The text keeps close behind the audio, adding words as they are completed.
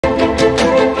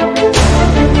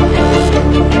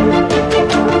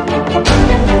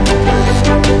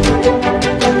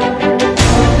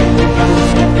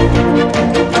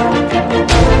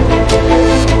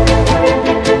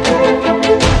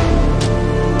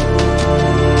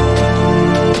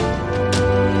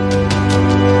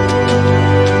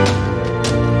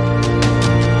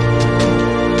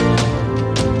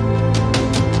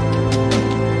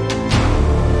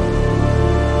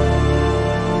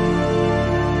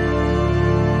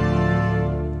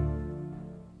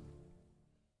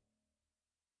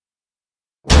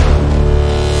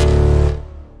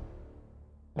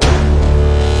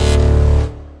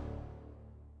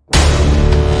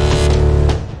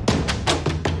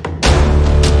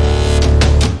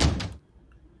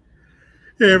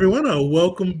Hey everyone,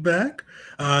 welcome back.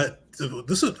 I'll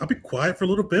be quiet for a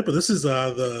little bit, but this is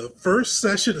the first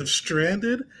session of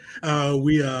Stranded.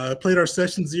 We played our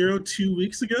session 0 2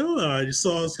 weeks ago. You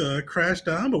saw us crash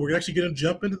down, but we're actually going to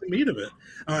jump into the meat of it.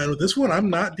 And with this one, I'm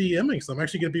not DMing, so I'm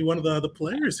actually going to be one of the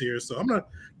players here. So I'm going to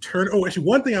turn. Oh, actually,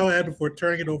 one thing I'll add before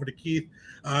turning it over to Keith.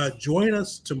 Join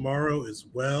us tomorrow as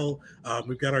well.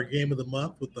 We've got our game of the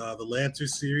month with the Lancer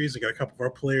series. We got a couple of our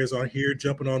players on here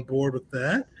jumping on board with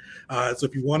that. So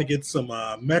if you want to get some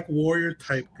Mech Warrior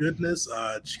type goodness,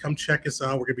 come check us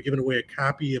out. We're going to be giving away a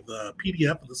copy of the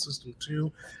PDF of the system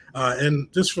too.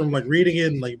 And just from like reading it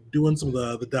and like doing some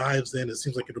of the dives in, it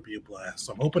seems like it'll be a blast.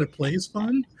 So I'm hoping it plays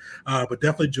fun, but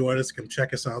definitely join us. Come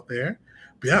check us out there.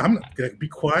 But yeah, I'm going to be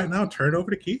quiet now. Turn it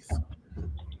over to Keith.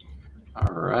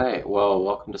 All right. Well,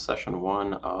 welcome to session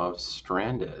 1 of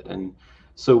Stranded. And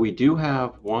so we do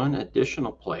have one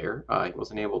additional player. He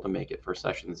wasn't able to make it for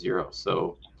session 0.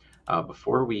 So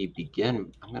before we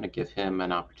begin, I'm going to give him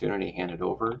an opportunity to hand it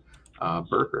over.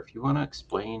 Burger, if you want to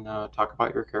explain, talk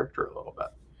about your character a little bit.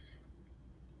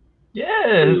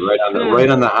 Yes. Right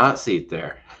on the hot seat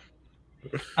there.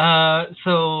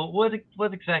 So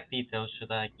what exact details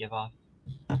should I give off?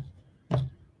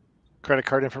 Credit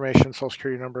card information, social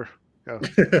security number. Oh,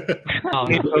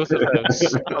 Need no. both of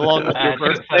those, along with your Jokes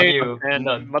on birthday you. and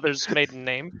None. mother's maiden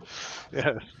name.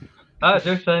 Yes.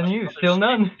 Jokes on you. Still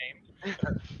none.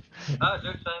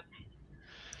 Jokes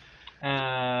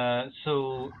on.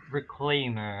 So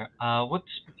Reclaimer.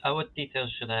 What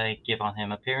details should I give on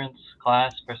him? Appearance,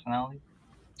 class, personality?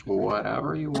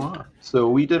 Whatever you want. So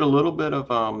we did a little bit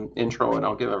of intro, and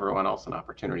I'll give everyone else an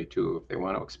opportunity too if they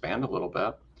want to expand a little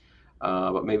bit.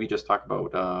 But maybe just talk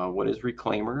about what is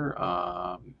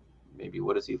Reclaimer, maybe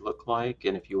what does he look like,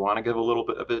 and if you want to give a little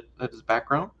bit of his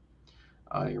background,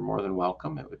 you're more than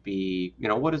welcome. It would be,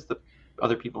 what does the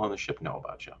other people on the ship know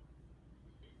about you?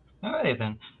 All right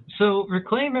then. So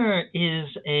Reclaimer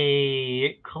is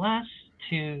a class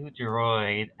 2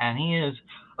 droid, and he is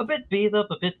a bit beat up,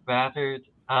 a bit battered,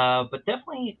 but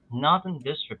definitely not in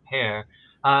disrepair.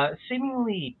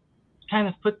 Seemingly kind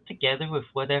of put together with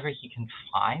whatever he can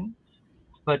find,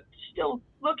 but still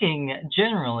looking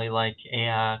generally like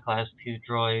a class 2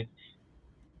 droid.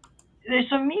 There's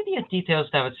some immediate details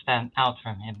that would stand out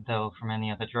from him, though, from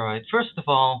any other droid. First of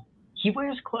all, he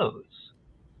wears clothes.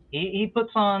 He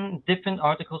puts on different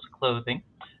articles of clothing.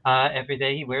 Every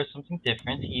day he wears something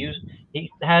different. He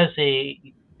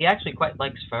actually quite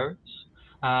likes furs.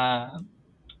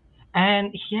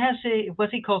 And he has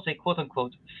what he calls a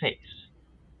quote-unquote face.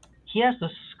 He has the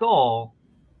skull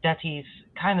that he's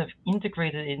kind of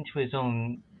integrated into his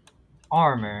own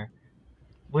armor,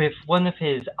 with one of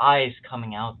his eyes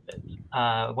coming out of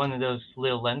it, one of those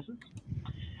little lenses,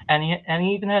 and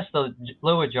he even has the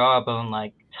lower jawbone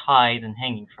like tied and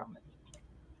hanging from it,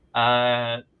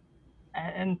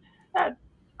 and that,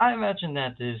 I imagine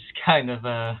that is kind of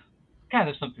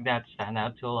something that stands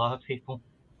out to a lot of people.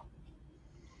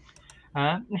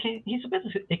 He's a bit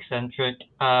eccentric,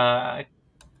 kind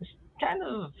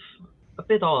of a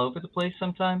bit all over the place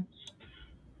sometimes.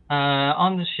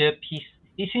 On the ship, he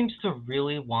seems to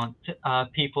really want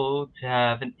people to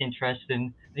have an interest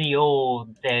in the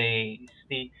old days,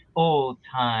 the old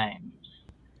times,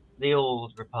 the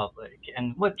old republic,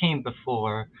 and what came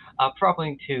before,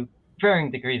 probably to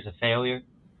varying degrees of failure.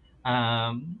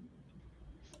 And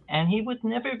he would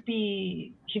never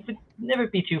be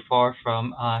too far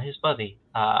from his buddy,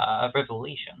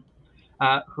 Revelation,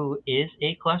 who is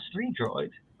a class 3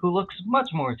 droid, who looks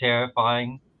much more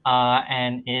terrifying,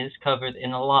 and is covered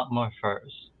in a lot more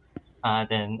furs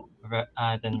than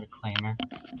Reclaimer.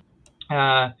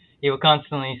 He will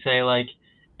constantly say, like,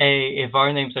 hey, if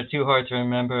our names are too hard to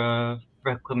remember,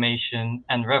 Reclamation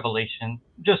and Revelation,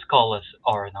 just call us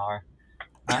R&R.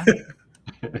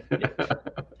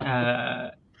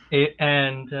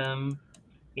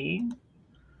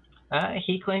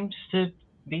 He claims to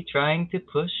be trying to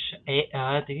push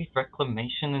the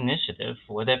Reclamation Initiative,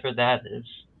 whatever that is.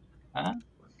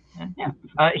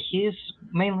 He is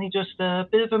mainly just a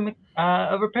bit of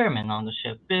a repairman on the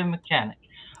ship, a bit of a mechanic,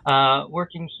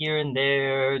 working here and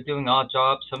there, doing odd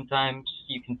jobs. Sometimes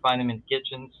you can find him in the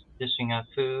kitchens, dishing out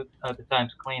food, other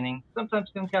times cleaning,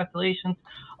 sometimes doing calculations,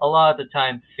 a lot of the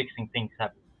time fixing things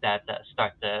that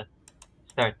start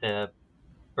to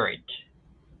break.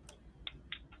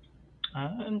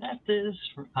 And that is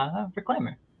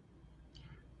Reclaimer.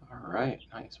 All right,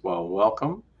 nice. Well,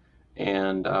 welcome.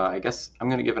 And I guess I'm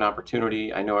going to give an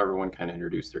opportunity. I know everyone kind of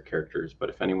introduced their characters, but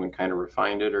if anyone kind of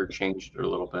refined it or changed it a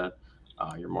little bit,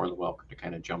 you're more than welcome to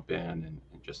kind of jump in and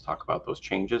just talk about those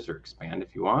changes or expand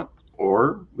if you want,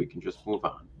 or we can just move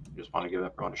on. Just want to give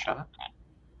everyone a shot.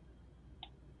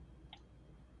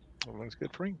 Everyone's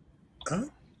good for me.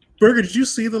 Burger, did you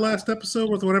see the last episode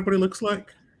with what everybody looks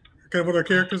like? Kind of what our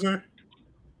characters are?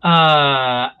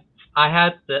 I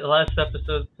had the last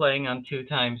episode playing on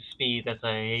 2x speed as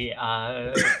I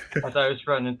was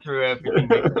running through everything,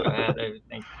 making sure I had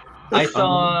everything. I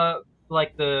saw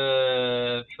like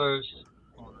the first.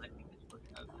 Well, I think it's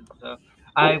 4,000. So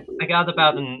I got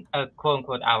about a quote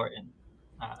unquote hour in.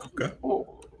 Okay.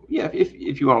 Oh, yeah,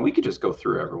 if you want, we could just go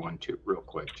through everyone too, real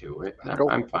quick too. Cool.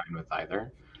 I'm fine with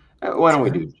either. Why don't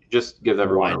we just give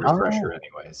everyone a Why not? refresher,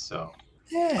 anyways? So,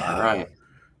 Yeah. all right.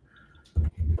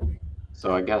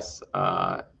 So I guess,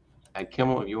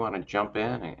 Kimmel, if you want to jump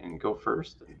in and go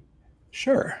first.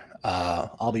 Sure.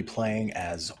 I'll be playing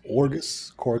as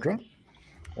Orgus Cordra,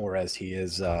 or as he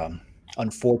is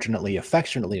unfortunately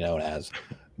affectionately known as,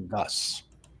 Gus,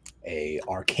 a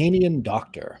Arcanian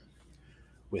doctor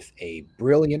with a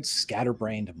brilliant,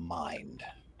 scatterbrained mind.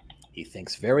 He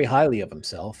thinks very highly of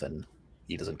himself, and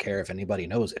he doesn't care if anybody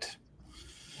knows it.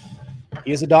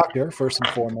 He is a doctor, first and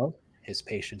foremost. His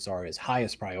patients are his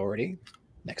highest priority,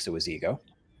 next to his ego.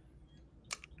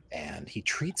 And he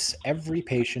treats every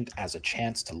patient as a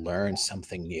chance to learn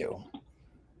something new,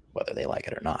 whether they like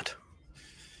it or not.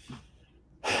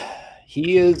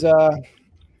 He is,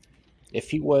 if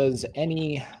he was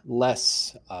any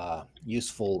less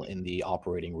useful in the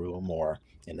operating room or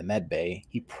in the med bay,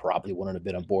 he probably wouldn't have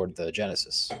been aboard the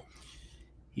Genesis.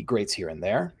 He grates here and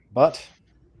there, but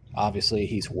obviously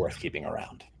he's worth keeping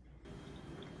around.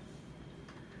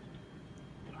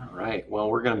 All right. Well,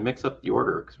 we're going to mix up the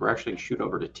order because we're actually shooting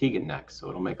over to Tegan next, so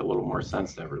it'll make a little more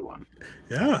sense to everyone.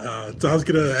 Yeah, so I was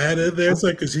going to add in there, it's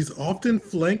like, because he's often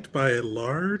flanked by a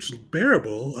large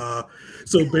bearable.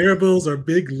 So bearables are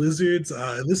big lizards.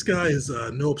 This guy is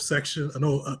no exception.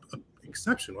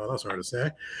 Well, that's hard to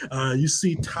say. You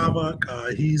see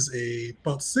Tavok. He's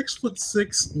about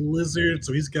 6'6" lizard,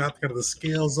 so he's got kind of the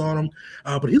scales on him.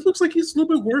 But he looks like he's a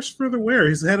little bit worse for the wear.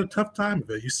 He's had a tough time of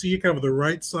it. You see kind of the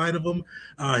right side of him.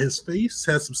 His face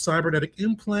has some cybernetic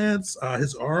implants.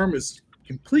 His arm is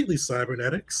completely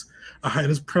cybernetics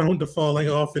and is prone to falling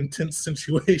off in tense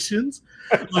situations.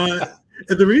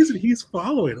 And the reason he's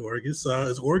following Orgus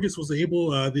is Orgus was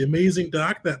able, the amazing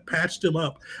doc that patched him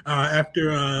up after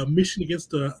a mission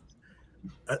against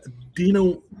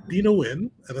Dino Win,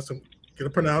 and that's I'm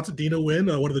gonna pronounce it, Dino Win,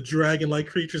 one of the dragon-like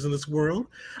creatures in this world,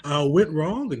 went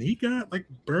wrong, and he got like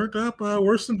burnt up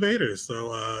worse than Vader.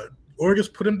 So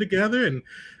Orgus put him together, and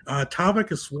Tavok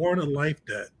has sworn a life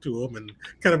debt to him, and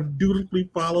kind of dutifully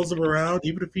follows him around,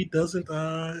 even if he doesn't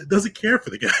care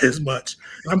for the guy as much.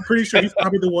 And I'm pretty sure he's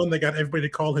probably the one that got everybody to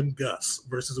call him Gus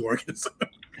versus Orgus.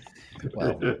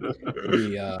 Well,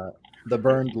 the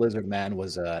burned lizard man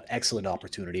was an excellent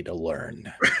opportunity to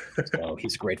learn, so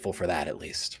he's grateful for that at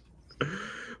least.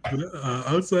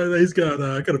 Outside of that, he's got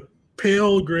kind of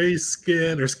pale gray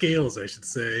skin, or scales, I should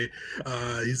say.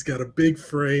 He's got a big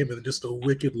frame and just a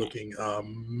wicked-looking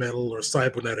metal or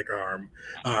cybernetic arm,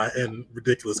 and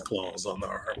ridiculous claws on the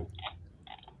arm.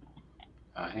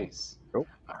 Nice. Cool.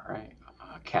 All right.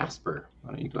 Casper,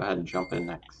 why don't you go ahead and jump in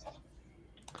next?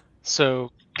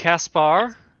 So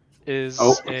Caspar is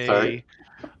sorry.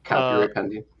 Copyright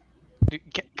pending.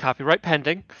 Copyright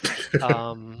pending,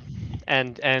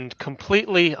 and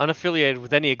completely unaffiliated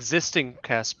with any existing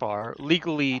Caspar,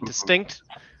 legally distinct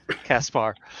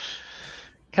Caspar.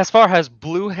 Caspar has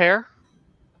blue hair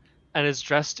and is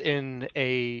dressed in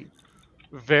a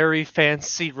very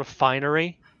fancy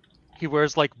refinery. He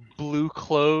wears like blue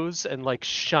clothes and like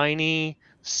shiny,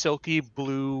 silky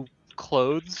blue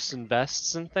clothes and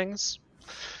vests and things.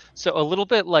 So a little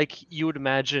bit like you would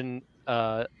imagine.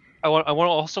 I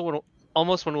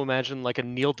almost want to imagine like a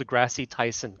Neil deGrasse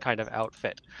Tyson kind of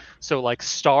outfit. So like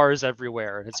stars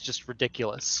everywhere, and it's just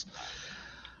ridiculous.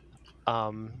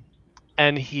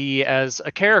 And he, as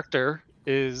a character,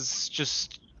 is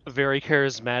just very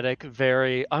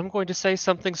charismatic, I'm going to say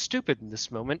something stupid in this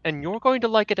moment, and you're going to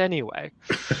like it anyway.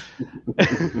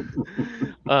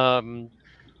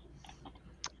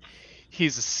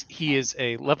 He is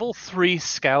a level 3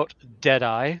 scout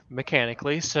Deadeye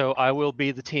mechanically, so I will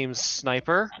be the team's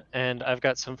sniper, and I've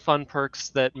got some fun perks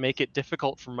that make it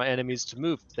difficult for my enemies to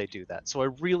move if they do that. So I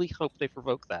really hope they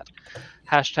provoke that.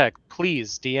 Hashtag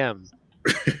please DM.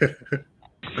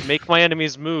 Make my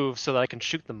enemies move so that I can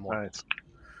shoot them more. Nice.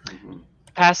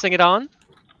 Passing it on.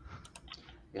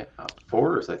 Yeah,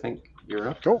 Forrest, I think you're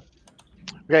up. Cool.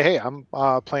 Okay, hey, I'm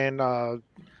playing.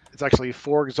 It's actually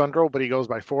Forg Zundro, but he goes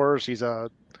by Forrest. He's a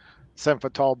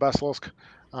 7-foot tall basilisk,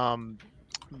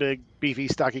 big, beefy,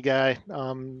 stocky guy.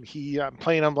 I'm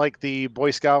playing him like the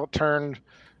Boy Scout turned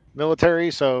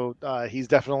military, so he's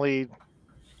definitely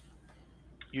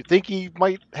you think he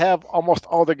might have almost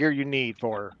all the gear you need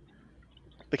for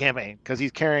the campaign because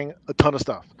he's carrying a ton of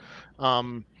stuff.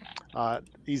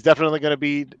 He's definitely going to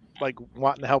be like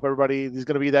wanting to help everybody. He's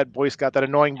going to be that Boy Scout, that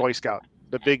annoying Boy Scout,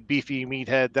 the big beefy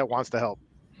meathead that wants to help.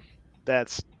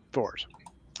 That's Thor's.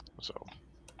 So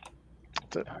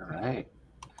that's it. All right.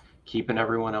 Keeping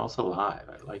everyone else alive.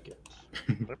 I like it.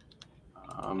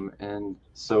 And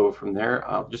so from there,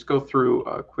 I'll just go through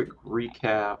a quick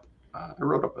recap. I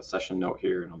wrote up a session note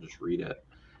here, and I'll just read it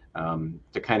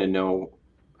to kind of know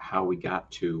how we got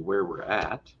to where we're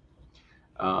at.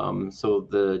 So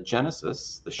the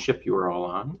Genesis, the ship you are all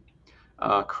on,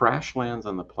 crash lands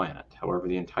on the planet. However,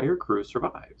 the entire crew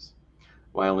survives.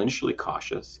 While initially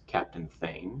cautious, Captain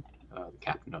Thane, the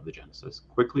captain of the Genesis,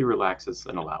 quickly relaxes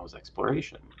and allows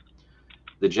exploration.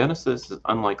 The Genesis is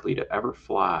unlikely to ever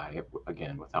fly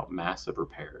again without massive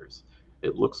repairs.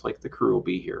 It looks like the crew will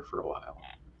be here for a while.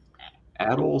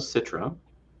 Adol Citra,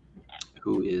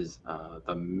 who is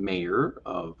the mayor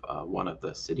of one of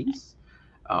the cities,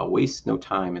 wastes no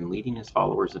time in leading his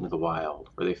followers into the wild,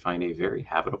 where they find a very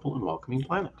habitable and welcoming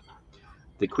planet.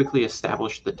 They quickly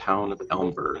establish the town of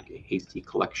Elmberg, a hasty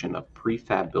collection of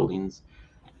prefab buildings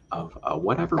of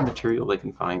whatever material they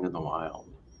can find in the wild.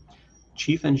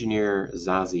 Chief Engineer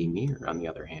Zazie Mir, on the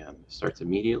other hand, starts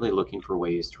immediately looking for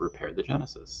ways to repair the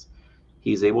Genesis.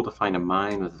 He's able to find a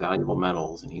mine with valuable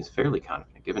metals, and he's fairly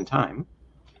confident, given time,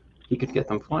 he could get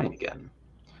them flying again.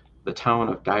 The town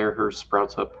of Direhurst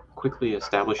sprouts up, quickly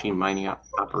establishing mining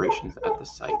operations at the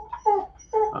site.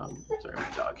 Sorry, my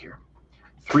dog here.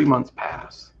 3 months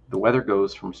pass. The weather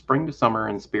goes from spring to summer,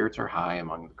 and spirits are high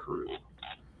among the crew.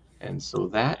 And so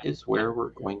that is where we're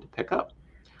going to pick up.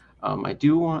 I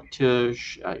do want to,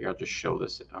 I'll just show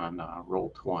this on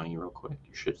Roll20 real quick.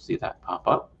 You should see that pop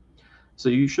up. So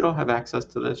you should all have access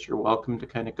to this. You're welcome to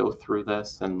kind of go through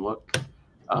this and look.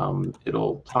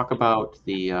 It'll talk about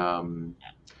the kind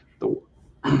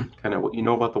of what you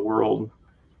know about the world,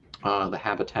 the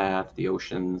habitat, the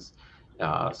oceans,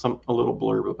 a little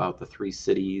blurb about the 3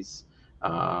 cities.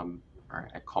 Or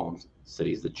I call them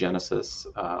cities, the Genesis,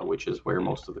 which is where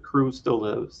most of the crew still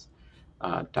lives.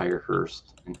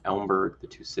 Direhurst and Elmberg, the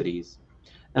 2 cities,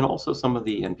 and also some of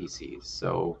the NPCs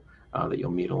so that you'll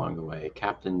meet along the way.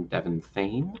 Captain Devin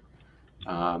Thane,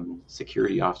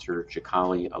 Security Officer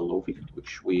Jakali Alovi,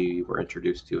 which we were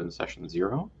introduced to in Session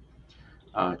 0,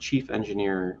 Chief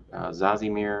Engineer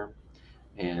Zazimir,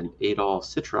 and Adol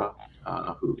Citra,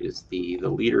 who is the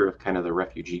leader of kind of the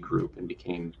refugee group and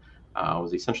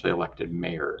was essentially elected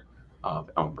mayor of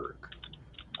Elmberg.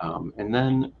 And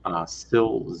then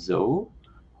Sil Zoe,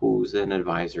 who's an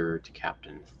advisor to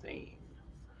Captain Thane.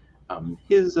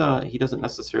 He doesn't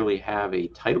necessarily have a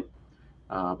title,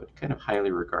 but kind of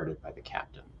highly regarded by the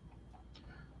captain.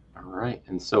 All right,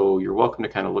 and so you're welcome to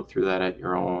kind of look through that at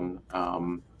your own, a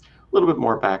little bit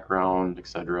more background,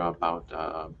 etc., about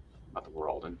the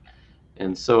world.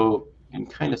 And so you can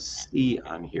kind of see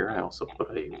on here, I also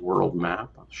put a world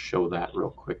map. I'll show that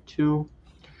real quick too.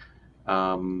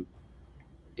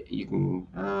 You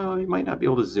might not be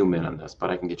able to zoom in on this, but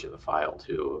I can get you the file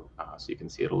too, so you can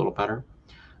see it a little better.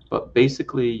 But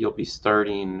basically, you'll be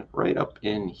starting right up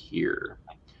in here,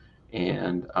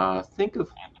 and think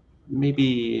of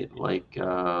maybe like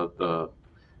the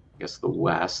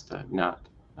West, not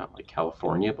like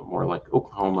California, but more like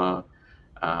Oklahoma,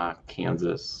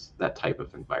 Kansas, that type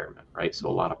of environment, right? So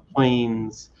a lot of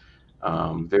plains,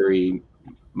 very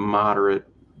moderate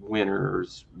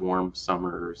winters, warm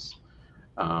summers.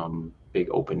 Big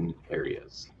open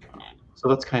areas. So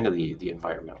that's kind of the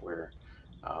environment where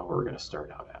we're going to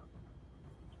start out at.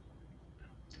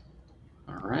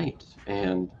 All right,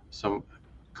 and a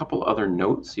couple other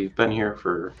notes. You've been here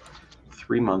for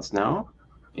 3 months now,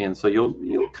 and so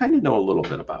you'll kind of know a little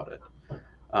bit about it.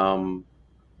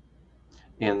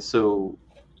 And so,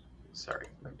 sorry,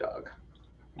 my dog.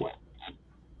 What?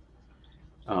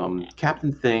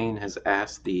 Captain Thane has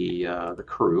asked the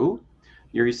crew.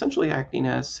 You're essentially acting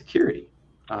as security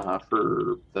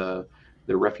for the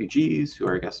refugees who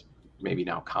are, I guess, maybe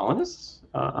now colonists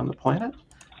on the planet,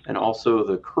 and also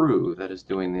the crew that is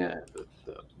doing the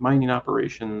mining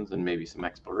operations and maybe some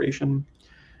exploration.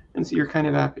 And so you're kind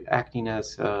of acting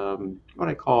as what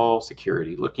I call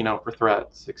security, looking out for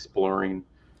threats, exploring,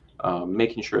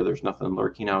 making sure there's nothing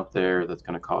lurking out there that's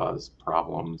going to cause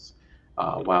problems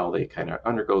while they kind of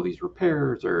undergo these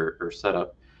repairs or set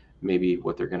up maybe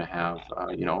what they're going to have,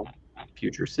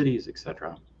 future cities,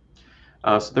 etc.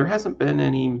 So there hasn't been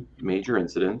any major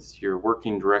incidents. You're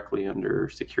working directly under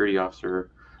Security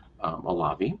Officer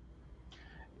Alavi.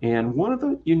 And one of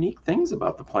the unique things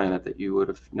about the planet that you would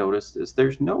have noticed is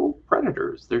there's no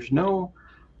predators. There's no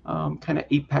kind of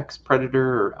apex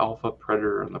predator or alpha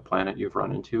predator on the planet you've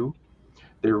run into.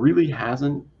 There really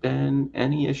hasn't been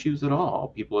any issues at all.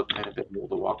 People have kind of been able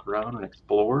to walk around and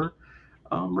explore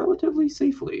relatively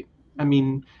safely. I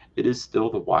mean, it is still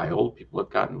the wild. People have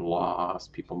gotten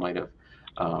lost. People might have,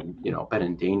 been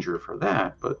in danger for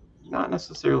that, but not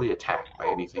necessarily attacked by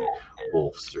anything,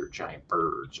 wolves or giant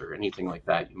birds or anything like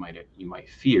that. You might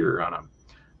fear on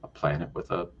a planet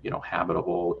with a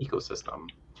habitable ecosystem.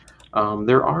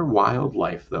 There are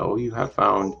wildlife, though. You have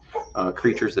found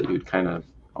creatures that you'd kind of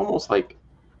almost like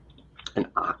an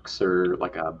ox or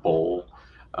like a bull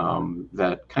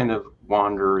that kind of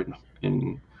wander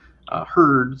in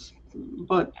herds,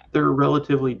 but they're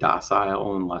relatively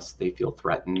docile unless they feel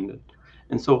threatened.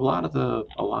 And so a lot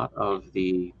of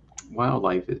the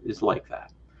wildlife is like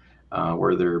that,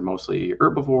 where they're mostly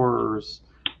herbivores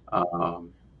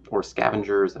or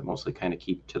scavengers that mostly kind of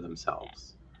keep to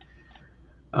themselves.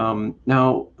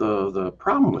 Now, the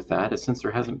problem with that is since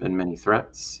there hasn't been many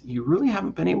threats, you really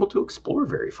haven't been able to explore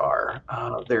very far.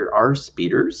 There are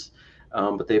speeders,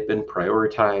 but they've been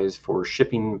prioritized for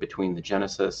shipping between the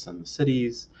Genesis and the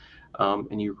cities,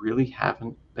 and you really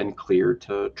haven't been cleared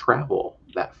to travel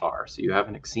that far. So you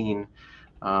haven't seen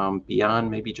beyond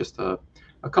maybe just a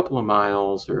couple of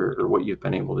miles or what you've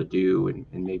been able to do in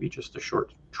maybe just a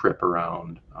short trip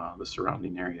around the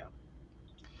surrounding area.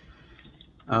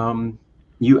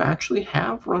 You actually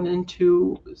have run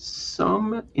into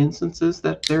some instances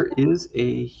that there is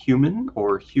a human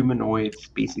or humanoid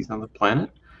species on the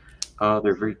planet.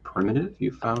 They're very primitive.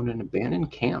 You found an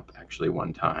abandoned camp actually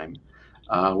one time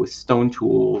with stone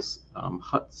tools,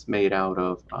 huts made out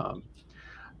of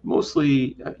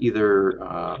mostly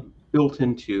either built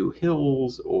into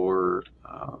hills or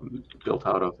built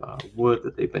out of wood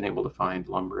that they've been able to find,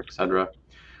 lumber, etc.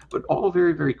 But all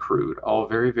very, very crude, all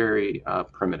very, very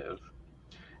primitive.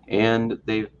 And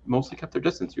they've mostly kept their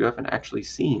distance. You haven't actually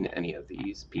seen any of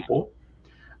these people,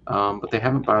 but they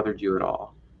haven't bothered you at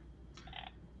all.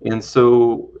 And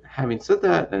so, having said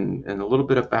that, and a little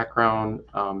bit of background,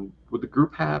 would the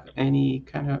group have any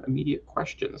kind of immediate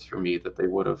questions for me that they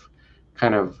would have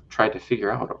kind of tried to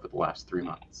figure out over the last 3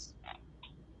 months?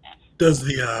 Does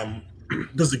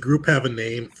the group have a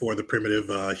name for the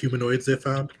primitive humanoids they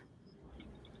found?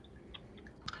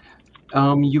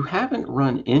 You haven't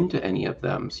run into any of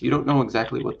them, so you don't know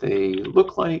exactly what they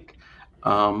look like.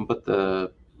 But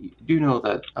you do know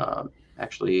that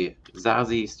actually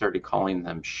Zazie started calling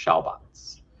them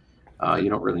Shalbots. You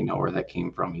don't really know where that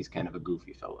came from. He's kind of a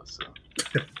goofy fella, so.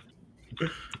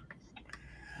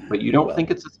 But you don't think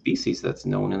it's a species that's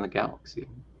known in the galaxy.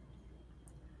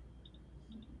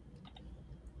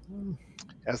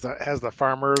 Has the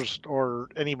farmers or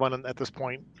anyone at this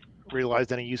point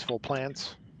realized any useful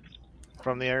plants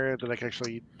from the area that they can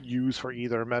actually use for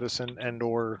either medicine and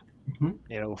or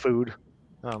food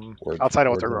outside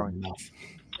of what they're growing?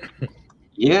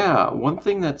 Yeah, one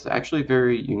thing that's actually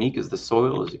very unique is the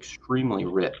soil is extremely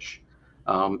rich.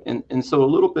 And so a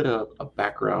little bit of a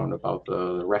background about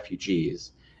the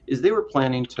refugees is they were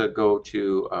planning to go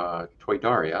to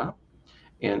Toydaria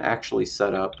and actually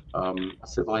set up a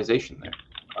civilization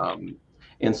there.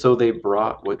 And so they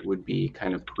brought what would be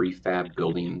kind of prefab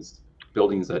buildings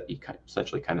that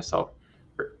essentially kind of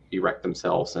self-erect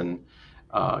themselves and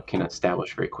can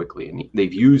establish very quickly. And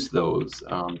they've used those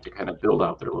to kind of build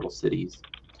out their little cities.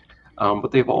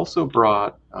 But they've also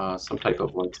brought some type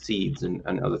of like seeds and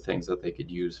other things that they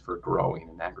could use for growing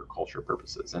and agriculture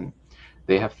purposes. And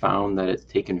they have found that it's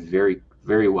taken very,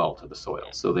 very well to the soil.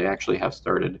 So they actually have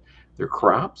started their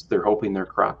crops. They're hoping their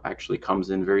crop actually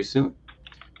comes in very soon.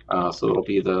 So it'll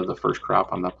be the first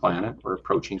crop on the planet. We're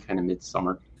approaching kind of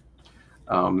midsummer.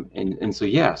 And so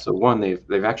yeah, so one,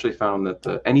 they've actually found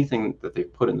that anything that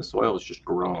they've put in the soil is just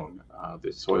grown.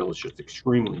 The soil is just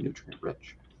extremely nutrient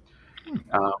rich.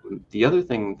 The other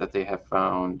thing that they have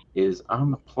found is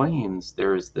on the plains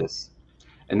there is this,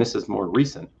 and this is more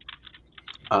recent.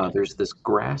 There's this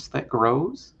grass that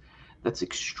grows that's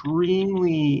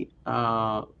extremely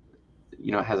has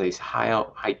a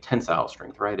high tensile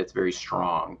strength, right? It's very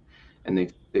strong, and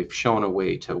they've shown a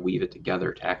way to weave it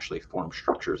together to actually form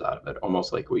structures out of it,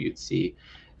 almost like what you'd see.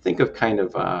 Think of kind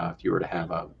of if you were to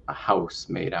have a house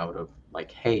made out of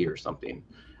like hay or something,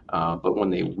 but when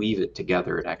they weave it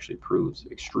together, it actually proves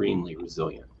extremely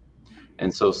resilient.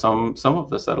 And so some of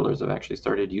the settlers have actually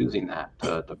started using that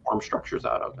to form structures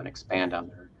out of and expand on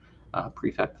their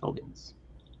prefab buildings.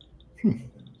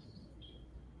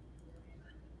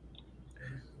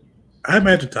 I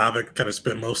imagine Tavik kind of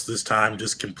spent most of his time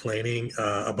just complaining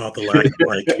about the lack of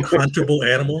like huntable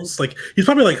animals. Like he's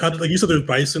probably like hunted, like you said, there's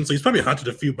bison, so he's probably hunted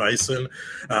a few bison,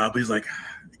 but he's like,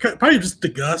 probably just to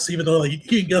Gus, even though like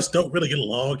he and Gus don't really get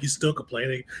along, he's still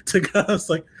complaining to Gus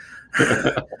like,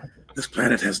 this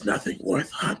planet has nothing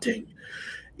worth hunting.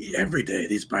 Every day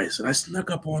these bison, I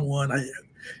snuck up on one. I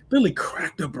literally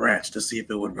cracked a branch to see if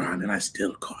it would run, and I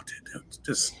still caught it.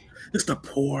 It's just a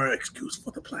poor excuse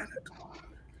for the planet.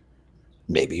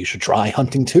 Maybe you should try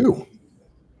hunting too.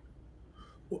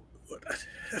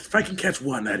 If I can catch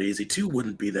one that easy, two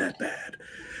wouldn't be that bad.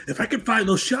 If I can find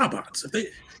those Shabats,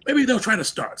 maybe they'll try to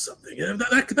start something.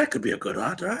 That could be a good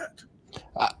hunt, right?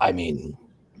 I mean,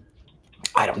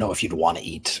 I don't know if you'd want to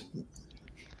eat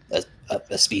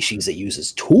a species that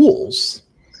uses tools.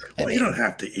 Well, you don't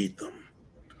have to eat them.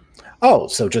 Oh,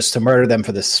 so just to murder them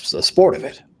for the sport of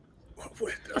it?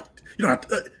 You don't have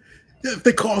to, if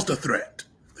they caused a threat.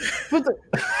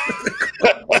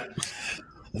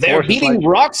 They're beating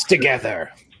rocks together.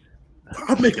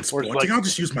 I'll make it sporting. I'll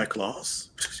just use my claws.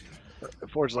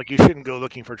 Forge's like, you shouldn't go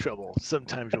looking for trouble.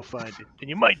 Sometimes you'll find it, and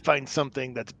you might find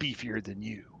something that's beefier than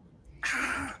you.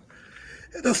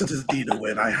 It doesn't indeed a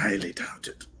win. I highly doubt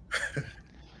it.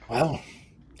 Well,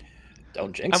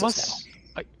 don't jinx us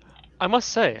now. I must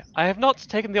say, I have not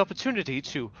taken the opportunity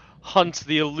to hunt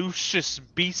the elusive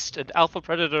beast and alpha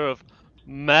predator of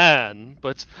man,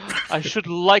 but I should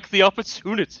like the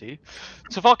opportunity.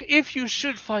 Savak, if you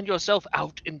should find yourself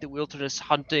out in the wilderness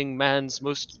hunting man's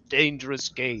most dangerous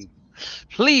game,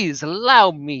 please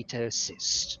allow me to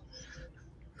assist.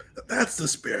 That's the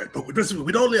spirit, but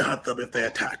we'd only hunt them if they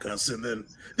attack us, and then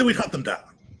we'd hunt them down.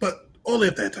 But only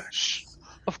if they attack us.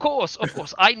 Of course.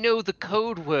 I know the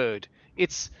code word.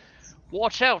 It's,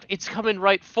 watch out, it's coming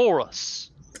right for us.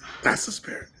 That's the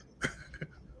spirit.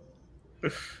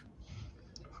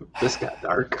 This got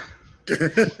dark.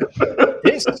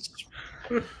 This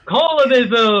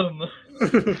Colonism!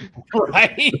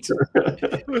 right?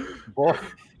 Boy,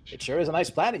 it sure is a nice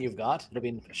planet you've got. It'd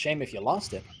be a shame if you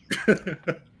lost it.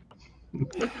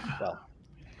 Well,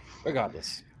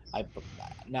 regardless, I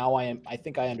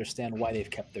think I understand why they've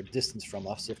kept their distance from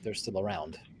us if they're still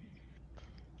around.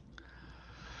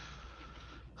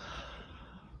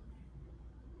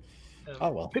 Oh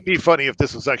well. It'd be funny if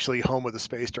this was actually home of the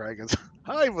space dragons.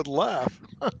 I would laugh.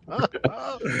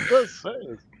 Just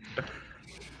saying.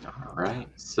 All right.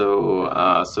 So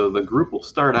the group will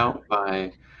start out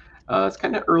by it's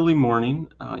kind of early morning.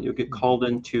 You'll get called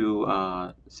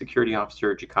into Security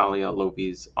Officer Jakalia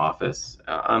Lobi's office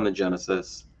on the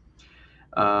Genesis.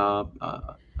 A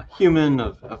human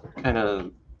of kind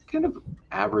of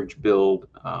average build,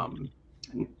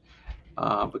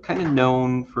 but kind of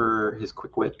known for his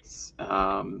quick wits.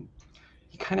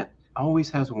 He kind of always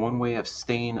has one way of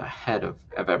staying ahead of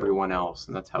everyone else,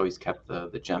 and that's how he's kept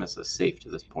the Genesis safe to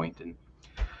this point.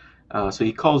 And so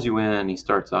he calls you in, and he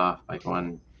starts off by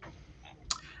going,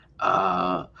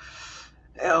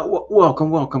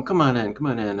 welcome, come on in,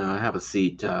 have a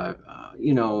seat.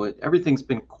 Everything's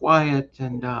been quiet,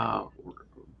 and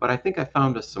but I think I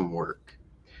found us some work.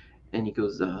 And he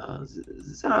goes,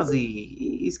 Zazie,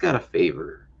 he's got a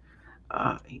favor.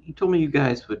 He told me you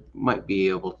guys might be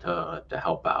able to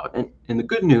help out. And the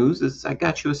good news is I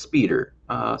got you a speeder.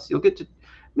 So you'll get to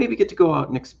go out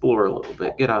and explore a little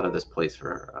bit, get out of this place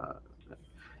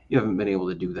you haven't been able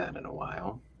to do that in a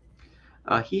while.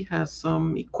 He has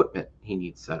some equipment he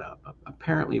needs set up.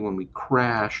 Apparently when we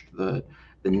crashed, the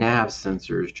nav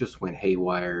sensors just went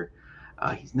haywire.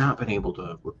 He's not been able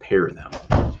to repair them.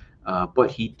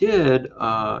 But he did,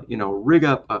 rig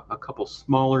up a couple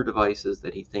smaller devices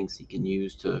that he thinks he can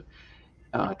use to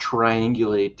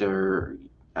triangulate or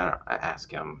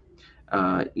ask him.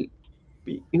 He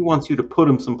wants you to put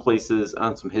him some places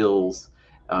on some hills,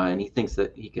 and he thinks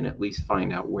that he can at least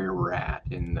find out where we're at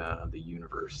in the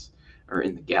universe or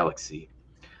in the galaxy.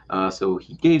 So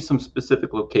he gave some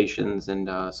specific locations, and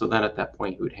so then at that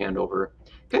point he would hand over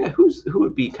kind of who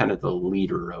would be kind of the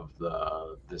leader of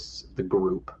the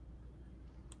group.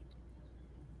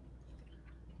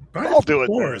 I'll do it.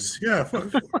 Force. Yeah,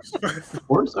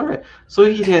 Force. All right. So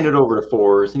he handed over to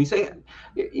Force, and he said,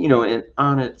 and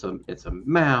on it it's a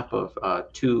map of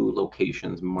 2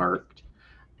 locations marked.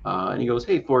 And he goes,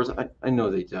 "Hey, Force, I know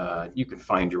that you can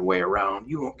find your way around.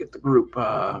 You won't get the group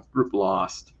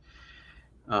lost."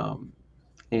 So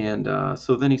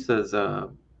then he says,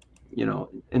 and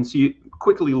so you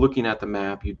quickly looking at the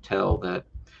map, you tell that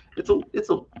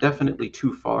it's definitely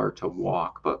too far to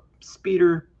walk, but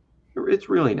speeder, it's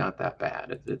really not that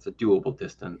bad. It's a doable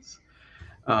distance.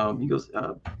 He goes,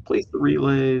 place the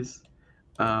relays.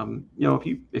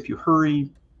 If you hurry,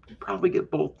 you probably get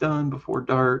both done before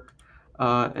dark,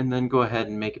 and then go ahead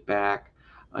and make it back.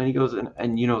 And he goes, and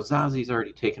Zazie's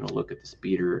already taken a look at the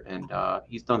speeder, and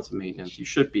he's done some maintenance. You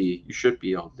should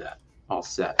be all all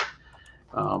set.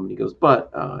 He goes, but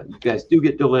you guys do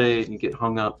get delayed and you get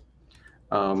hung up.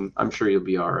 I'm sure you'll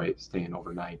be all right staying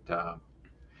overnight. But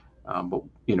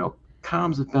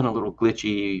comms have been a little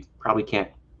glitchy. Probably can't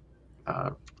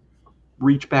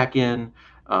reach back in.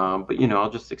 But I'll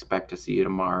just expect to see you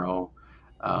tomorrow.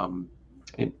 And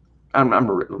I'm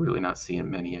really not seeing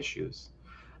many issues.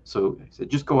 So I said,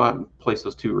 just go out and place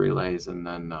those 2 relays, and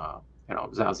then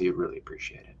Zazie would really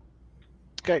appreciate it.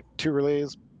 Okay, 2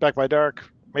 relays, back by dark,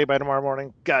 maybe by tomorrow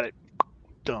morning. Got it.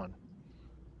 Done.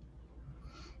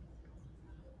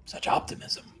 Such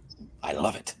optimism. I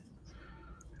love it.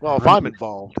 Well, if I'm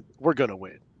involved, we're gonna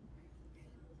win.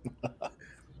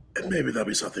 And maybe there'll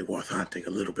be something worth hunting a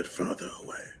little bit further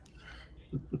away.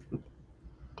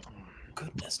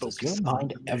 Goodness, does your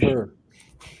mind ever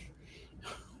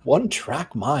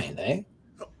one-track mind, eh?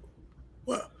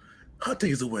 Well, hunting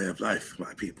is a way of life,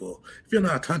 my people. If you're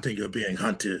not hunting, you're being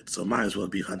hunted, so might as well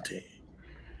be hunting.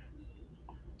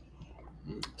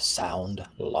 Sound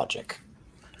logic.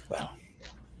 Well.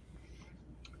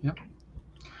 Yep.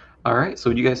 All right.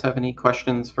 So, do you guys have any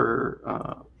questions for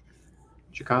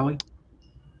Chikali?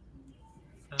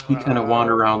 He kind of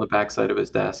wander around the backside of his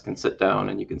desk and sit down,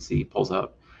 and you can see he pulls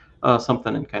out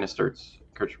something and kind of starts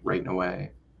writing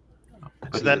away.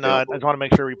 So then I just want to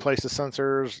make sure we place the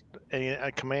sensors. Any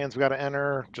commands we got to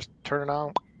enter, just turn it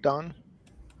on. Done.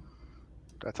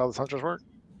 That's how the sensors work.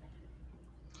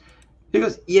 He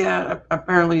goes, yeah.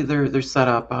 Apparently they're set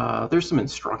up. There's some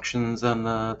instructions on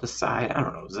the side. I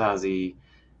don't know, Zazie.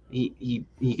 He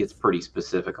gets pretty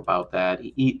specific about that.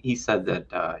 He said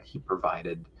that he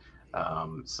provided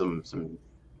some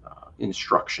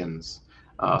instructions.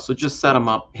 So just set them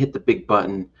up. Hit the big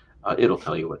button. It'll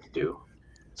tell you what to do.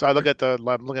 So I look at I'm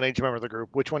looking at each member of the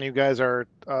group. Which one of you guys are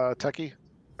techie?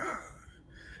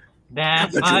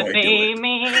 That must be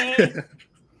me.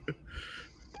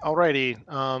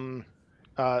 Alrighty.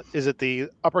 Is it the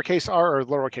uppercase R or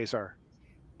lowercase R?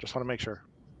 Just want to make sure.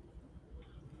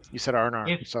 You said R and R,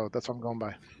 so that's what I'm going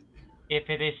by. If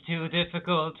it is too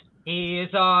difficult, he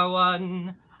is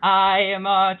R1. I am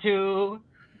R2.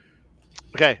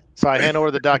 Okay, so I hand over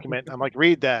the document. I'm like,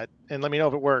 read that and let me know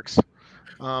if it works.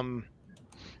 I'm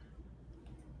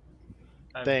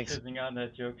Thanks. sitting on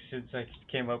that joke since I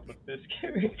came up with this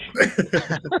character.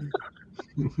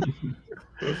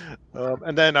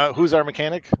 And then who's our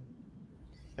mechanic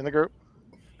in the group?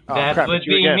 That would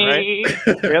be again, me.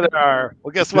 Right? The other are.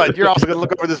 Well, guess what? You're also going to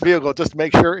look over this vehicle just to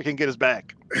make sure it can get us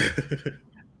back.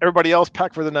 Everybody else,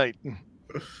 pack for the night.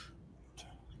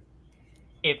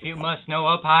 If you must know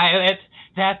a pilot,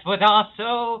 that would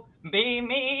also be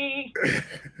me.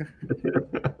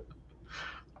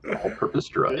 All-purpose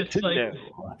droid.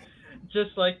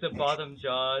 Just like the bottom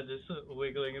jaw, just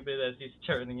wiggling a bit as he's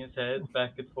turning his head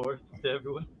back and forth to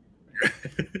everyone.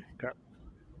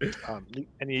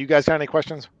 Any of you guys got any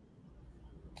questions?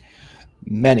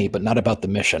 Many, but not about the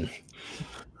mission.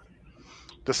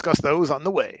 Discuss those on the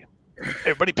way.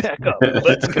 Everybody pack up.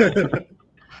 Let's go.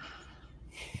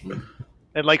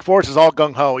 And like Forrest is all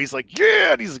gung ho. He's like,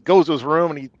 yeah, and he goes to his room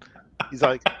and he's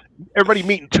like, everybody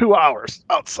meet in 2 hours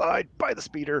outside by the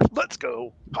speeder. Let's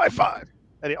go. High five.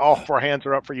 And all 4 hands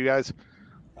are up for you guys.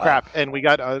 Crap. And we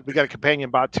got a companion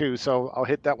bot too, so I'll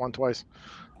hit that one twice.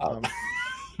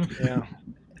 Yeah.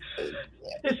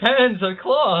 His hands are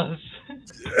claws.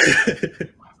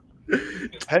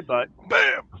 Headbutt.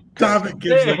 Bam. Dominic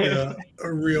gives like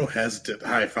a real hesitant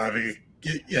high fiving.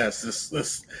 Yes,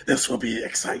 this will be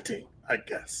exciting, I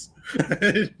guess.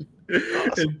 Awesome.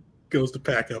 And goes to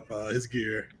pack up his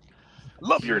gear.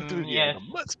 Love your enthusiasm. Yes.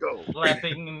 Let's go.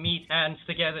 Slapping meat hands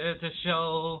together to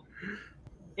show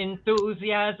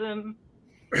enthusiasm.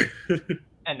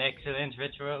 An excellent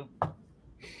ritual.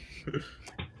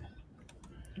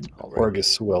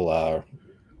 Orgus will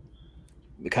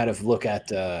kind of look at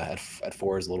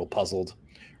Forrest a little puzzled,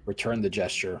 return the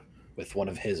gesture with one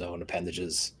of his own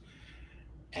appendages,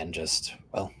 and just,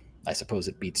 well, I suppose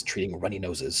it beats treating runny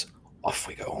noses. Off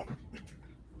we go.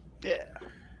 Yeah.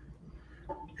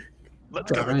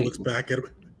 Dominic looks back at him.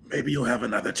 Maybe you'll have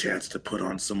another chance to put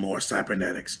on some more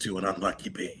cybernetics to an unlucky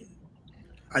being.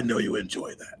 I know you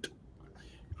enjoy that.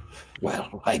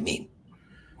 Well, I mean,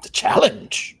 it's a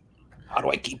challenge. How do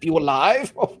I keep you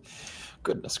alive? Oh,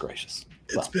 goodness gracious.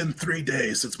 It's been 3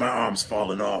 days since my arm's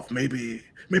fallen off. Maybe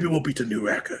we'll beat a new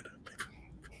record.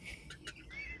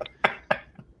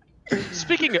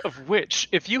 Speaking of which,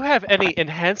 if you have any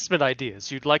enhancement ideas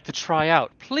you'd like to try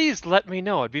out, please let me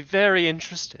know. I'd be very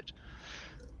interested.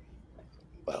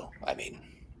 Well, I mean,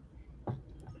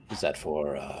 is that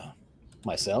for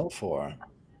myself or?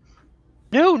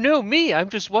 No, me. I'm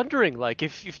just wondering, like,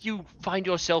 if you find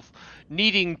yourself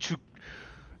needing to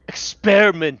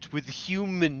experiment with the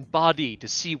human body to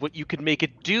see what you can make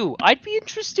it do, I'd be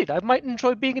interested. I might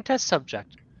enjoy being a test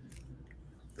subject.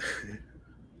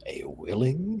 A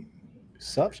willing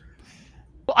subject?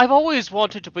 Well, I've always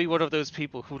wanted to be one of those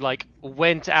people who, like,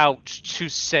 went out to,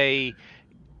 say,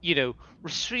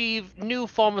 retrieve new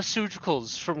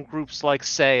pharmaceuticals from groups like,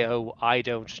 say, oh, I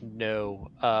don't know,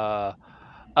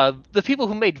 the people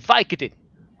who made Vicodin.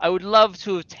 I would love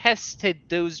to have tested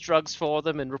those drugs for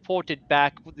them and reported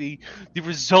back with the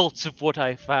results of what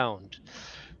I found.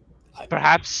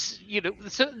 Perhaps,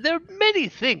 so there are many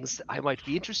things I might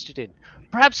be interested in.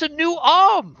 Perhaps a new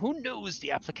arm. Who knows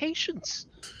the applications?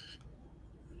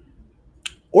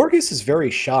 Orgus is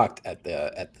very shocked at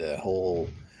the whole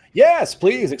 "yes,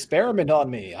 please experiment on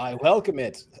me. I welcome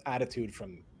it" attitude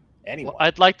from anyone. Well,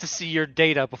 I'd like to see your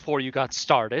data before you got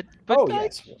started. But oh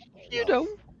yes,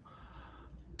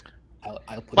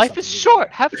 I'll put life is short.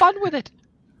 Have fun with it.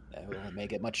 We'll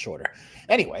make it much shorter.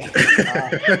 Anyway,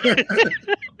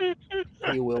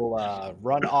 he will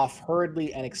run off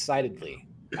hurriedly and excitedly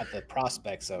at the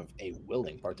prospects of a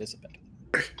willing participant.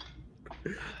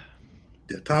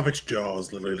 Yeah, Topic's jaw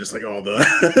is literally just like all the.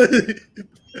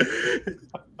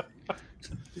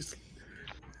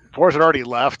 Forrest had already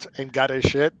left and got his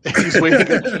shit. He's waiting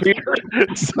at the speeder.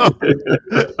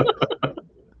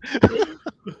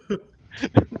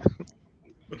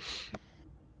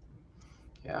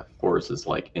 Yeah, Forrest is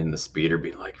like in the speeder,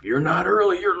 being like, "If you're not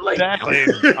early, you're late." Exactly.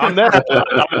 I'm there.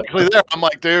 I'm actually there. I'm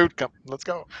like, dude, come, let's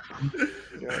go.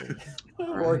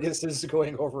 Orgus is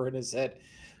going over in his head.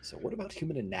 So what about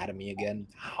human anatomy again?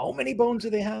 How many bones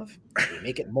do they have? Can we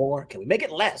make it more? Can we make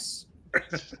it less?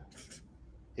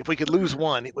 If we could lose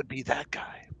one, it would be that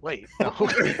guy. Wait. No.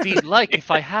 It'd be like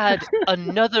if I had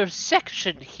another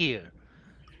section here.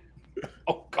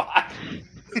 Oh, God.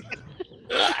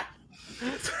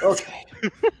 Okay.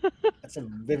 That's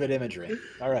some vivid imagery.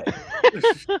 All right.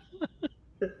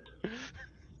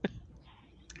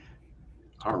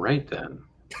 All right, then.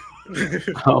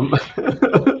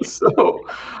 So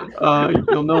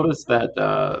you'll notice that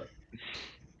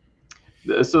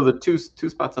so the two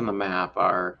spots on the map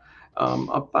are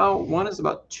one is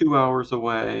about 2 hours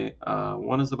away,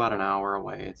 one is about an hour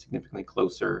away. It's significantly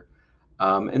closer,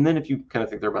 and then if you kind of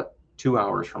think they're about 2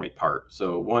 hours from apart,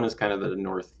 so one is kind of the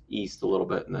northeast a little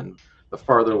bit, and then the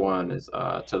farther one is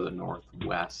to the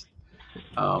northwest.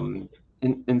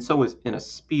 And so is in a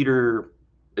speeder.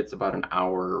 It's about an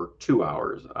hour or 2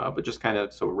 hours, but just kind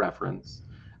of so reference,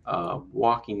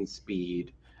 walking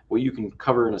speed, what you can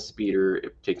cover in a speeder,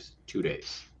 it takes 2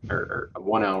 days, or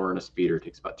 1 hour in a speeder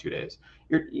takes about 2 days.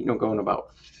 You're going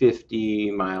about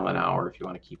 50 mile an hour if you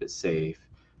want to keep it safe.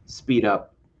 Speed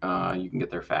up, you can get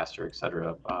there faster,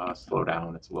 etc. Slow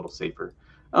down, it's a little safer.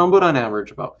 But on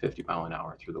average, about 50 mile an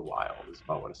hour through the wild is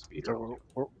about what a speeder will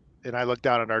do. And I look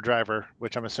down at our driver,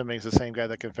 which I'm assuming is the same guy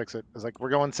that can fix it. It's like, we're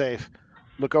going safe.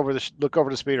 Look over the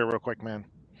speeder real quick, man.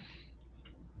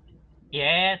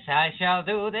 Yes, I shall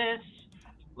do this.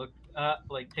 Look,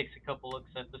 takes a couple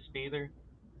looks at the speeder,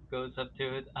 goes up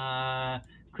to it.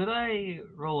 Could I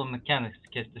roll a mechanics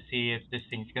kit to see if this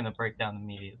thing's gonna break down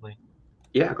immediately?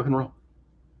 Yeah, go ahead and roll.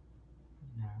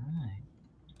 Alright.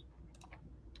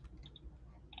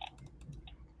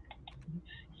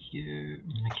 Here,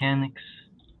 mechanics.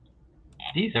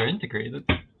 These are integrated.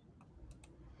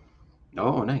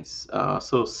 Oh, nice.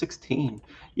 So 16.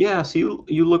 Yeah, so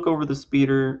you look over the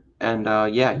speeder, and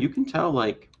yeah, you can tell,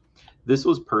 like, this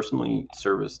was personally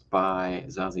serviced by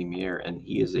Zazimir, and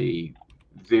he is a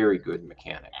very good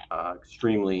mechanic,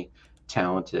 extremely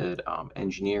talented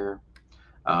engineer.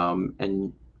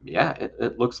 And yeah,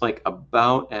 it looks like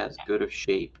about as good of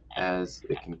shape as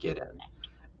it can get in.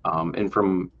 And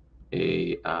from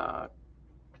a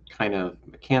kind of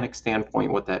mechanic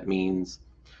standpoint, what that means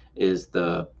is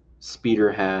the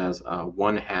speeder has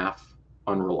 1/2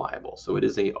 unreliable. So it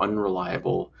is a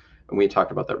unreliable, and we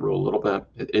talked about that rule a little bit.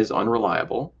 It is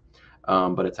unreliable,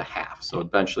 but it's a half. So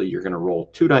eventually you're going to roll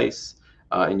 2 dice,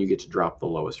 and you get to drop the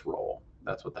lowest roll.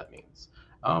 That's what that means.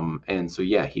 And so,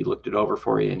 yeah, he looked it over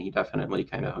for you, and he definitely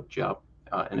kind of hooked you up,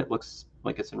 and it looks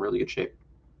like it's in really good shape.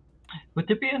 Would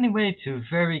there be any way to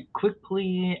very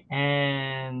quickly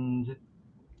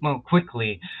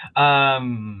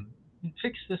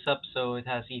fix this up so it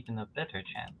has even a better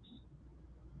chance?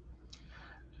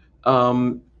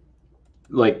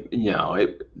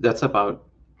 That's about.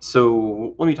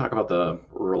 So let me talk about the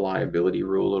reliability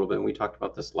rule a little bit. We talked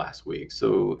about this last week.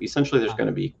 So essentially, there's going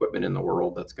to be equipment in the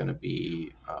world that's going to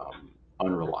be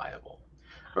unreliable,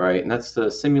 all right? And that's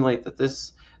to simulate that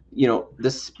this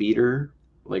speeder,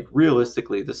 like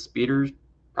realistically, the speeder's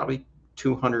probably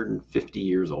 250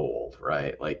 years old,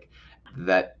 right? Like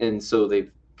that, and so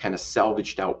they've kind of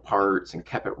salvaged out parts and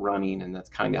kept it running, and that's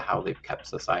kind of how they've kept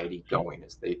society going.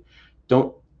 Is they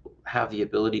don't have the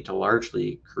ability to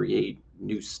largely create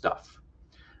new stuff,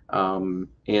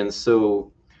 and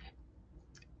so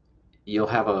you'll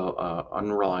have a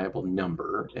unreliable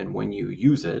number, and when you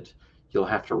use it, you'll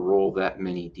have to roll that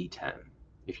many d10.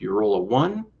 If you roll a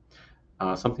 1,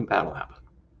 something bad will happen.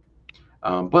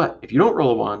 But if you don't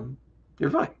roll a 1,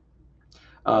 you're fine.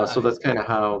 So that's kind of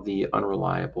how the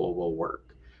unreliable will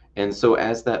work. And so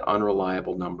as that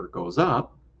unreliable number goes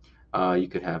up, you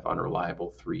could have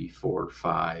unreliable 3, 4,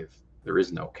 5. There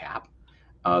is no cap.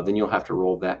 Then you'll have to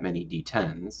roll that many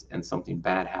d10s, and something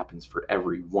bad happens for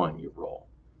every 1 you roll.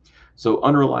 So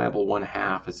unreliable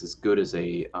 1/2 is as good as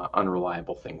a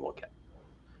unreliable thing will get.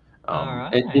 All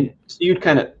right. And so you'd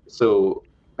kind of, so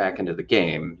back into the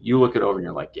game, you look it over and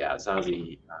you're like, yeah,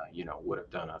 Zazie, would have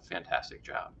done a fantastic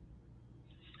job.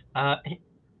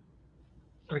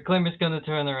 Reclaimer's going to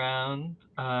turn around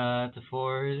to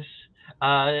Force,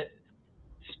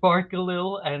 spark a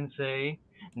little, and say,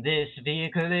 "This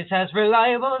vehicle is as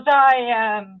reliable as I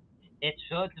am. It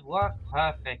should work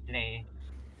perfectly."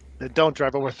 Then don't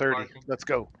drive over 30. Let's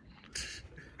go.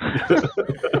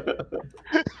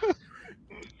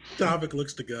 Davik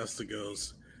looks to Gus and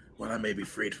goes, "Well, I may be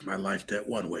freed from my life debt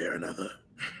one way or another."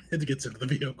 And gets into the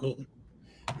vehicle.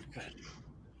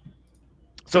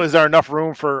 So is there enough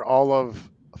room for all of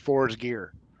Ford's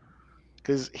gear?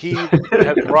 Because he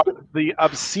has brought the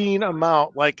obscene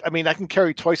amount. Like, I mean, I can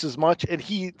carry twice as much, and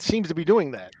he seems to be doing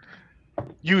that.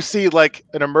 You see, like,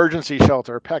 an emergency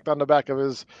shelter packed on the back of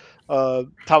his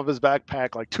top of his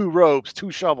backpack, like 2 ropes,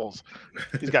 2 shovels.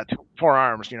 He's got 4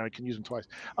 arms. He can use them twice.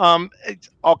 It's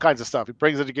all kinds of stuff. He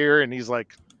brings it to gear, and he's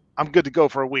like, "I'm good to go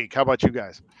for a week. How about you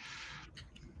guys?"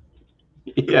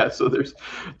 Yeah, so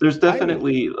there's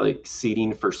definitely like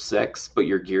seating for 6, but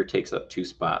your gear takes up 2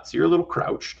 spots. So you're a little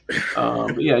crouched.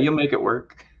 But yeah, you'll make it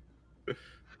work.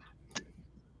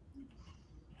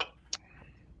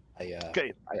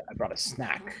 I brought a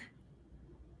snack.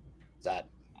 Is that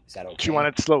okay? Chew on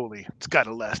it slowly. It's got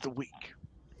to last a week.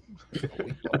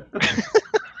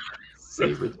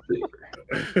 Savor the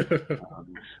flavor.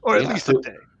 Or at least a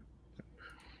day.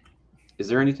 Is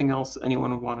there anything else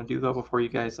anyone would want to do, though, before you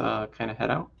guys kind of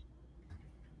head out?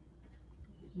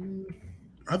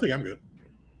 I think I'm good.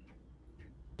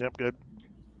 Yep, good.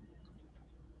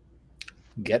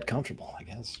 Get comfortable, I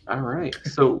guess. All right.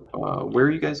 So where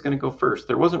are you guys going to go first?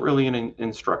 There wasn't really an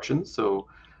instruction, so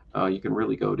you can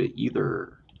really go to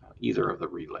either of the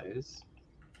relays.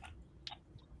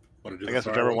 Want to do I guess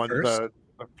whichever one first?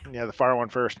 The far one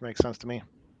first makes sense to me.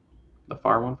 The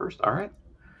far one first? All right.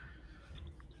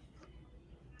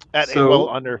 At a well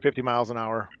under 50 miles an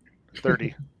hour,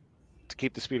 30, to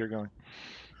keep the speeder going.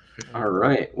 All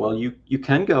right. Well, you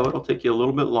can go. It'll take you a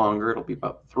little bit longer. It'll be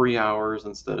about 3 hours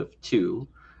instead of 2.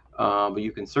 But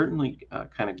you can certainly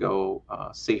kind of go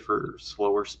safer,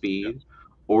 slower speed.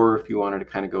 Or if you wanted to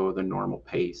kind of go the normal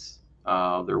pace,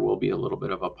 there will be a little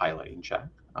bit of a piloting check.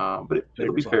 But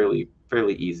it'll be fairly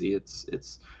easy.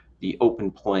 It's the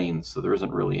open plains, so there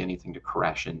isn't really anything to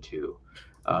crash into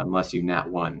unless you nat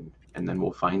 1. And then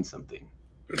we'll find something.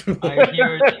 I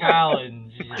hear a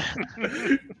challenge.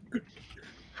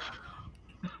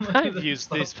 I've used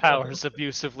these powers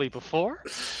abusively before.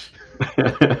 Is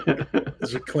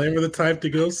Reclaimer the type to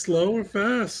go slow or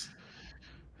fast?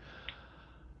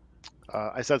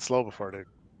 I said slow before, dude.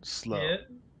 Slow. Yeah.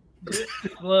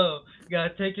 Slow.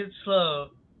 Gotta take it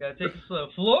slow.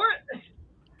 Floor it.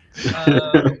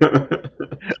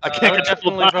 I can't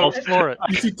definitely vote for it.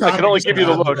 I can only give you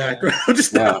the look.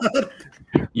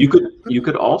 You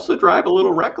could also drive a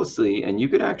little recklessly, and you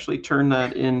could actually turn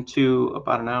that into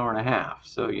about an hour and a half.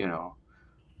 So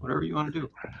whatever you want to do.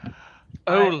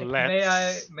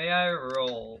 May I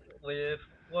roll with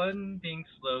 1 being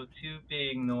slow, 2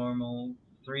 being normal,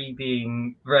 3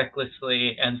 being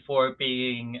recklessly, and 4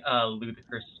 being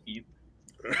ludicrous speed.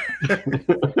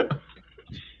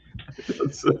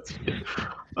 Let's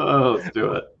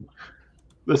do it.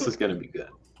 This is going to be good.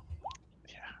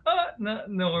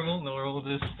 Normal.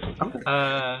 Just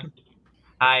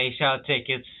I shall take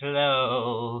it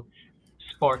slow.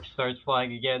 Spark starts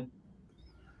flying again.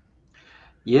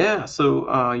 Yeah,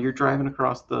 so you're driving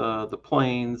across the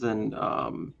plains, and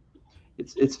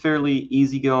it's fairly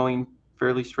easygoing,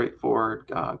 fairly straightforward.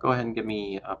 Go ahead and give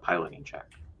me a piloting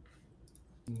check.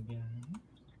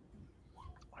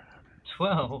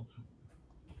 12.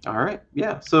 All right,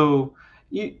 yeah. So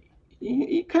you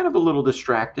kind of a little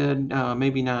distracted,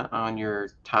 maybe not on your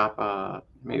top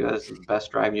maybe that's the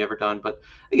best driving you ever done. But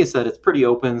like I said, it's pretty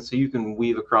open, so you can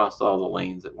weave across all the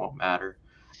lanes. It won't matter,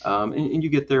 and you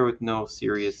get there with no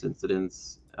serious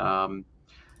incidents.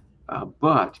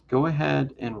 But go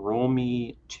ahead and roll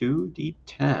me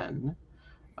 2d10,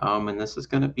 and this is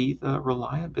going to be the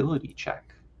reliability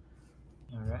check.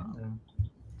 All right. Then.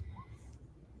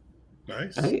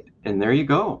 Nice. Right, and there you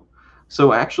go.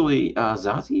 So actually,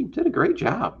 Zazie did a great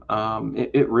job.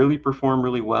 It really performed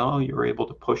really well. You were able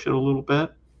to push it a little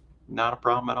bit. Not a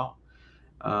problem at all.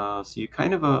 So you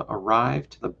kind of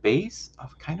arrived to the base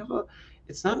of kind of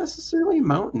it's not necessarily a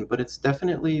mountain, but it's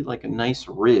definitely like a nice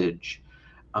ridge.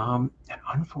 And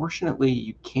unfortunately,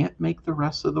 you can't make the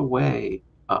rest of the way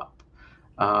up.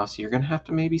 So you're going to have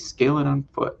to maybe scale it on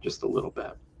foot just a little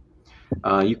bit.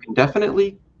 You can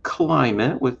definitely climb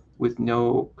it with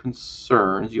no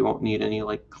concerns. You won't need any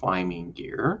like climbing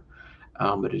gear,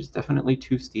 but it is definitely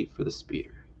too steep for the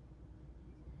speeder.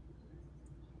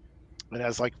 And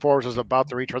as like Forbes was about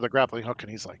to reach for the grappling hook,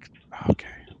 and he's like, "Okay,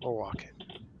 we'll walk it."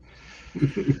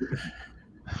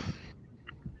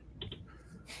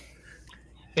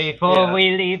 Before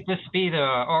we leave the speeder,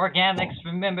 organics,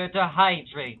 remember to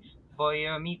hydrate, for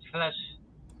your meat flesh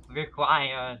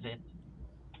requires it.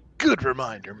 Good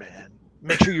reminder, man.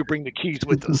 Make sure you bring the keys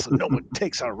with us so no one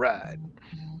takes our ride.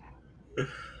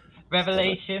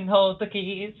 Revelation, hold the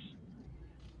keys.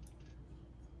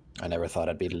 I never thought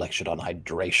I'd be lectured on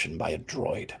hydration by a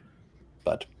droid,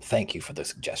 but thank you for the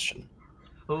suggestion.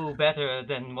 Who better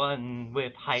than one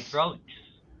with hydraulics?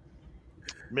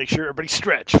 Make sure everybody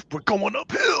stretch. We're going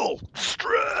uphill.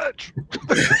 Stretch.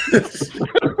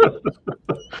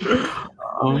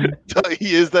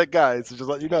 He is that guy, so just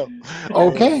let you know.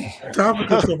 Okay. Tom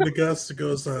goes up to Gus and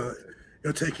goes,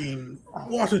 you're taking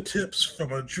water tips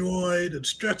from a droid and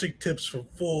stretching tips from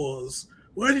fours.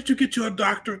 Where did you get your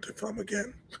doctorate from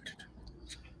again?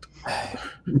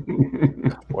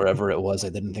 Wherever it was, I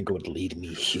didn't think it would lead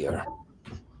me here.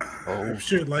 I'm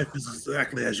sure life is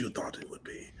exactly as you thought it would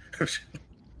be.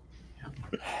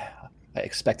 I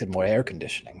expected more air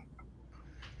conditioning.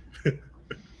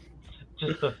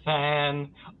 Just a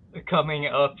fan coming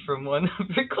up from one of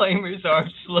the claimers'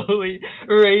 arms, slowly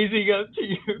raising up to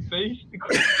your face.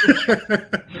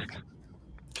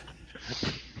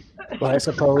 But I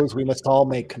suppose we must all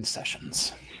make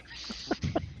concessions.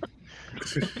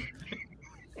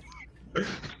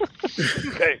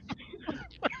 Okay.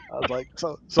 I was like,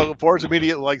 so Forbes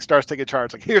immediately like starts taking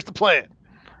charge. Like, here's the plan.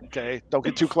 Okay, don't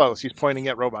get too close. He's pointing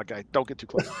at robot guy. Don't get too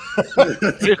close.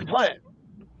 Here's the plan.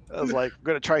 I was like, we're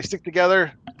gonna try to stick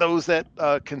together. Those that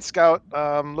can scout.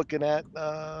 Looking at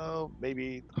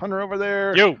maybe Hunter over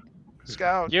there. You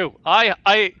scout. You.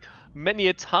 I many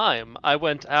a time I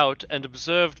went out and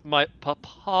observed my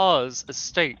papa's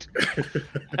estate,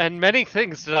 and many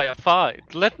things did I find.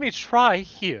 Let me try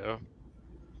here.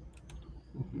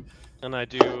 And I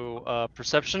do a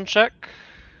perception check.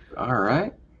 All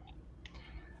right.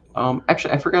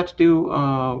 Actually, I forgot to do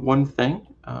one thing.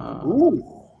 Ooh.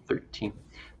 13.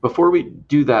 Before we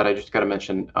do that, I just got to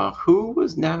mention who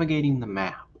was navigating the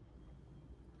map.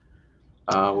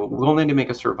 We'll need to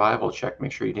make a survival check.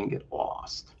 Make sure you didn't get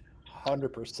lost.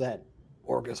 100%.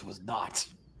 Orgus was not.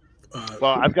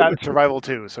 Well, I've got survival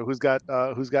too. So who's got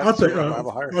I'll take, survival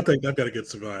higher? I've got to get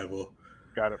survival.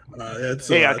 Got it.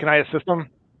 Hey, can I assist them?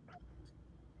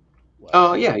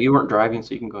 Oh, yeah, you weren't driving,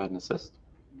 so you can go ahead and assist.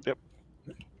 Yep.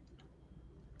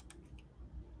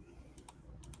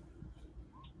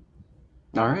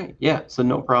 All right. Yeah. So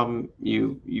no problem.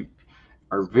 You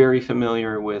are very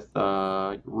familiar with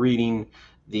reading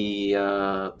the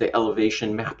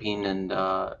elevation mapping and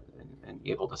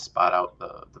able to spot out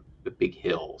the big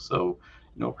hill. So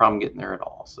no problem getting there at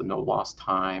all. So no lost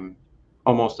time.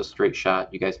 Almost a straight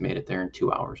shot. You guys made it there in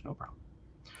 2 hours. No problem.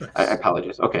 Nice. I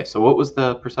apologize. Okay. So what was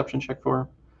the perception check for?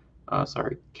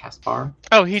 Sorry, Caspar.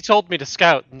 Oh, he told me to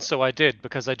scout, and so I did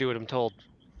because I do what I'm told.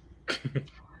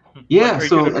 Yeah, Are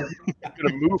so you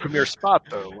gonna move from your spot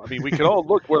though? I mean, we can all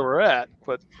look where we're at,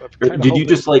 but did you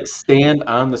just like stand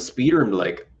on the speeder and be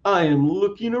like, I am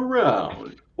looking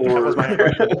around? Or that was my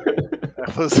impression.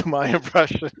 That was my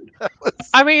impression.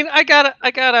 I mean, I got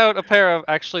out a pair of.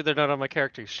 Actually, they're not on my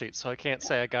character sheet, so I can't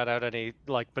say I got out any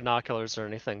like binoculars or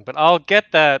anything. But I'll get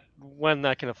that when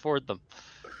I can afford them.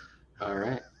 All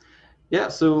right. Yeah.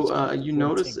 So you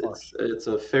notice it's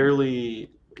a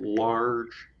fairly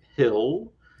large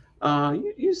hill.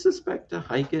 You suspect to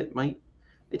hike it might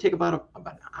take about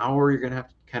an hour. You're gonna have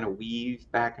to kind of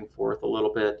weave back and forth a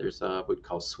little bit. There's what we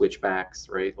call switchbacks,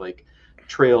 right? Like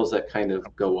trails that kind of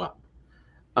go up.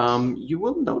 You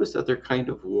will notice that they're kind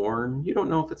of worn. You don't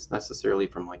know if it's necessarily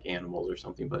from like animals or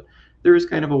something, but there is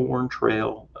kind of a worn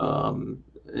trail.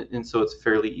 and so it's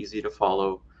fairly easy to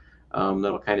follow.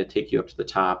 That'll kind of take you up to the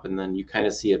top, and then you kind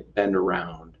of see it bend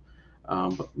around.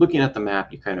 But looking at the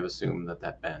map, you kind of assume that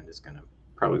that bend is going to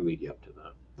probably lead you up to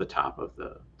the top of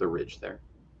the ridge there.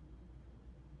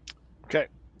 Okay.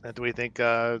 And do we think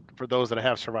for those that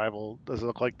have survival, does it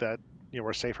look like that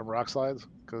we're safe from rock slides?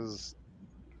 Because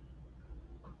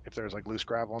if there's like loose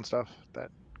gravel and stuff,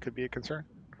 that could be a concern.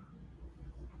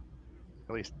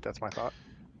 At least that's my thought.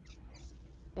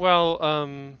 Well,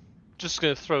 just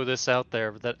gonna throw this out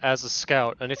there that as a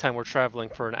scout, anytime we're traveling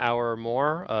for an hour or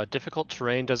more, difficult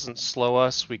terrain doesn't slow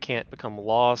us. We can't become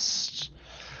lost.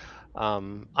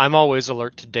 I'm always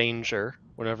alert to danger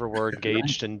whenever we're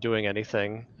engaged in doing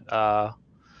anything.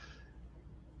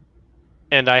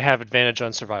 And I have advantage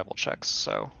on survival checks,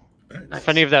 so if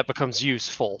any of that becomes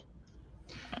useful.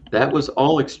 That was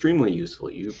all extremely useful.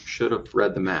 You should have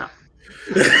read the map.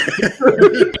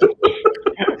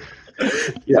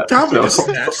 Yeah, Tommy just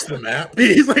snatched the map.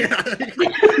 He's like, I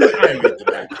read the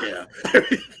map, yeah.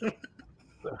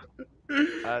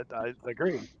 I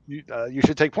agree. You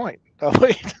should take point. Oh,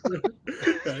 wait.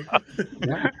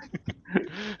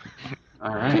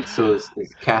 All right. So is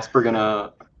Casper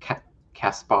gonna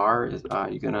Caspar? Is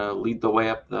you gonna lead the way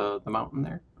up the mountain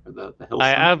there, or the hillside?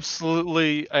 I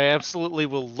absolutely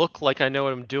will look like I know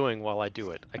what I'm doing while I do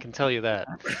it. I can tell you that.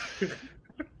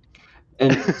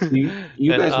 And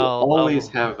you guys will always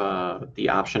have the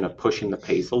option of pushing the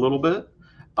pace a little bit.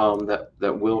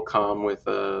 That will come with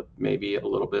maybe a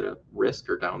little bit of risk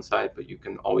or downside, but you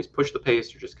can always push the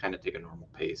pace or just kind of take a normal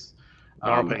pace.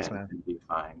 Normal pace, man. And be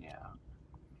fine, yeah.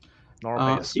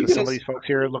 Normal pace. Because some of these folks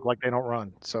here look like they don't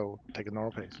run, so take a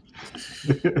normal pace.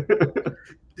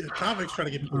 Yeah, Tommy's trying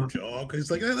to get people to jog because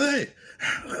he's like, hey,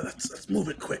 let's move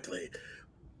it quickly.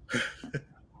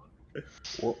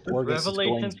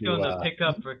 Revelation's going to pick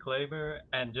up Reclaimer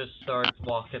and just start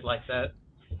walking like that.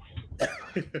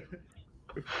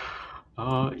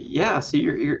 Yeah, so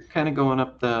you're kind of going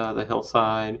up the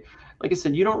hillside. Like I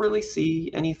said, you don't really see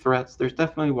any threats. There's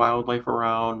definitely wildlife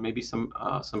around, maybe some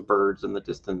birds in the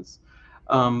distance.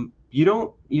 You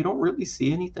don't really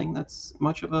see anything that's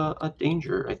much of a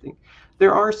danger. I think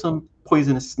there are some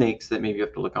poisonous snakes that maybe you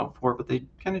have to look out for, but they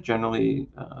kind of generally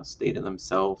stay to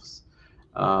themselves.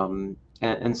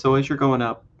 And so as you're going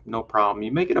up, no problem.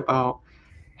 You make it about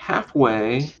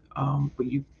halfway, but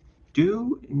you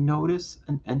do notice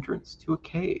an entrance to a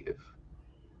cave.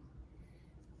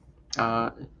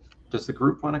 Does the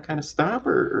group want to kind of stop,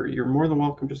 or you're more than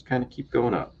welcome just kind of keep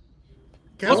going up?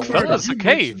 Caspar, that's a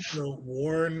cave. The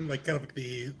worn, like kind of like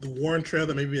the worn trail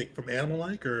that maybe like from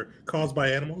animal-like or caused by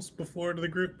animals before to the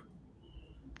group?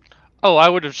 Oh, I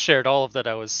would have shared all of that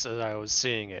I was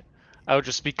seeing it. I would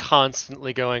just be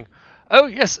constantly going, oh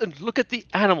yes, and look at the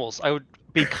animals. I would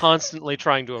be constantly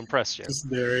trying to impress you.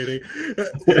 Just narrating.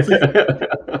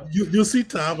 You'll see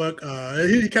Tabak.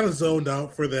 He kind of zoned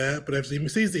out for that, but actually he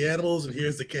sees the animals and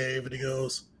hears the cave, and he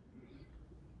goes,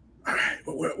 "All right,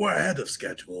 we're ahead of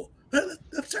schedule.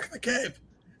 Let's check the cave.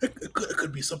 It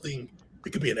could be something.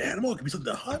 It could be an animal. It could be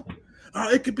something to hunt.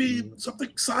 It could be something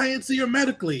sciencey or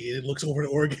medically." And it looks over to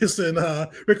Orgus and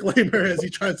Reclaimer as he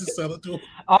tries to sell it to him.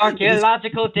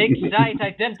 Archaeological dig site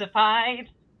identified.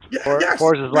 Yeah, yes,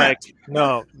 Forge is like,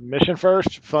 no, mission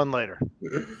first, fun later.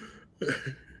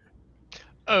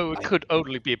 Oh, it could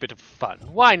only be a bit of fun.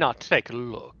 Why not take a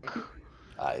look?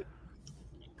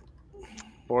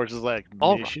 Forge is like,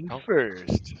 mission right.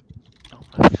 first,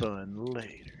 fun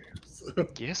later.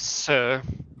 Yes, sir.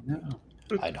 Yeah.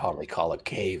 I'd hardly call a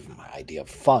cave my idea of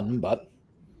fun, but...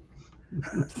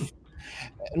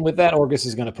 And with that, Orgus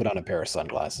is going to put on a pair of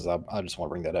sunglasses. I just want to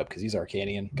bring that up because he's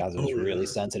Arcanian. Got those really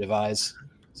sensitive eyes.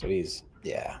 So he's,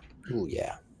 yeah. Ooh,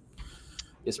 yeah.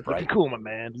 It's bright. Looking cool, my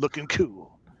man. Looking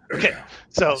cool. Okay,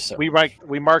 so we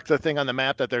mark the thing on the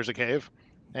map that there's a cave,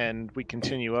 and we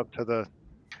continue up to the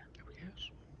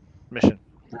mission.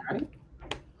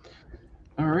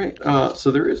 All right.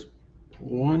 So there is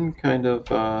one kind of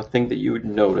thing that you would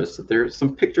notice, that there's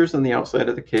some pictures on the outside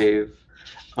of the cave,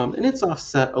 and it's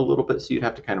offset a little bit, so you'd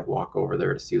have to kind of walk over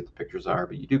there to see what the pictures are.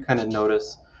 But you do kind of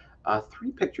notice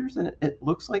 3 pictures, and it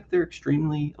looks like they're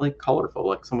extremely colorful.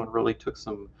 Like someone really took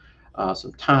some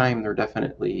time. They're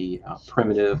definitely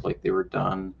primitive, like they were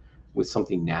done with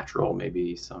something natural,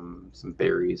 maybe some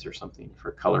berries or something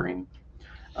for coloring.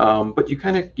 But you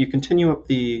continue up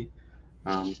the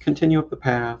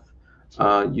path.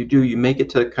 You make it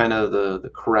to kind of the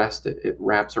crest. It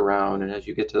wraps around, and as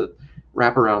you get to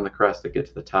wrap around the crest to get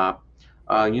to the top,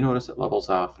 you notice it levels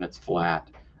off and it's flat.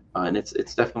 And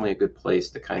it's definitely a good place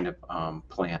to kind of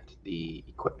plant the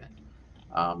equipment.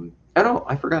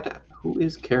 I forgot to. Who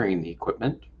is carrying the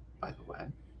equipment, by the way?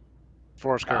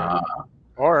 Force current.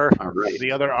 All Or right.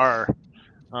 the other R.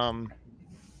 I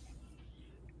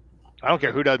don't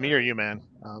care who does, me or you, man.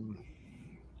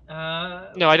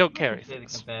 No, I don't carry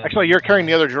things. Actually, you're carrying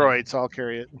the other droid, so I'll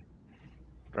carry it.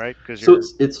 Right? Because So you're.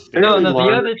 it's No, fairly the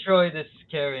large. other droid is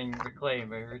carrying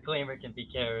Reclaimer. Reclaimer can be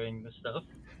carrying the stuff.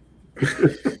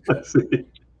 Let's see.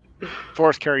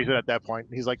 Force carries it at that point.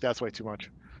 He's like, that's way too much.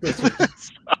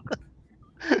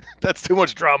 That's too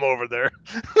much drama over there.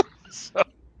 So.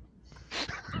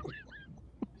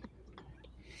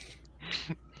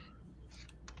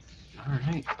 All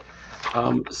right.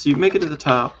 So you make it to the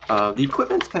top. The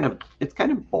equipment's kind of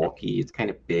bulky. It's kind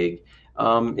of big.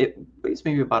 It weighs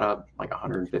maybe about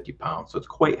 150 pounds, so it's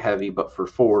quite heavy. But for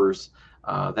 4s,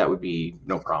 that would be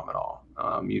no problem at all.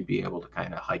 You'd be able to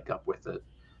kind of hike up with it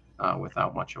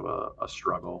without much of a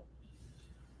struggle.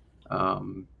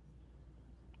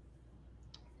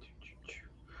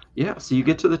 Yeah. So you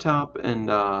get to the top,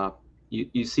 and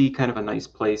you see kind of a nice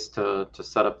place to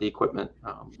set up the equipment.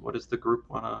 What does the group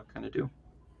want to kind of do?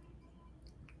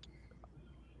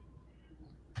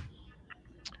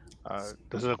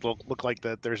 Does it look like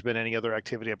that there's been any other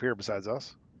activity up here besides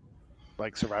us?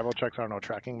 Like survival checks? I don't know,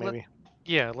 tracking maybe?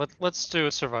 Yeah, let's do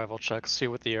a survival check, see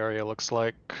what the area looks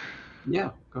like. Yeah,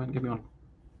 go ahead and give me one.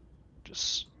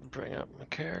 Just bring up my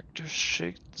character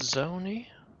sheet, Zony.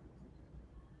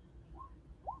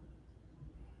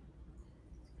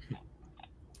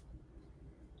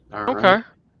 All Okay. right.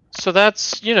 So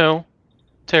that's,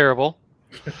 terrible.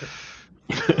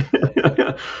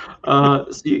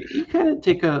 So you kind of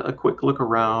take a quick look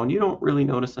around. You don't really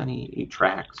notice any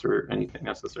tracks or anything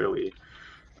necessarily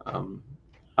out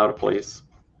of place.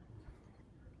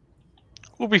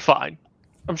 We'll be fine.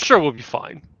 I'm sure we'll be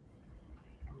fine.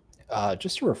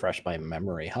 Just to refresh my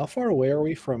memory, how far away are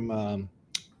we from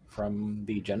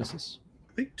the Genesis?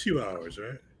 I think 2 hours,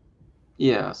 right?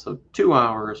 Yeah, so 2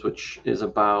 hours, which is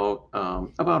about a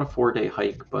 4-day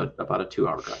hike, but about a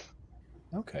 2-hour drive.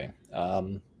 Okay.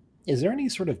 Is there any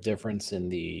sort of difference in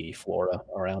the flora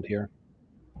around here?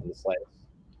 On the slightest?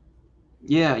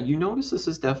 Yeah, you notice this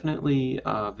is definitely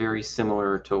very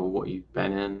similar to what you've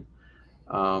been in.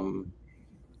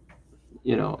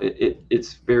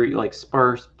 It's very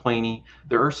sparse, plainy.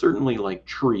 There are certainly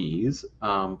trees,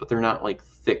 but they're not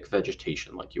thick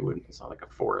vegetation like you would. It's not like a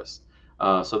forest.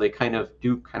 So they kind of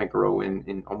grow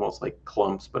in almost like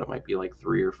clumps, but it might be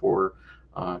 3 or 4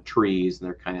 trees, and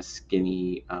they're kind of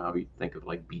skinny. We think of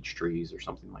beech trees or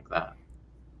something like that.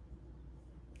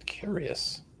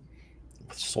 Curious.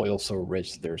 With soil so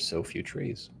rich, there's so few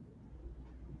trees.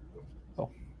 Oh,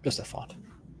 just a thought.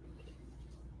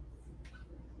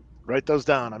 Write those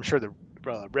down. I'm sure the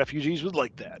refugees would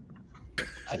like that.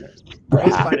 Let's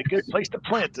Let's find a good place to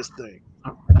plant this thing.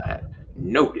 All right.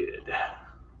 Noted.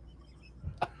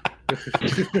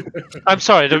 I'm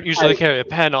sorry, I don't usually carry a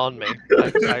pen on me.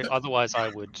 Otherwise, I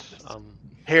would.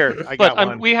 Here, I got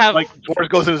one. We have. Forrest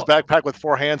goes in his backpack with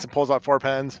 4 hands and pulls out 4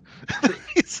 pens.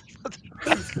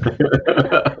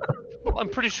 I'm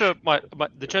pretty sure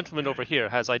the gentleman over here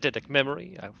has eidetic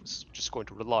memory. I was just going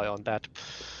to rely on that.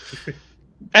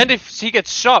 And if he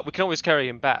gets shot, we can always carry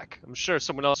him back. I'm sure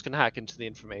someone else can hack into the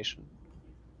information.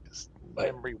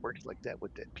 Memory works like that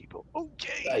with dead people.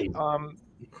 Okay.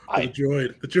 The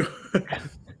droid.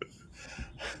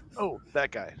 Oh,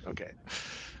 that guy. Okay.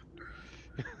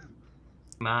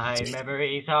 My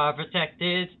memories are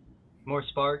protected. More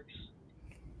sparks.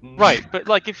 Right,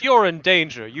 but if you're in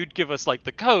danger, you'd give us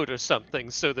the code or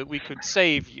something so that we could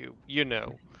save you.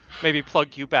 Maybe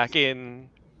plug you back in.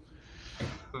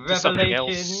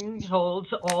 Revelation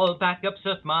holds all backups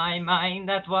of my mind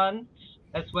at once,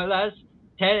 as well as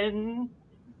 10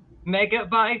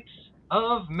 megabytes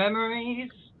of memories.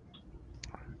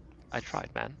 I tried,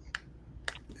 man.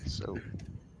 So.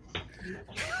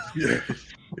 Yeah.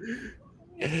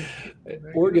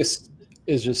 Orgus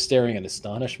is just staring in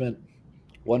astonishment,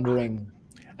 wondering,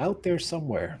 out there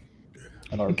somewhere,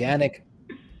 an organic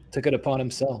took it upon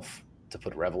himself to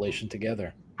put Revelation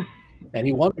together. And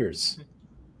he wonders,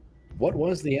 what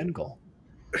was the end goal?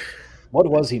 What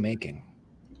was he making?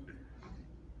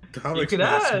 Tomic's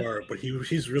not smart, but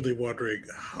he's really wondering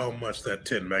how much that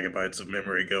 10 megabytes of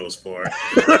memory goes for.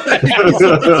 All right, 10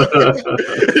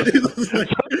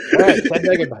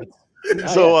 megabytes.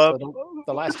 So,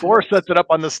 the last Forrest sets it up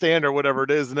on the stand or whatever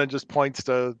it is, and then just points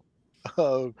to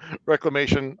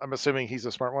Reclamation. I'm assuming he's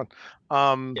a smart one.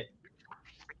 Yeah.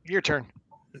 Your turn.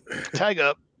 Tag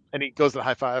up, and he goes to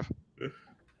high five.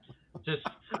 Just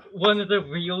one of the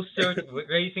wheels starts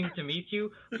racing to meet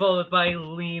you, followed by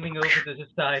leaning over to the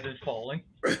side and falling.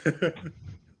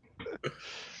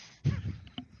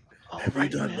 Have you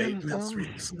done maintenance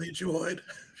recently, droid?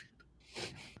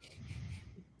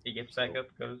 He gets back up,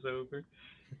 goes over.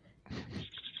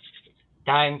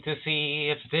 Time to see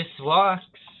if this works.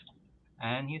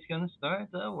 And he's going to start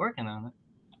working on it.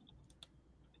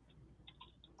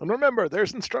 And remember,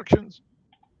 there's instructions.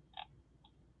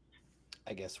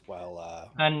 I guess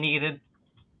while Unneeded.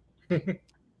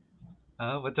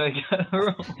 What do I got to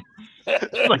roll?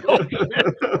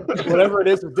 whatever it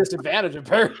is with disadvantage,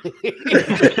 apparently.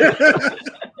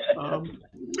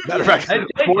 Matter of fact,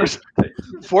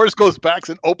 Forrest goes back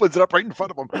and opens it up right in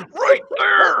front of him. Right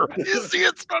there is the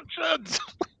instructions.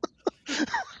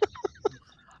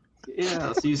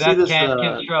 Yeah, so you see That this. can't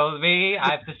control me.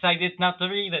 I've decided not to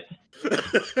read it.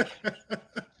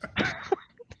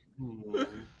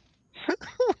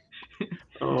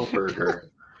 Oh, burger.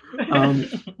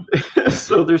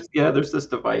 So there's this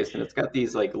device, and it's got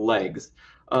these like legs.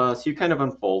 So you kind of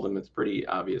unfold them. It's pretty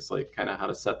obvious, like kind of how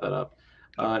to set that up,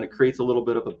 and it creates a little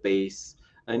bit of a base.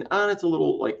 And on it's a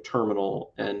little like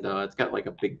terminal, and it's got like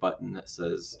a big button that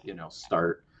says,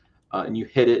 start, and you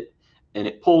hit it, and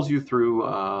it pulls you through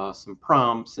some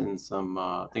prompts and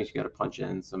some things you got to punch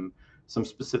in, some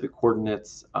specific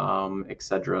coordinates,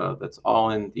 etc. That's all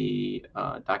in the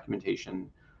documentation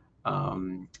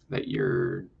that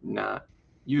you're not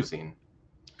using.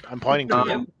 I'm pointing to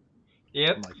him.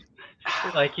 Yep.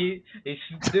 Like he's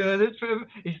doing it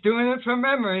from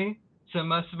memory. So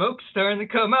my smoke's starting to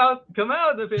come out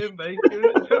of him, but he's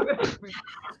doing it from memory.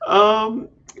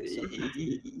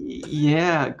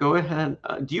 Yeah, go ahead.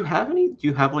 Do you have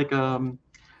like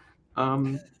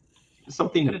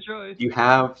something? Do you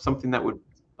have something that would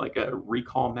like a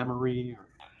recall memory or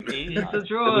he's a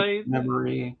droid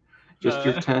memory? Just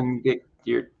your 10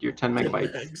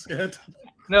 megabytes.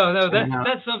 No,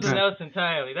 that's something else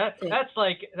entirely. That's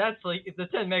like the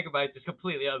 10 megabytes is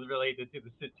completely unrelated to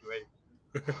the situation.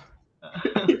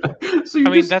 So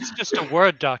that's just a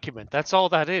Word document. That's all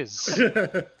that is.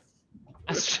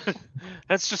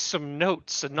 That's just some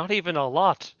notes, and not even a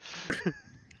lot.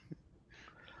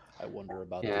 I wonder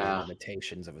about the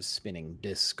limitations of a spinning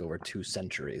disc over 2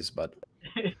 centuries, but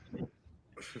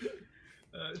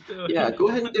go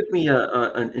ahead and give me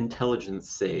an intelligence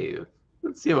save.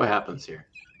 Let's see what happens here.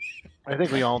 I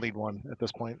think we all need one at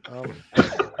this point. So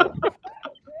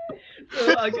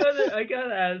I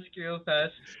gotta ask real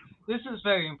fast. This is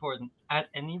very important. At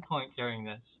any point during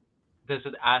this, does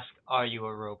it ask, "Are you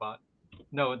a robot?"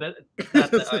 No, not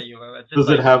the "Are you a robot?" Does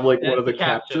it have like one of the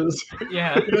captchas?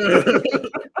 Yeah.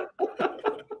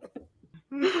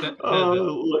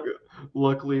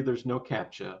 Luckily, there's no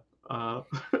captcha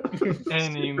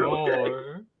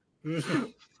anymore.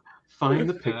 Find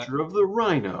the picture of the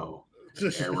rhino.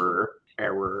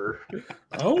 Error.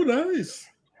 Oh, nice.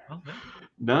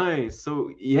 Nice.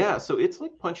 So it's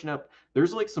like punching up.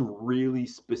 There's like some really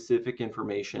specific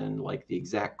information, like the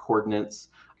exact coordinates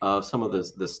of some of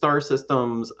the star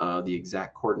systems, the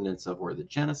exact coordinates of where the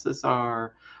Genesis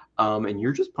are, and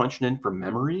you're just punching in from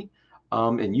memory,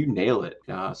 and you nail it.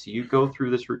 So you go through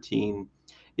this routine.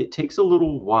 It takes a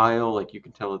little while. Like you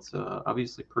can tell, it's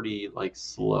obviously pretty like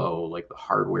slow. Like the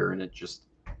hardware in it just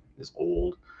is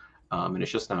old, and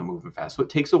it's just not moving fast. So it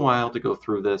takes a while to go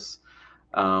through this.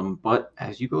 But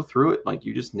as you go through it, like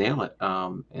you just nail it.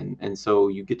 And so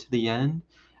you get to the end,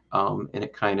 and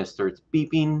it kind of starts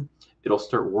beeping. It'll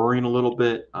start whirring a little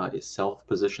bit. It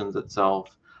self-positions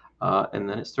itself, and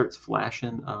then it starts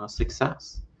flashing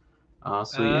success.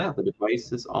 The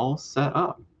device is all set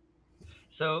up.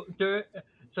 So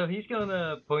he's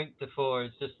gonna point to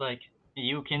Forrest, just like,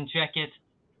 you can check it.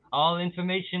 All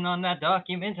information on that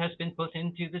document has been put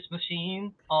into this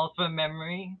machine, all from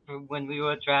memory, from when we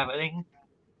were traveling.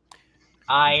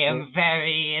 I am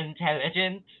very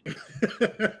intelligent.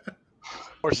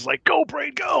 Forrest is like, "Go,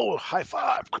 brain, go! High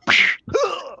five!"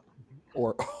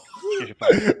 or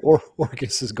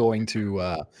Orcus is going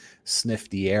to sniff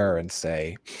the air and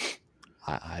say,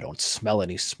 I don't smell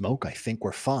any smoke. I think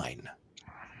we're fine.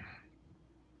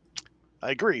 I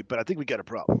agree, but I think we got a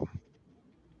problem.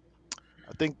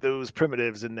 I think those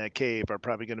primitives in that cave are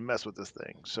probably going to mess with this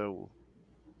thing. So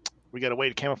we got a way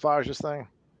to camouflage this thing?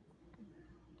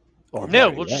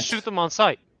 No, we'll just shoot them on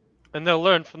sight, and they'll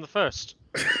learn from the first.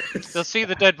 They'll see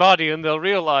the dead body, and they'll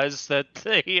realize that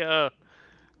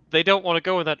they don't want to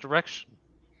go in that direction.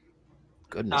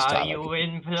 Goodness, are you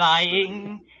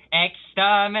implying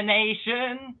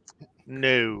extermination?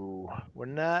 No, we're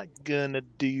not gonna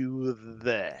do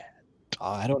that.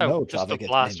 I don't know. Just the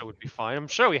blaster would be fine. I'm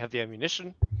sure we have the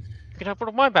ammunition. You can have one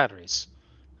of my batteries.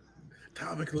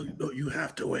 Topic, no, you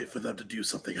have to wait for them to do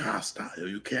something hostile.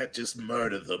 You can't just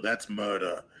murder them. That's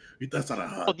murder. That's not a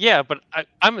hunt. Well, yeah, but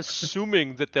I'm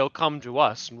assuming that they'll come to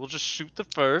us, and we'll just shoot the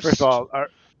first. First of all,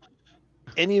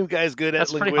 any of you guys good at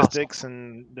That's pretty linguistics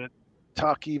and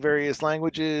talky various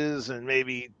languages and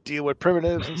maybe deal with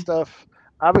primitives and stuff?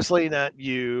 Obviously not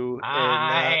you. And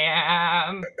I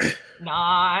am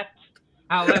not.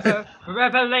 However,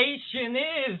 revelation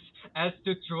is as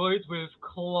the droid with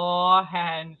claw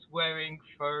hands wearing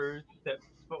furs steps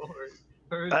forward.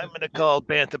 I'm going to call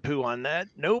Bantapoo on that.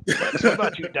 Nope. What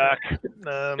about you, Doc?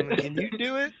 Can you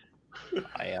do it?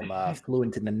 I am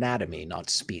fluent in anatomy, not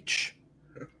speech.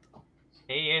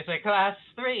 He is a Class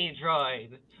 3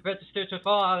 droid, registered with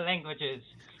all languages,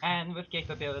 and with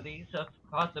capabilities of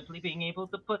possibly being able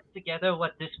to put together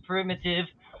what this primitive,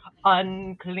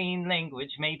 unclean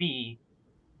language may be.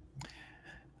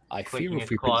 I fear Clicking if his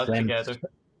we claws present. together.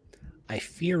 I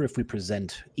fear if we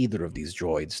present either of these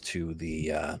droids to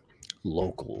the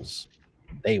locals,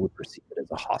 they would perceive it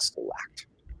as a hostile act.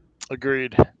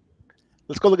 Agreed.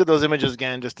 Let's go look at those images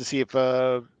again just to see if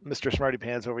Mr. Smarty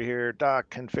Pants over here, Doc,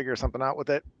 can figure something out with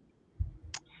it.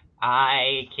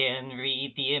 I can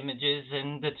read the images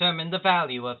and determine the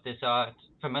value of this art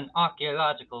from an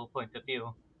archaeological point of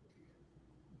view.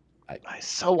 I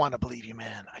so want to believe you,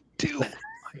 man. I do.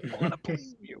 I want to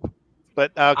believe you.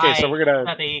 But okay, so we're gonna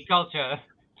study culture.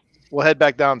 We'll head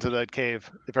back down to the cave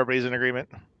if everybody's in agreement.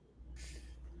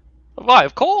 Why,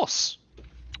 of course.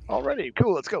 Already,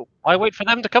 cool. Let's go. Why wait for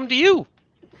them to come to you?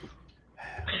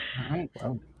 All right.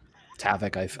 Well,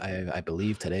 Tavik, I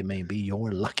believe today may be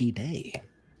your lucky day.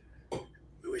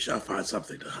 We shall find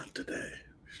something to hunt today.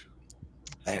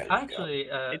 Actually,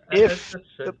 if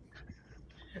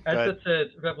as it said,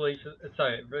 Revelation.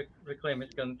 Sorry,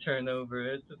 Reclaimer's gonna turn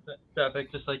over.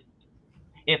 Tavik just like,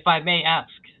 if I may ask,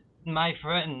 my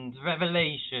friend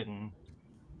Revelation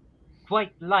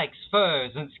quite likes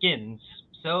furs and skins.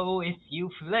 So if you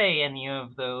flay any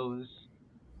of those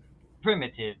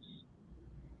primitives,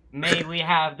 may we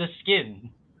have the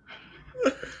skin?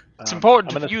 It's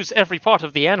important to use every part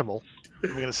of the animal.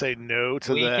 I'm going to say no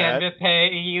to we that. We can repay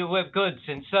you with goods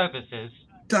and services.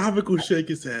 Tavik will shake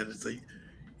his head and say,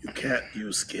 you can't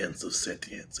use skins of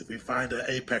sentience. If we find an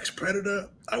apex predator,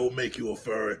 I will make you a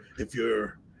fur. If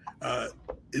you're... are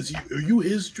you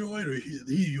his droid or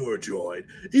he your droid?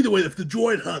 Either way, if the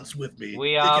droid hunts with me,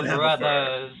 we are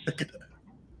brothers.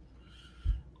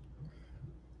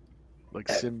 Like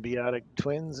symbiotic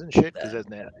twins and shit, because that's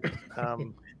nasty.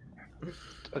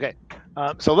 Okay,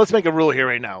 so let's make a rule here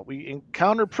right now. We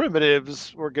encounter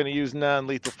primitives, we're going to use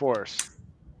non-lethal force.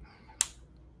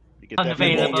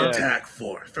 Unavailable. Attack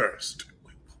first.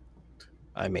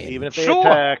 I mean, even if they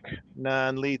attack,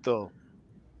 non-lethal.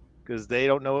 Because they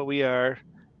don't know what we are,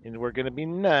 and we're going to be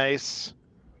nice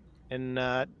and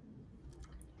not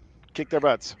kick their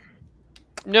butts.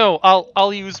 No,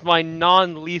 I'll use my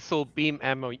non-lethal beam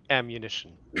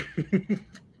ammunition.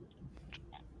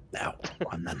 Now,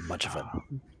 I'm not much of a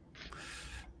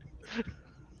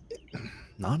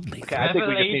non-lethal. Okay,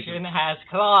 Revelation has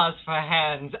claws for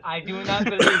hands. I do not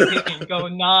believe he can go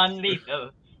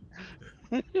non-lethal.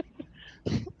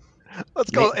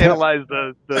 Let's go analyze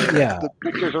the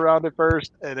pictures around it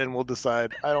first, and then we'll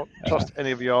decide. I don't trust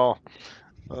any of y'all.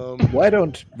 Why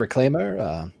don't,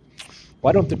 Reclaimer,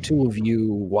 why don't the two of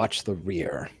you watch the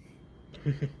rear?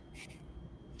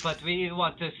 But we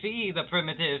want to see the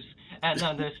primitives and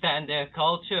understand their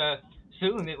culture.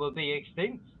 Soon it will be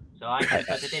extinct, so I can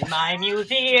put it in my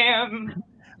museum.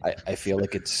 I feel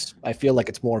like it's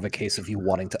more of a case of you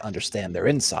wanting to understand their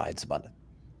insides, but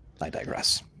I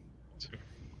digress.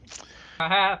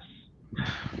 Perhaps.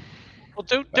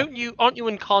 Well, aren't you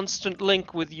in constant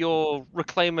link with your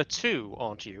Reclaimer 2,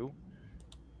 aren't you?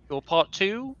 Your part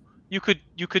 2? You could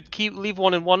leave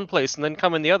one in one place and then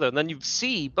come in the other, and then you'd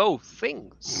see both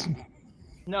things.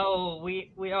 No,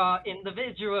 we are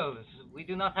individuals. We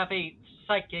do not have a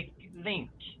psychic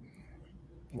link.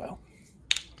 Well,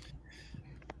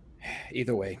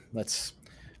 either way, let's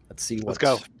see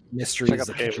what mysteries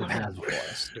the future has for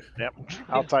us. Yep,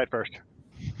 outside first.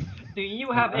 Do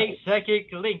you have a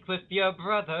psychic link with your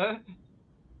brother?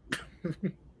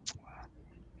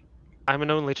 I'm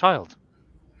an only child.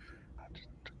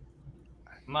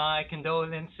 My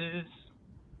condolences.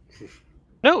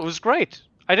 No, it was great.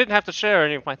 I didn't have to share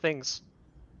any of my things.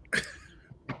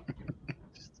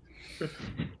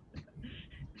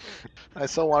 I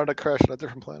so wanted to crash on a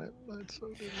different planet.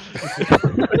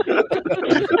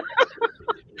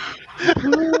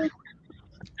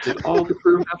 Did all the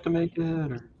crew have to make it?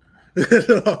 Or?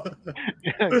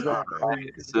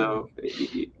 Exactly. So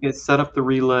it's set up the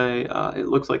relay. It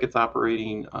looks like it's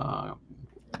operating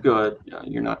good.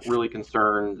 You're not really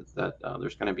concerned that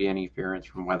there's going to be any interference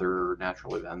from weather or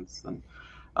natural events. And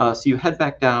So you head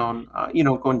back down,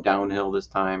 going downhill this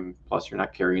time. Plus, you're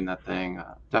not carrying that thing.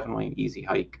 Definitely an easy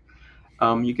hike.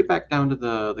 You get back down to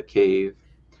the cave,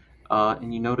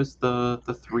 and you notice the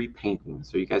three paintings.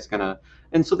 So you guys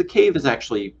and so the cave is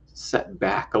actually set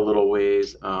back a little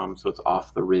ways, so it's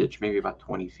off the ridge, maybe about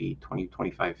 20 feet,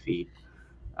 25 feet.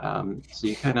 So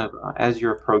you kind of, as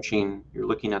you're approaching, you're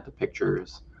looking at the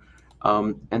pictures,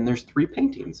 and there's three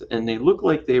paintings, and they look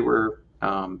like they were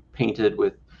painted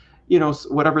with,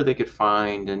 whatever they could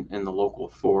find in the local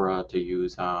flora to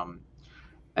use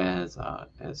as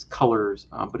colors.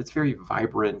 But it's very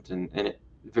vibrant and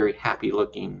very happy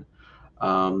looking.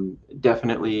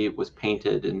 Definitely was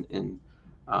painted in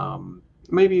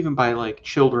maybe even by like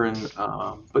children,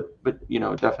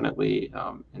 but definitely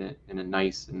in a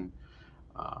nice and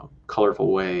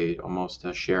colorful way, almost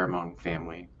to share among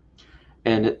family.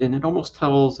 And it almost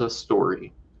tells a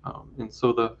story. And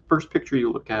so the first picture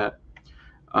you look at,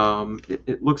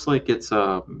 it looks like it's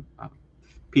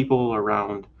people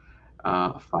around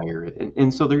a fire,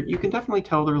 and so you can definitely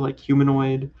tell they're like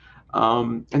humanoid,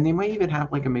 and they might even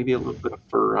have like maybe a little bit of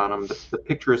fur on them. The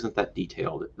picture isn't that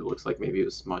detailed. It looks like maybe it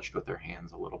was smudged with their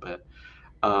hands a little bit,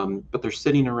 but they're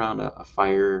sitting around a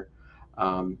fire.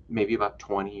 Maybe about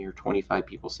 20 or 25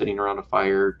 people sitting around a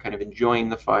fire, kind of enjoying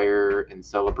the fire and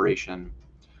celebration.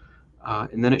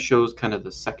 And then it shows kind of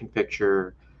the second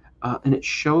picture, and it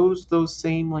shows those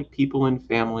same like people and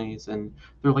families, and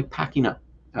they're like packing up.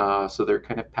 So they're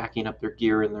kind of packing up their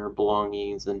gear and their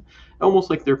belongings, and almost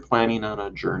like they're planning on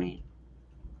a journey.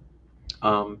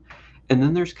 Um, and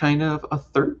then there's kind of a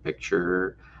third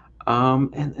picture,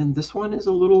 and this one is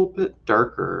a little bit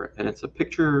darker, and it's a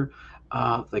picture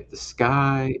like the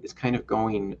sky is kind of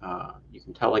going. You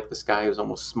can tell like the sky is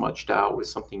almost smudged out with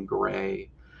something gray,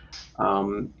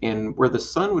 and where the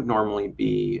sun would normally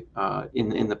be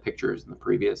in the pictures in the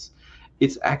previous,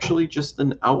 it's actually just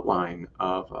an outline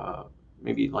of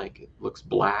maybe like it looks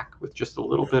black with just a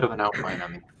little bit of an outline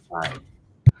on the outside,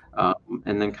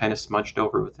 and then kind of smudged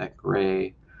over with that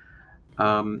gray.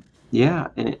 Yeah,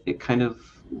 and it kind of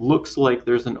looks like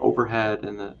there's an overhead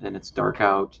and it's dark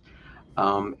out,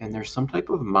 and there's some type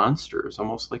of monsters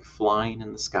almost like flying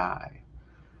in the sky.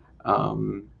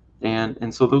 Um,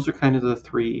 and so those are kind of the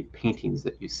three paintings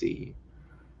that you see.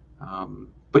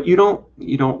 But you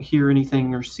don't hear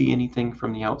anything or see anything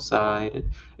from the outside.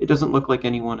 It doesn't look like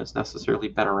anyone has necessarily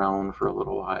been around for a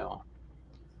little while.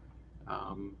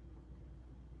 Um,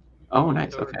 oh,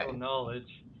 nice. Historical Okay.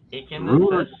 knowledge. It can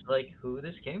Rumored. assess like who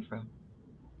this came from,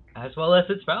 as well as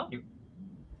its value.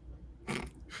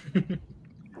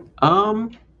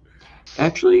 Um,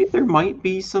 Actually, there might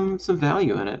be some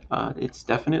value in it. It's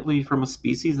definitely from a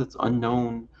species that's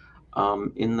unknown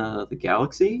in the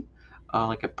galaxy,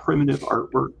 like a primitive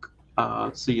artwork.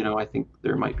 So I think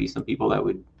there might be some people that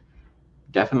would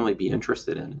definitely be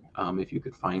interested in it. If you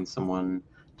could find someone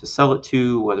to sell it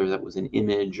to, whether that was an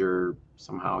image or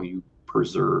somehow you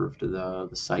preserved the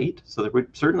site. So there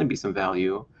would certainly be some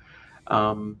value.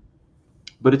 Um,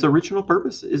 but its original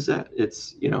purpose is that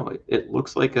it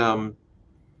looks like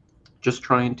just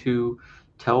trying to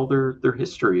tell their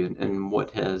history and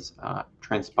what has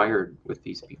transpired with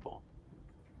these people.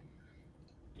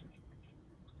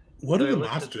 What So do it the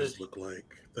looks at monsters this. look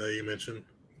like that you mentioned?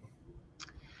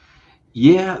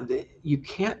 Yeah, you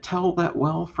can't tell that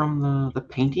well from the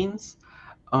paintings,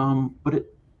 but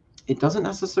it doesn't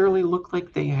necessarily look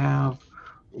like they have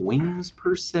wings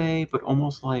per se, but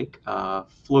almost like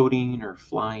floating or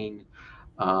flying,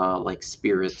 like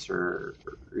spirits or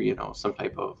some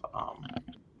type of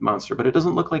monster. But it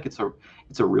doesn't look like it's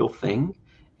a real thing.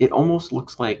 It almost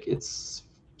looks like it's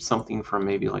something from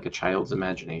maybe like a child's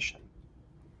imagination.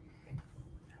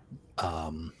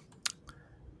 Um,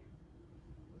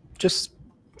 just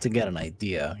to get an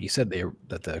idea, you said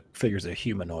that the figures are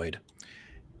humanoid.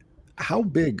 How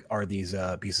big are these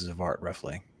pieces of art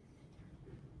roughly?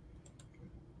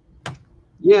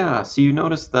 Yeah, so you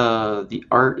notice the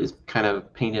art is kind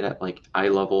of painted at like eye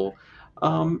level,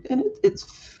 and it's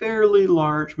fairly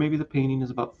large. Maybe the painting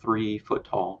is about 3 foot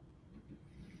tall.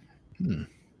 Hmm.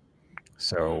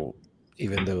 So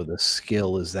even though the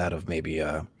skill is that of maybe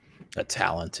a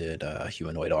talented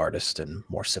humanoid artist in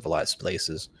more civilized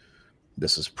places,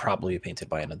 this is probably painted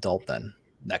by an adult then.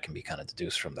 That can be kind of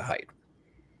deduced from the height.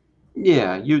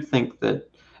 Yeah, you'd think that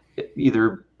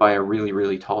either by a really,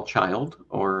 really tall child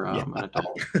or Yeah, an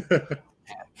adult.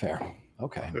 fair.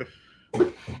 Okay.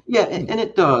 Yeah, and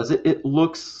it does. It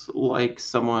looks like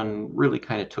someone really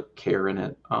kind of took care in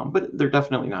it, but they're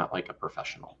definitely not like a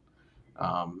professional.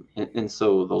 And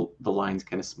so the lines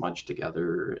kind of smudge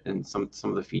together, and some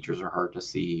of the features are hard to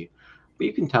see. but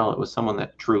you can tell it was someone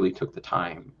that truly took the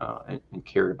time and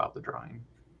cared about the drawing.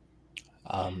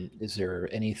 Is there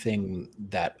anything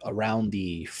that around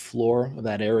the floor of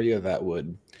that area that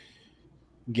would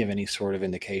give any sort of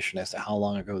indication as to how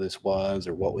long ago this was,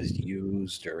 or what was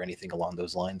used, or anything along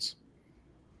those lines?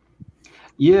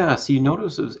 Yeah, so you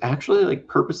notice it was actually like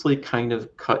purposely kind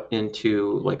of cut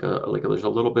into like there's a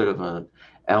little bit of an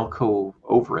alcove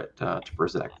over it to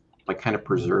preserve, like kind of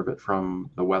preserve it from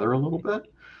the weather a little bit.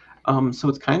 So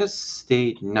it's kind of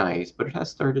stayed nice, but it has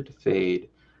started to fade.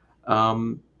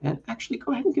 And actually,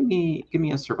 go ahead and give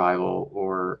me a survival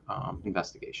or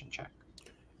investigation check.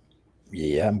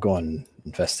 Yeah, I'm going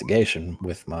investigation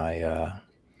with my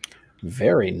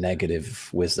very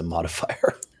negative wisdom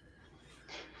modifier.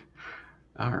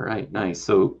 All right, nice.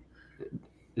 So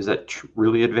is that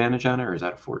really advantage on it, or is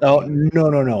that a 14? Oh,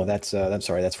 no. That's I'm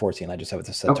sorry, that's 14. I just have it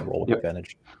set to roll with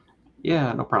advantage.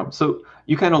 Yeah, no problem. So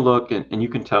you kind of look and you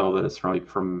can tell that it's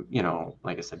from,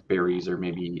 like I said, berries or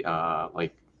maybe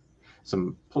like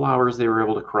some flowers they were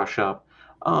able to crush up.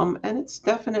 And it's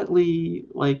definitely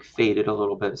like faded a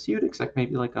little bit. So you'd expect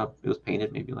maybe it was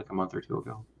painted maybe like a month or two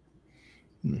ago.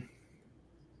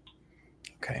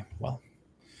 Okay, well,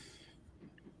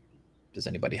 does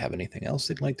anybody have anything else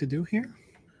they'd like to do here?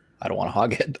 I don't want to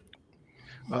hog it.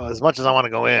 Well, as much as I want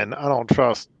to go in, I don't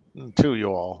trust two of you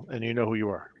all, and you know who you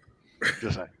are.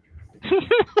 Just saying.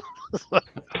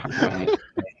 Right.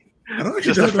 I don't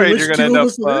Just afraid you're going to end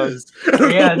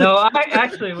up. Yeah, no, I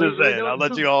actually. Just saying, I'll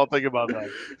let you all think about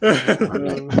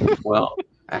that. Well,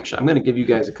 actually, I'm going to give you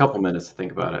guys a couple minutes to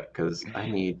think about it because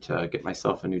I need to get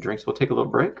myself a new drink. So we'll take a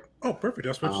little break. Oh, perfect.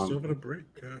 I'll switch over to break.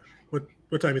 What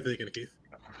time are you thinking, Keith?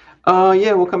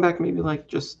 Yeah, we'll come back maybe like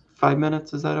just 5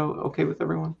 minutes. Is that okay with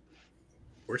everyone?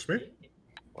 Works for me.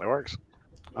 It works.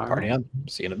 Party on.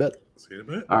 See you in a bit. See you in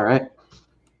a bit. All right.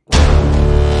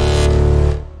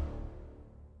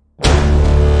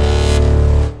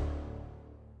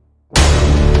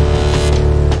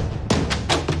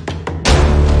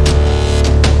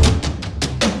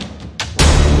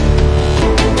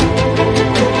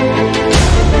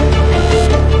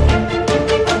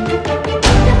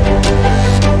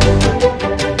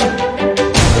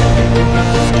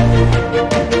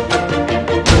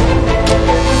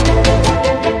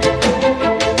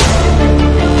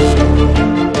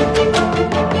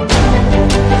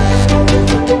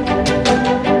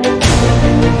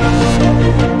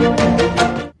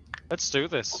 Let's do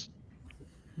this.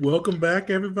 Welcome back,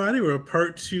 everybody. We're at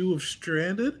part 2 of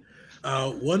Stranded.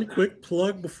 One quick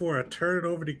plug before I turn it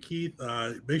over to Keith.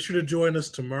 Make sure to join us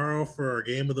tomorrow for our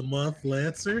Game of the Month,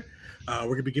 Lancer. We're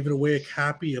going to be giving away a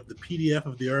copy of the PDF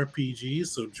of the RPG,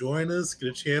 so join us, get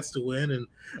a chance to win, and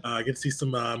get to see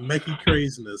some mechy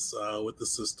craziness with the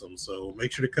system. So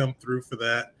make sure to come through for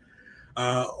that.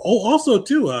 Also,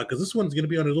 too, because this one's going to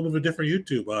be on a little bit of a different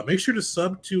YouTube, make sure to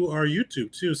sub to our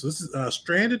YouTube, too. So this is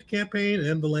Stranded campaign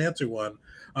and the Lancer one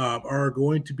are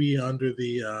going to be under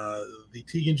the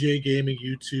T&J Gaming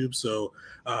YouTube. So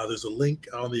there's a link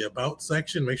on the About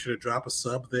section. Make sure to drop a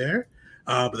sub there.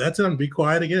 But that's it. I'm going to be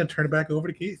quiet again and turn it back over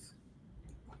to Keith.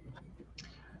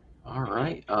 All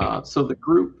right. So the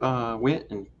group went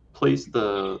and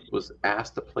was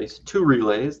asked to place 2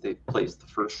 relays. They placed the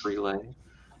first relay.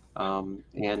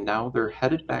 And now they're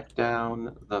headed back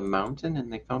down the mountain,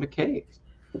 and they found a cave.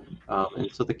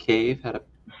 And so the cave had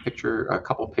a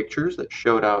couple pictures that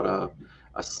showed out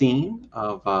a scene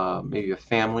of maybe a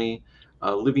family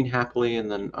living happily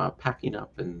and then packing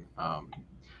up. And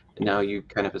now you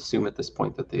kind of assume at this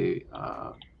point that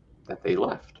they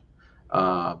left.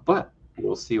 But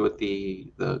we'll see what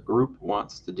the group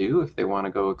wants to do, if they want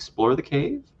to go explore the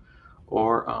cave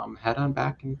or head on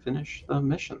back and finish the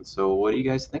mission. So what are you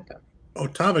guys thinking? Oh,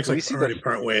 Tomic's already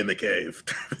part way in the cave.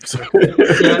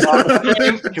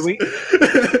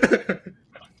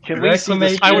 Can we see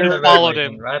this? I would have followed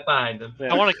him. Right behind him.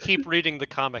 I want to keep reading the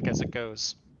comic as it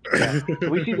goes. Yeah. Can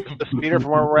we see the speeder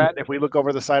from where we're at? If we look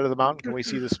over the side of the mountain, can we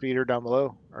see the speeder down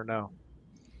below, or no?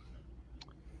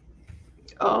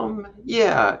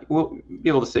 Yeah, we'll be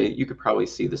able to say you could probably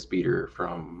see the speeder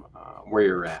from where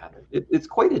you're at. It's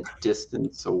quite a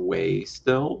distance away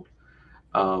still,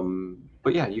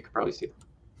 but yeah, you could probably see it.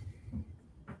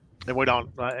 And we don't,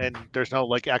 and there's no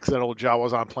like accidental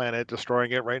Jawas on planet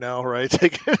destroying it right now, right?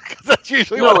 Because that's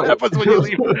usually what happens when you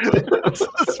leave the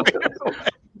speeder away.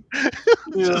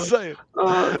 Just saying.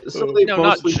 So they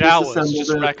mostly not Jawas, disassembled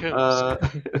just it. raccoons.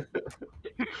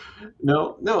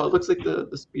 No, it looks like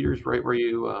the speeder's right where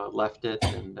you left it,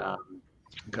 and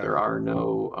there are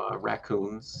no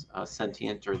raccoons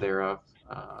sentient or thereof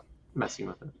messing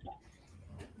with it.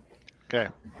 Okay.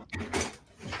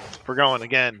 We're going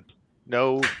again.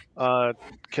 No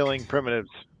killing primitives.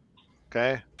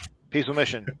 Okay? Peaceful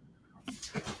mission.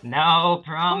 No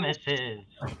promises.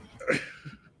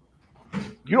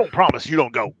 You don't promise, you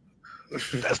don't go.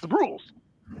 That's the rules.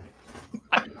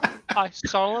 I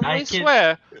solemnly I can-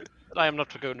 swear that I am not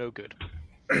to go no good.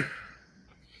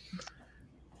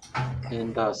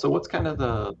 And so what's kind of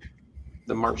the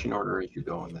marching order as you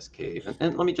go in this cave?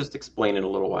 And let me just explain it a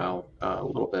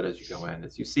little bit as you go in.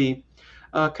 As you see,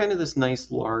 kind of this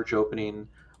nice large opening.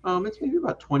 It's maybe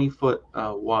about 20 foot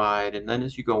wide, and then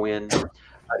as you go in,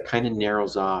 it kind of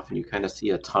narrows off, and you kind of see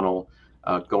a tunnel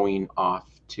going off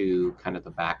to kind of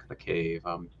the back of the cave.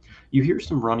 You hear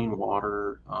some running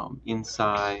water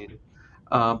inside,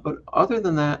 but other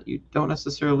than that, you don't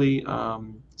necessarily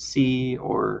see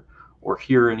or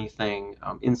hear anything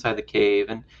inside the cave,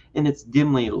 and it's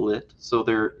dimly lit, so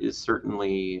there is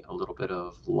certainly a little bit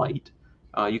of light.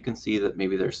 You can see that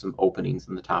maybe there's some openings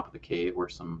in the top of the cave where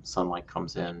some sunlight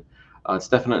comes in. It's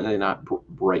definitely not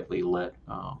brightly lit,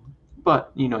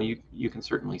 but you can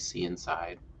certainly see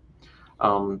inside.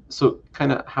 So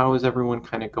kind of how is everyone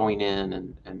kind of going in,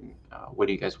 and what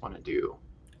do you guys want to do?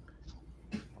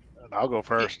 I'll go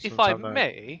first. If since I I'm the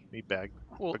may, meat bag.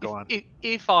 well, But go on.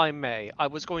 if I may, I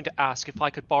was going to ask if I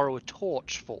could borrow a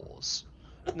torch for us.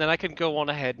 And then I can go on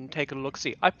ahead and take a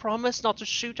look-see. I promise not to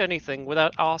shoot anything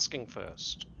without asking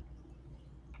first.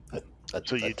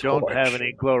 So you don't have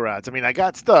any glow rods. I mean, I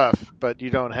got stuff, but you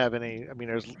don't have any. I mean,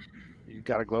 you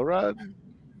got a glow rod?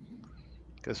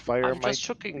 Because fire I'm might just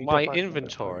checking be my different.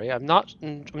 inventory. I'm not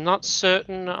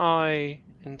certain I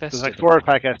This invested. explorer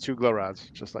pack has 2 glow rods.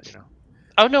 Just let you know.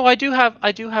 Oh no, I do have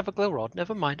a glow rod.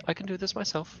 Never mind. I can do this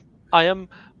myself. I am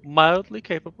mildly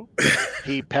capable.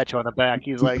 He pat you on the back.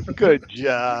 He's like, "Good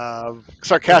job,"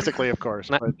 sarcastically, of course.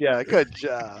 But yeah, good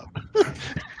job.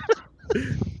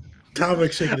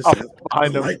 Tomik shaking his Up head.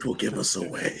 behind The him. light will give us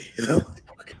away. I'm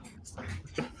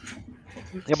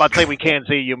about to say we can't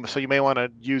see you, so you may want to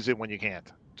use it when you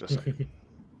can't. Just saying.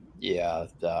 Yeah,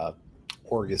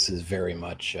 Orgus is very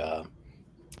much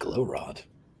glow rod.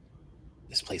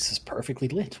 This place is perfectly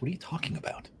lit. What are you talking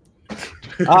about?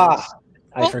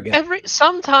 I forget.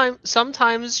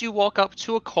 Sometimes you walk up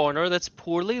to a corner that's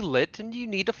poorly lit and you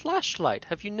need a flashlight.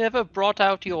 Have you never brought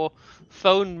out your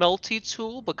phone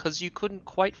multi-tool because you couldn't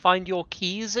quite find your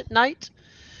keys at night?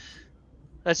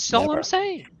 That's all Never. I'm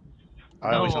saying.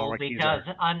 I always know No, where my keys because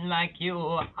are. unlike you,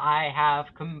 I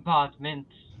have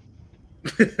compartments.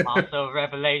 Also,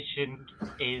 Revelation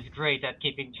is great at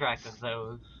keeping track of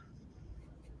those.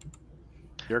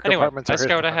 Your Anyway, compartments I are his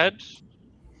scout ahead.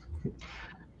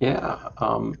 Yeah.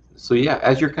 So yeah,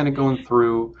 as you're kind of going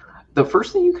through, the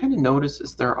first thing you kind of notice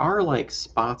is there are like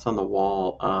spots on the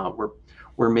wall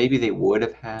where maybe they would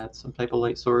have had some type of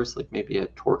light source, like maybe a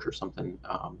torch or something,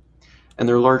 and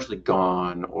they're largely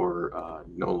gone or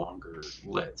no longer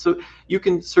lit. So you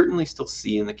can certainly still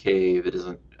see in the cave. It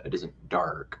isn't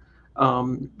dark,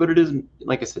 but it isn't,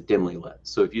 like I said, dimly lit.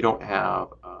 So if you don't have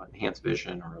enhanced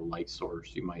vision or a light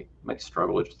source, you might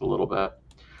struggle just a little bit.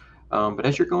 But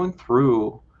as you're going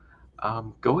through,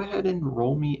 go ahead and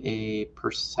roll me a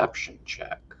perception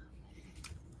check.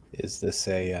 Is this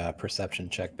a perception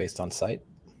check based on sight?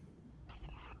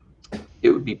 It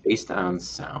would be based on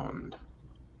sound.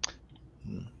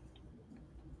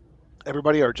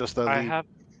 Everybody or just the I lead? have.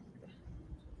 It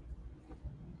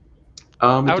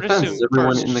I would depends. assume Is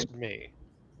everyone first in the? me.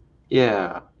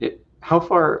 Yeah. How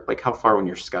far when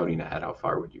you're scouting ahead? How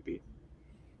far would you be?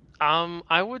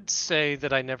 I would say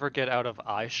that I never get out of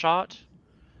eye shot.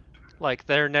 Like,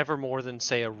 they're never more than,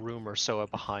 say, a room or so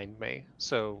behind me.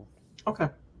 So, Okay.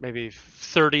 maybe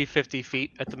 30, 50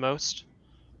 feet at the most.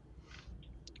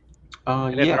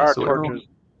 And if Yeah. there are So torches, everyone,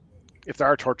 if there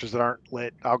are torches that aren't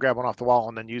lit, I'll grab one off the wall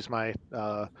and then use my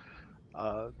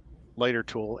lighter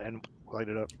tool and light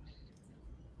it up.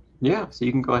 yeah. So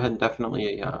you can go ahead and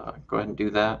definitely go ahead and do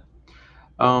that.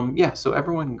 Yeah. So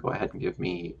everyone can go ahead and give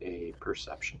me a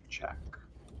perception check.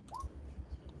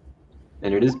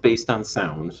 And it is based on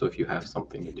sound, so if you have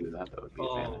something to do that, that would be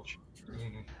advantage.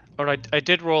 Oh, and I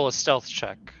did roll a stealth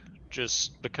check,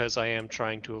 just because I am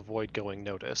trying to avoid going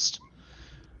noticed.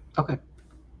 Okay.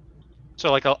 So,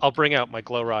 like, I'll bring out my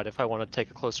glow rod if I want to take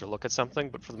a closer look at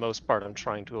something, but for the most part, I'm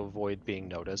trying to avoid being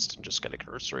noticed and just get a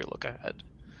cursory look ahead.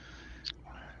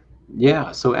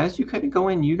 Yeah, so as you kind of go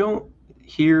in, you don't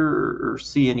hear or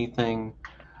see anything,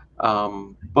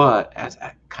 but as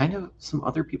kind of some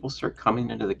other people start coming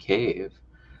into the cave,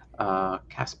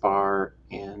 Caspar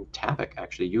and Tavik,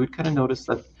 actually, you would kind of notice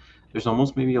that there's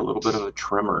almost maybe a little bit of a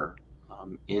tremor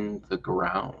in the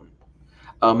ground.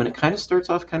 And it kind of starts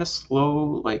off kind of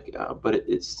slow, like, but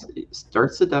it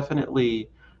starts to definitely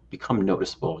become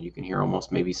noticeable. You can hear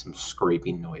almost maybe some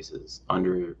scraping noises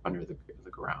under the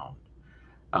ground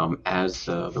as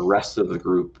the rest of the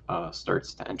group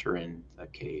starts to enter in the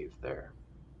cave there.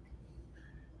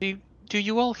 Do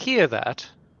you all hear that?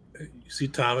 You see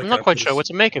Tavik I'm not quite sure what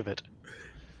to make of it.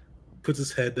 puts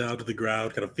his head down to the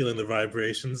ground, kind of feeling the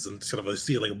vibrations, and kind of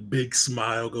see like a big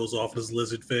smile goes off in his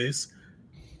lizard face.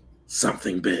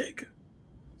 Something big.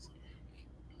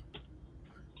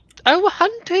 Oh,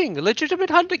 hunting! Legitimate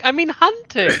hunting! I mean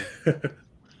hunting!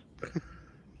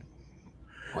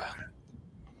 Well,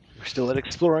 We're still at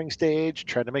exploring stage,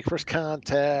 trying to make first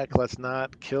contact. Let's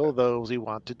not kill those we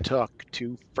want to talk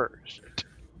to first.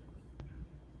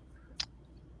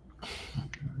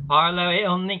 Harlow, it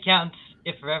only counts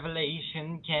if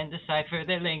Revelation can decipher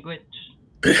their language.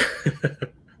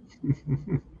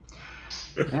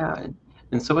 Yeah,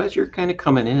 and so as you're kind of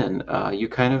coming in, you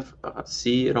kind of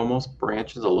see it almost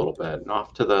branches a little bit, and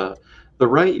off to the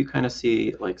right, you kind of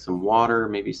see like some water,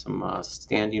 maybe some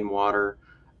standing water,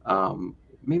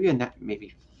 maybe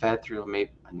maybe fed through maybe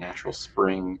a natural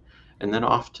spring, and then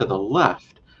off to the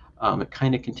left, it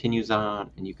kind of continues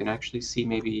on, and you can actually see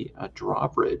maybe a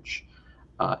drawbridge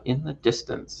in the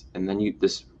distance, and then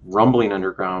this rumbling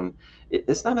underground.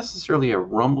 It's not necessarily a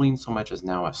rumbling so much as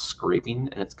now a scraping,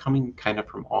 and it's coming kind of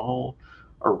from all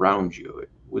around you. It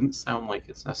wouldn't sound like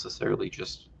it's necessarily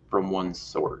just from one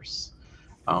source,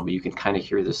 but you can kind of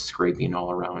hear this scraping all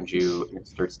around you, and it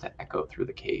starts to echo through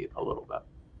the cave a little bit.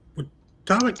 Would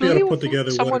Tavik be able to put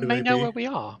together someone what may it know be? where we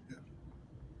are.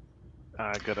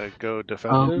 I gotta go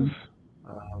defensive.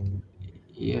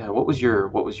 Yeah, what was your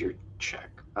check?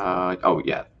 Oh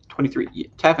yeah, 23.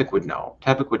 Tavik would know.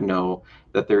 Tavik would know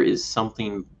that there is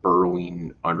something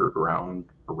burrowing underground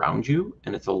around you,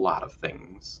 and it's a lot of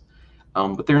things.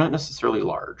 But they're not necessarily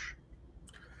large.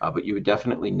 But you would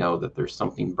definitely know that there's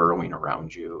something burrowing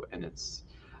around you, and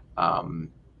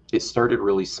it started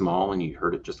really small, and you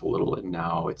heard it just a little, and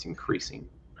now it's increasing.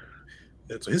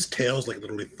 And so his tail's like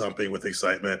literally thumping with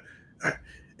excitement.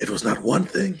 It was not one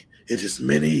thing, it is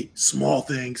many small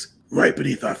things right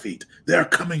beneath our feet. They are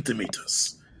coming to meet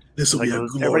us. This will Like be a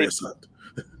those- glorious hunt.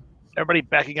 Everybody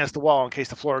back against the wall in case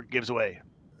the floor gives away.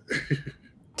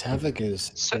 Tavik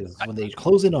is when they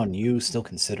close in on you, still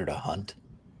considered a hunt.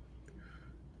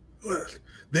 Well,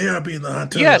 they are being the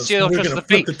hunters. Yes, so you don't we're trust going to the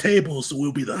flip thief. the tables, so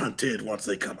we'll be the hunted once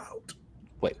they come out.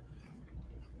 Wait,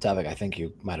 Tavik, I think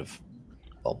you might have.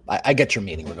 Well, I get your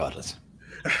meaning regardless.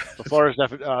 The floor is, I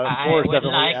would definitely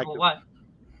like active. what?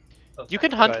 Oh, You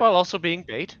can sorry. hunt Right. while also being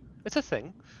bait. It's a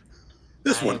thing.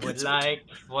 This I one would gets it. like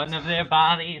one of their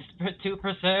bodies to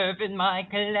preserve in my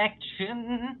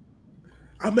collection.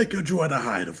 I'll make your droid a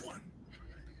hide of one.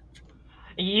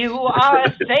 You are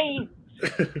a saint.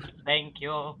 Thank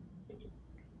you. All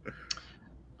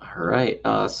right,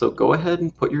 so go ahead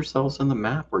and put yourselves on the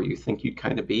map where you think you'd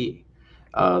kind of be.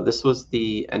 This was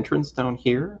the entrance down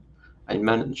here. I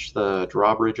managed the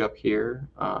drawbridge up here,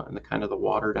 and the kind of the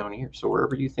water down here. So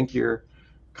wherever you think you're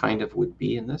kind of would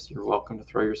be in this, you're welcome to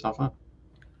throw yourself on.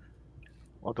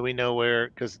 Well, do we know where?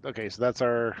 Because okay, so that's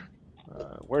our.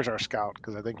 Where's our scout?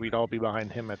 Because I think we'd all be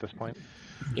behind him at this point.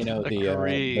 You know,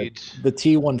 Agreed. the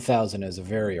T1000 is a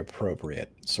very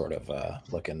appropriate sort of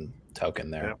looking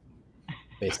token there,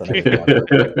 based on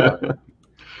everything.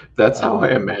 That's how I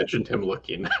imagined him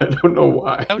looking. I don't know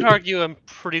why. I would argue I'm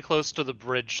pretty close to the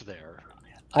bridge there.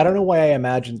 I don't know why I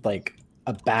imagined like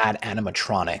a bad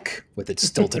animatronic with its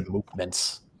stilted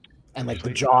movements and like the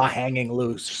jaw hanging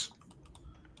loose.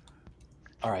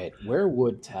 All right, where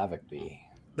would Tavik be?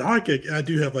 Now I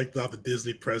do have like the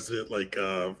Disney president like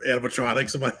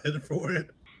animatronics in my head for it.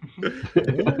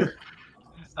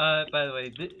 By the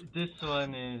way, this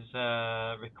one is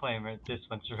Reclaimer. This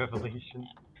one's Revelation.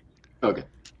 Okay,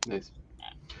 nice.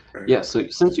 Yeah, so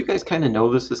since you guys kind of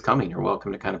know this is coming, you're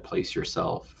welcome to kind of place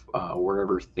yourself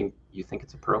wherever you think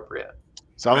it's appropriate.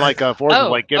 So I'm like Forrest, is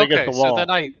like get against the wall. So then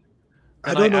I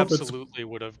don't know if it's absolutely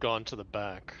would have gone to the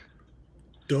back.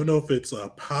 don't know if it's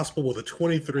possible with a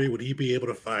 23. Would he be able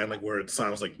to find like where it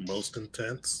sounds like most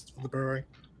intense for the burrowing?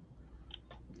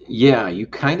 Yeah, you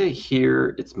kind of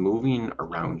hear it's moving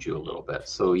around you a little bit.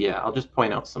 So yeah, I'll just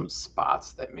point out some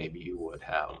spots that maybe you would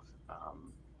have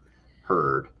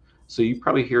heard. So you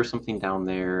probably hear something down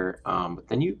there, but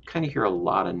then you kind of hear a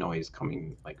lot of noise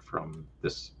coming like from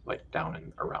this, like down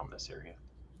and around this area.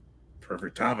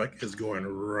 Perfect. Tavik is going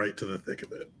right to the thick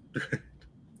of it.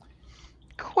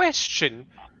 Question.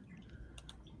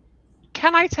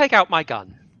 Can I take out my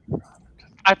gun?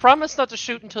 I promise not to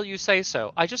shoot until you say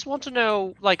so. I just want to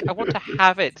know, like, I want to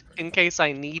have it in case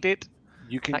I need it.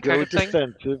 You can That go kind of thing?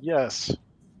 defensive, yes.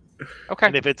 Okay.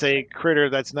 And if it's a critter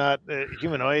that's not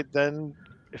humanoid, then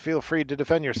feel free to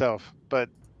defend yourself, but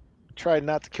try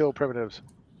not to kill primitives.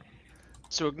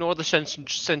 So ignore the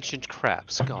sentient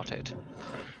crabs. Got it.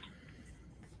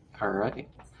 All right.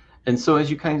 And so as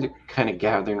you kind of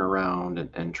gathering around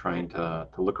and trying to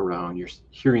look around, you're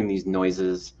hearing these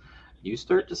noises. You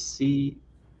start to see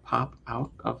pop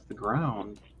out of the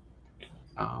ground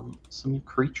some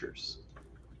creatures.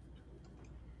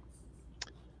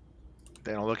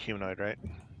 They don't look humanoid, right?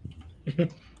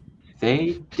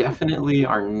 They definitely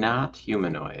are not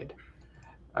humanoid.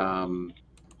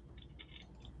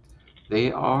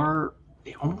 They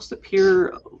almost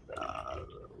appear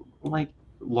like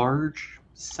large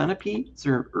centipedes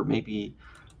or maybe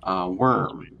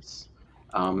worms.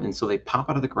 And so they pop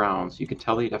out of the ground. So you can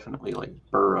tell they definitely like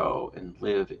burrow and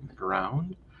live in the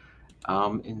ground.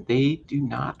 And they do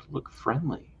not look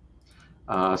friendly.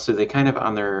 So they kind of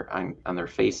on their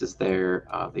faces there,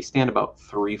 they stand about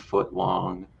 3 foot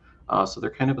long. So they're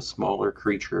kind of a smaller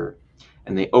creature,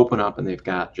 and they open up and they've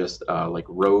got just like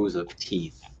rows of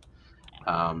teeth.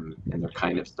 And they're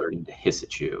kind of starting to hiss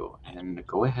at you. And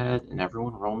go ahead and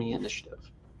everyone roll me initiative.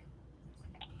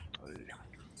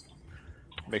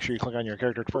 Make sure you click on your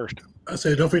character first. I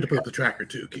say don't forget to put up the tracker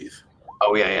too, Keith.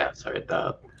 Oh yeah. Sorry,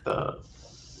 the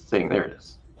thing there it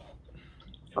is.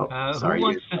 Oh, sorry. Who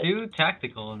wants to do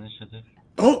tactical initiative?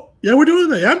 Oh yeah, we're doing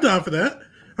that. Yeah, I'm down for that.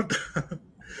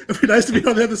 It'd be nice to be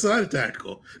on the other side of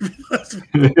tactical. I'm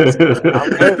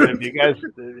good.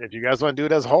 If you guys want to do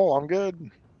it as a whole, I'm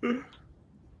good.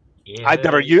 Yeah. I've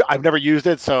never used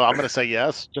it, so I'm going to say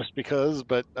yes, just because.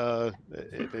 But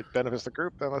if it benefits the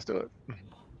group, then let's do it.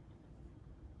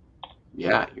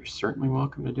 Yeah, you're certainly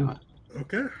welcome to do it.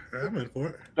 Okay, I'm in for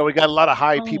it. So we got a lot of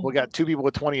high people. We got 2 people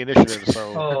with 20 initiatives.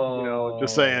 So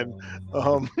just saying.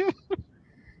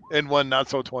 And one not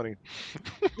so 20.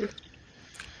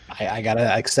 I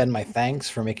gotta extend my thanks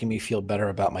for making me feel better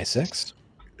about my 6.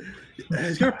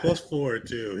 He's got a +4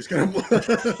 too. He's got a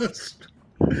plus.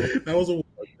 That was a.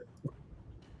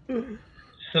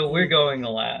 So we're going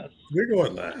last. We're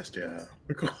going last, yeah.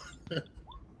 We're going...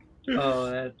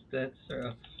 Oh, that's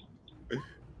rough.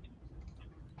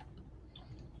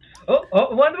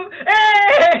 Oh, one of them!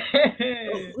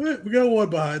 Hey! Oh, we got one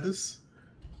behind us.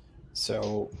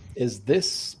 So, is this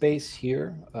space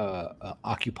here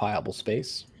occupiable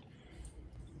space?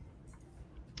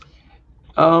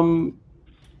 I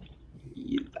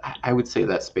would say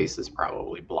that space is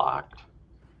probably blocked.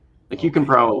 Like you can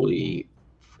probably,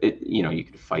 you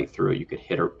could fight through it. You could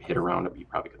hit around it, but you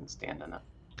probably couldn't stand in it.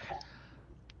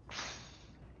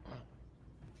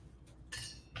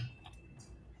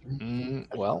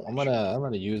 Well, I'm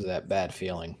gonna use that bad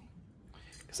feeling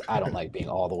because I don't like being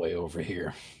all the way over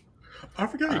here. I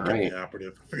forgot you could be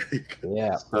operative.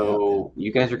 Yeah. So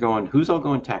you guys are going. Who's all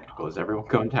going tactical? Is everyone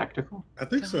going tactical? I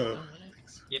think so.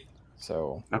 Yep.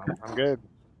 So okay, I'm good.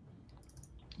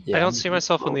 Yeah, I don't see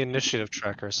myself on the initiative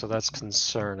tracker, so that's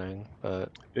concerning.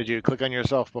 But did you click on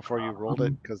yourself before you rolled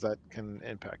it? Because that can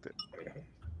impact it.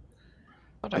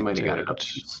 I might have got it up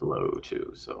too slow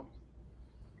too. So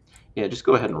yeah, just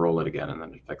go ahead and roll it again, and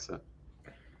then fix it.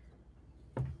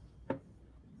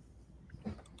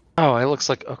 Oh, it looks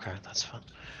like okay. That's fine.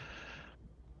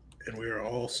 And we are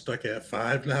all stuck at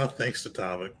 5 now, thanks to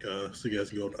Tavik. So you guys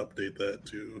can go and update that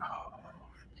too.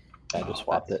 I just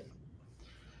swapped it.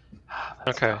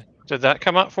 Okay. Did that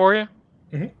come up for you?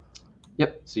 Mm-hmm.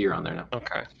 Yep. So you're on there now.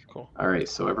 Okay. Cool. All right.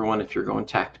 So everyone, if you're going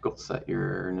tactical, set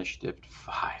your initiative to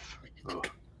 5.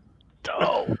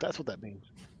 Oh, that's what that means.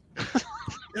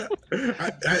 Yeah,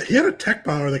 he had a tech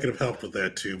power that could have helped with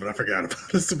that too, but I forgot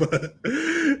about this. But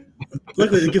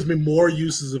luckily, it gives me more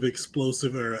uses of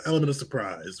explosive or element of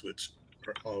surprise, which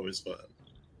are always fun.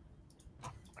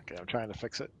 Okay, I'm trying to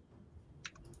fix it.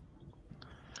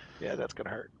 Yeah, that's gonna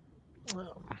hurt.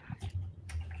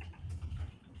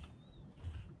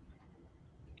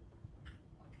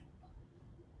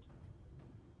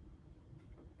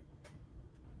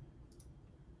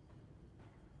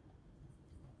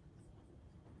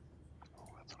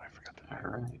 All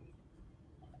right.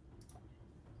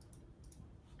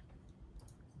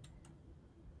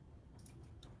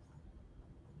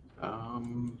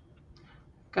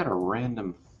 Got a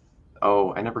random.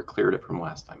 Oh, I never cleared it from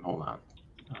last time. Hold on.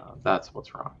 That's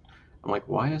what's wrong. I'm like,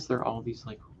 why is there all these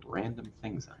like random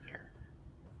things on here?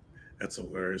 That's the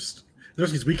worst.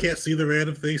 Just because we can't see the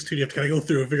random things too, you have to kind of go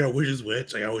through and figure out which is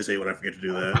which. I always hate when I forget to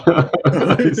do that.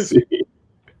 I see.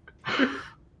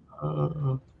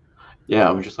 Yeah,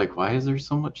 I'm just like, why is there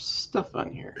so much stuff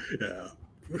on here? Yeah.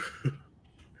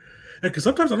 Because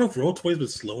sometimes I don't know if Roll20's been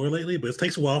slower lately, but it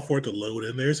takes a while for it to load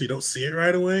in there, so you don't see it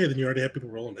right away, and then you already have people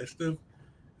roll initiative.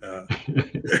 Yeah,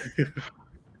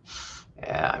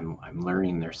 Yeah, I'm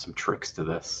learning. There's some tricks to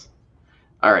this.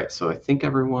 All right, so I think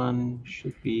everyone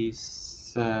should be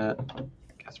set. I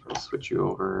guess we'll switch you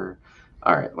over.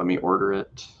 All right, let me order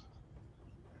it.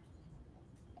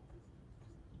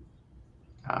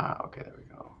 Okay, there we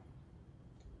go.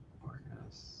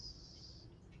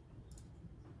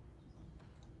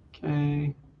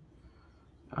 Okay.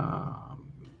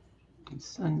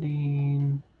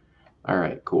 Descending. All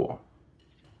right, cool.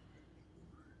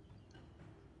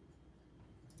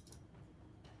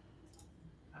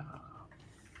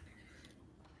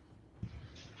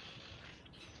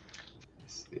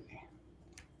 Let's see.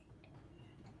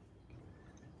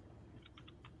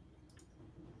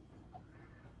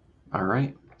 All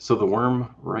right, so the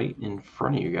worm right in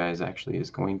front of you guys actually is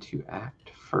going to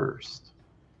act first.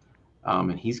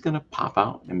 And he's going to pop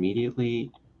out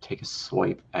immediately, take a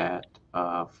swipe at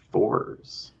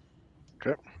 4s.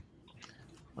 Okay.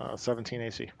 17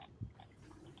 AC.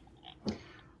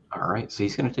 All right, so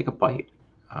he's going to take a bite.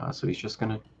 So he's just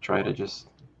going to try to just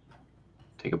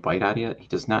take a bite out of you. He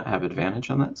does not have advantage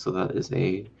on that, so that is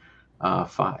a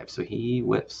 5. So he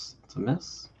whiffs. It's a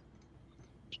miss.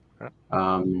 Okay.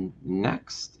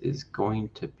 Next is going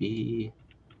to be,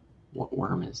 what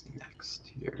worm is next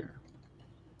here?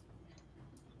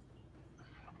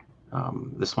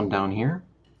 This one down here.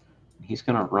 He's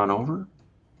going to run over,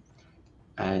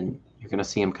 and you're going to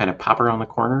see him kind of pop around the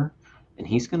corner, and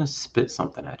he's going to spit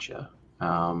something at you,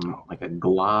 like a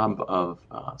glob of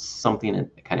something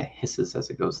that kind of hisses as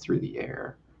it goes through the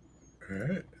air. All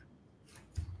right.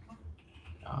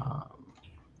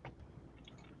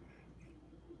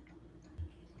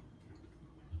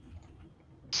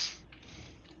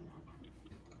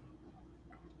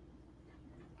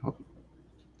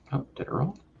 Oh, did it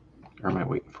roll? Or am I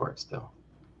waiting for it still?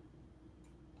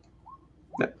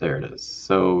 Yep, there it is.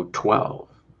 So 12.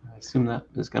 I assume that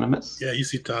is going to miss. Yeah, you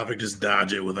see Tophic just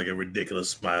dodge it with like a ridiculous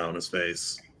smile on his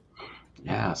face.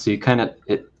 Yeah, so it kind of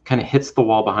hits the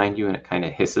wall behind you, and it kind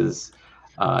of hisses,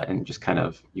 and just kind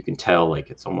of, you can tell like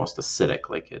it's almost acidic,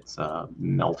 like it's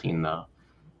melting the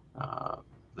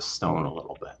stone a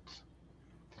little bit.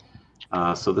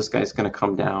 So this guy's going to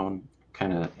come down,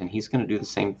 and he's going to do the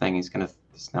same thing. He's going to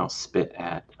now spit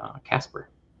at Casper.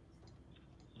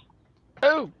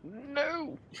 Oh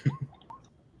no!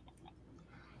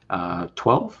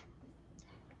 12.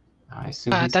 I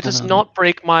assume that does not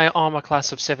break my armor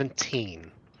class of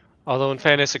 17. Although in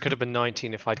fairness, it could have been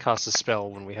 19 if I'd cast a spell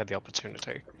when we had the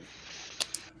opportunity.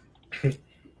 You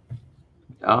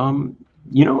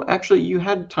know, actually, you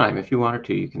had time. If you wanted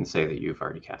to, you can say that you've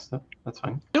already cast it. That's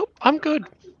fine. Nope, I'm good.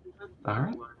 All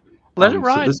right. Let it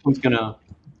ride. So this one's gonna.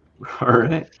 All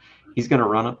right. He's gonna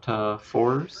run up to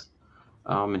 4s,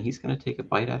 and he's gonna take a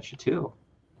bite at you too.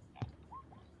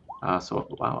 So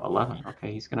wow, 11.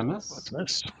 Okay, he's gonna miss. That's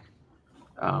nice.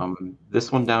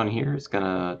 This one down here is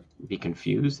gonna be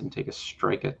confused and take a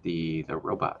strike at the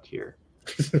robot here.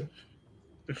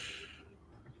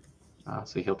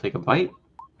 So he'll take a bite.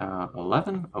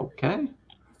 11. Okay.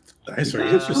 Nice. So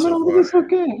That's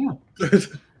okay.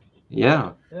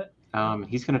 Yeah. Yeah.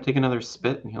 He's gonna take another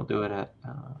spit, and he'll do it at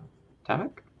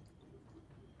Tavik.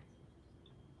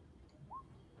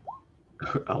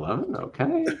 11.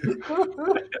 Okay.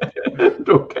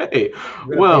 Okay.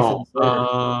 Well.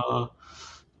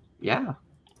 Yeah.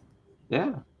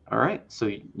 All right.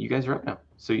 So you guys are up now.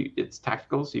 So it's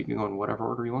tactical, so you can go in whatever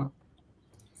order you want.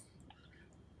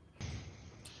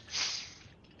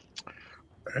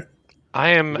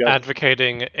 I am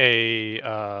advocating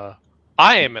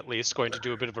I am at least going to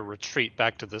do a bit of a retreat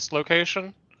back to this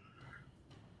location.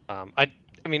 I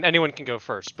mean, anyone can go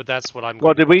first, but that's what I'm.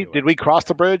 Well, did we cross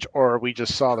the bridge, or we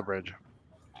just saw the bridge?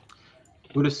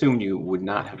 Would assume you would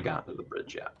not have gotten to the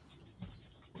bridge yet.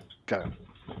 Okay.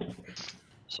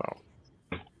 So.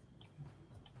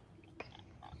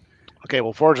 Okay,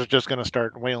 well, Forge is just going to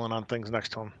start wailing on things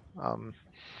next to him.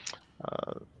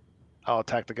 I'll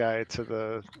attack the guy to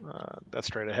the that's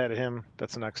straight ahead of him.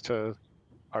 That's next to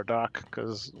our doc,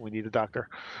 because we need a doctor.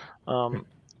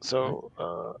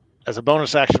 So as a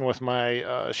bonus action with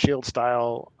my shield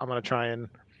style, I'm going to try and,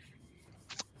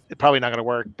 it's probably not going to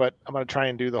work, but I'm going to try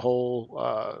and do the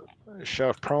whole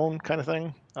shove prone kind of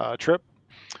thing, trip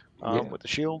with the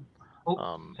shield.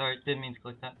 Sorry, didn't mean to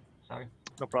click that. Sorry.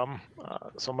 No problem.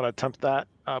 So I'm going to attempt that,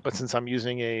 but since I'm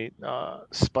using a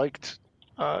spiked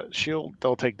shield,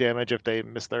 they'll take damage if they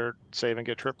miss their save and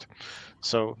get tripped.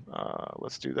 So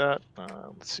let's do that.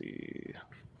 Let's see.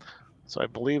 So I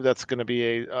believe that's going to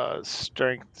be a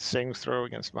strength savings throw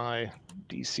against my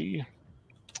DC.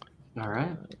 All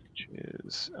right. Which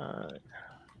is, I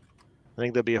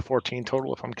think that'd be a 14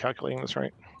 total if I'm calculating this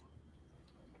right.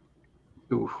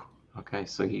 Ooh. Okay,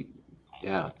 so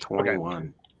yeah,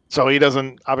 21. So he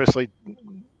doesn't obviously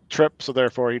trip, so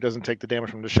therefore he doesn't take the damage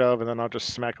from the shove, and then I'll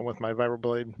just smack him with my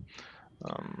vibroblade.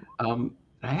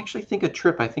 I actually think a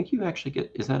trip. I think you actually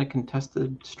get. Is that a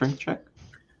contested strength check?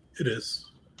 It is.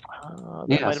 That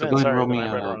Yeah. might So have go been. ahead and Sorry, roll then me.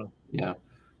 I read it wrong. Yeah.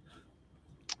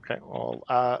 Okay. Well,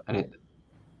 I didn't.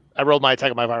 I rolled my attack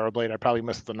with my vibroblade. I probably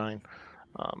missed the 9,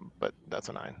 but that's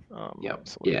a 9. Yep.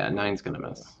 So Yeah, 9's gonna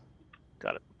miss.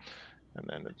 got it. And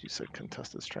then you said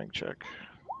contested strength check.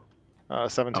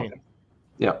 17. Okay.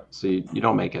 Yep. So you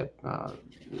don't make it.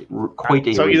 Quite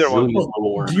a So either one. resilient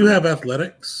little worm. Do you have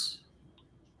athletics?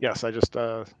 Yes, I just.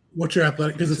 What's your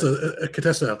athletic? Because it's a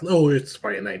contested athletic. Oh, it's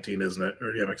probably a 19, isn't it?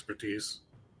 Or do you have expertise?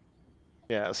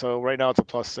 Yeah. So right now it's a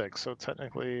 +6. So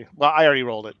technically, well, I already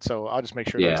rolled it. So I'll just make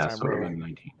sure next time so it went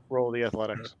 19. roll the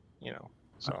athletics. You know.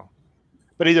 So,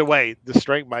 but either way, the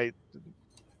strength might.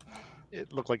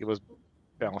 It looked like it was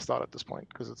balanced out at this point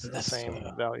because it's the same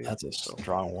value. That's a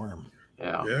strong worm.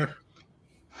 Yeah. Yeah.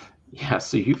 Yeah.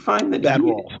 So you find that Bad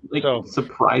roll. like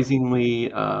surprisingly,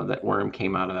 that worm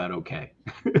came out of that okay.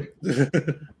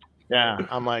 Yeah,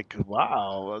 I'm like,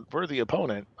 wow, a worthy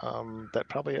opponent. That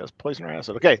probably has poison or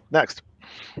acid. Okay, next.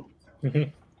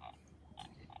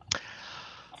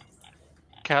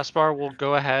 Caspar will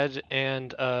go ahead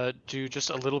and do just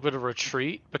a little bit of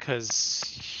retreat because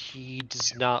he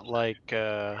does not like.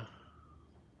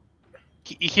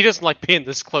 He doesn't like being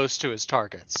this close to his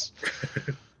targets.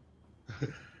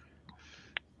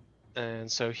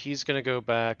 And so he's going to go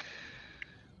back,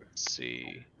 let's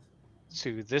see,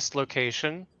 to this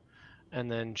location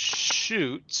and then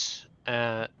shoot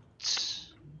at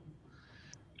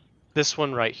this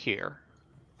one right here.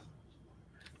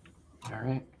 All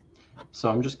right. So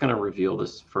I'm just going to reveal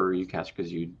this for you, Cash, because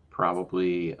you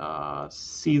probably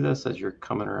see this as you're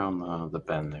coming around the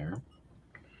bend there.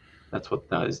 That's what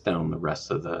that is down the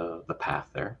rest of the path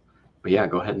there. But yeah,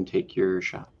 go ahead and take your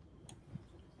shot.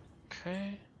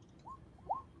 Okay.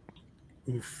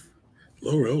 Oof.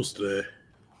 Low rolls today.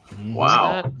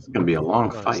 Wow. It's going to be a long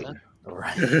fight. All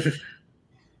right.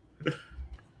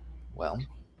 Well,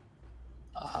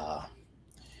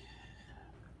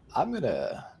 I'm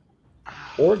gonna.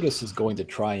 Orgus is going to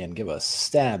try and give a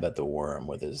stab at the worm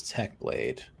with his tech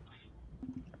blade.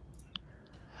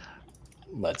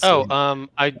 Let's.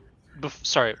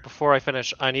 Sorry. Before I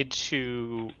finish, I need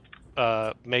to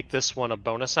make this one a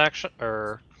bonus action,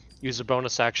 or use a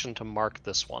bonus action to mark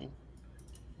this one.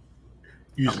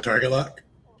 Use the target lock.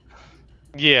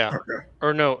 Yeah. Okay.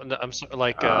 Or no, I'm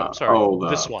sorry. This Oh,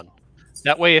 one.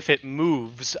 That way, if it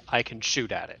moves, I can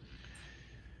shoot at it.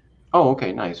 Oh,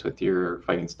 okay, nice with your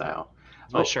fighting style.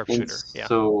 My sharpshooter. Yeah.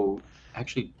 So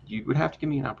actually, you would have to give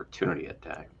me an opportunity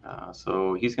attack.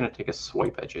 So he's going to take a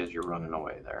swipe at you as you're running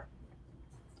away there.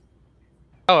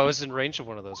 Oh, I was in range of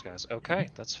one of those guys. Okay,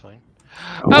 that's fine.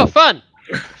 Oh, fun!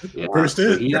 Yeah,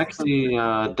 so he actually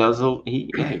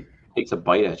he takes a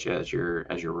bite at you as you're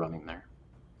running there.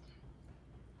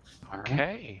 All right.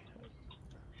 Okay.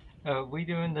 Are we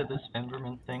doing the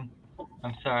dismemberment thing?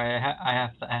 I'm sorry, I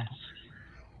have to ask.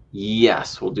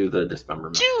 Yes, we'll do the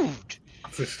dismemberment. Dude!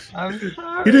 I'm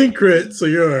sorry. He didn't crit, so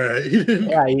you're all right.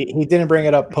 Yeah, he didn't bring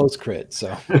it up post crit,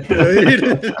 so.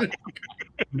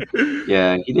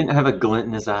 Yeah, he didn't have a glint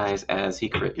in his eyes as he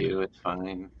crit you. It's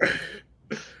fine.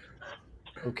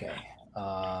 Okay.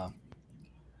 Now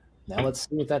let's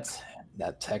see if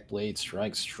that tech blade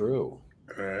strikes true.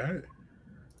 All right.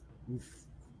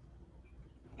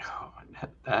 Oh,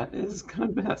 that is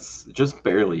gonna miss just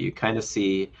barely. You kind of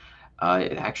see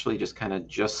it actually just kind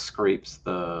of scrapes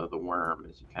the worm.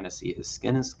 As you kind of see, his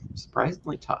skin is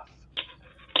surprisingly tough.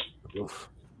 Oof.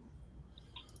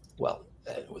 Well,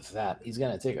 with that, he's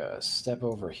gonna take a step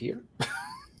over here.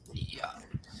 Yeah.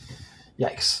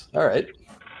 Yikes! All right.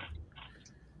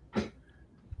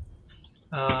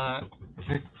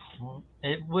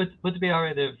 It would it be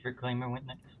alright if Reclaimer went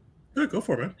next? Yeah, go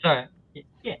for it, man. Sorry.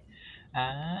 Yeah.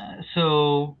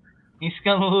 So he's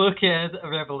gonna look at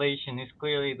Revelation, who's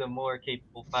clearly the more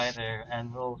capable fighter,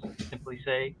 and will simply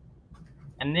say,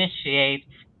 "Initiate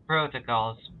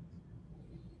protocols.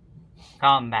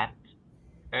 Combat.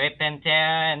 Rip and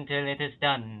tear until it is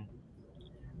done."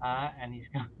 And he's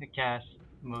going to cast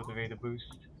Motivator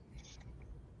Boost.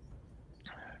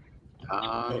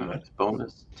 Nice.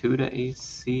 Bonus 2 to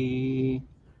AC.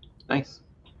 Nice.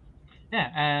 Yeah,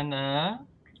 and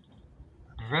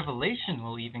Revelation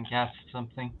will even cast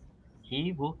something.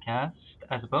 He will cast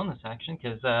as a bonus action,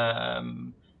 because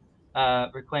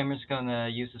Reclaimer's going to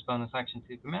use his bonus action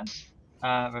to command.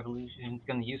 Revolution's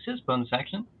going to use his bonus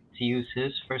action to use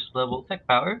his first level tech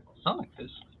power, Sonic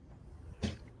Fist.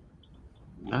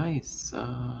 Nice.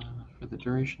 For the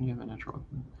duration, you have a natural.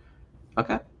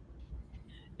 Okay.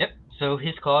 Yep. So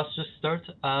his claws just start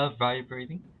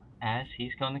vibrating as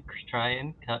he's gonna try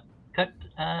and cut.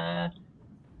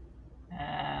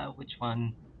 Which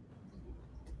one?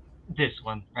 This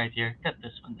one right here. Cut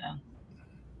this one down.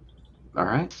 All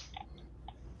right.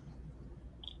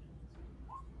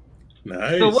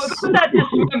 Nice. So what was that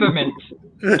dismemberment?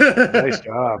 Nice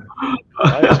job.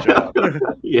 Nice job.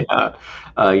 Yeah.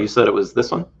 You said it was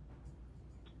this one?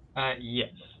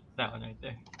 Yes, that one right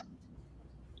there.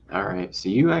 All right. So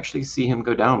you actually see him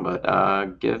go down,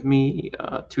 but give me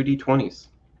 2d20s.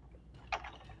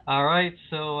 All right.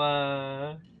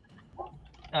 So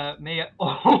may I?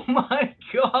 Oh my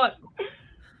God.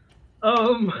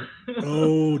 Oh, damn.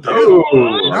 Oh.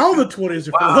 Now the 20s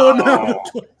are Wow. full. Now the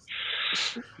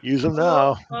 20s. Use them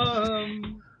now.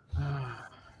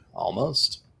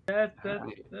 Almost. That's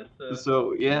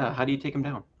So yeah, how do you take him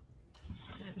down?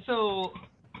 So,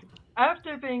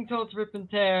 after being told to rip and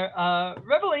tear,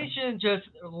 Revelation just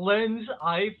lends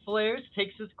eye flares,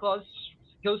 takes his claws,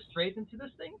 goes straight into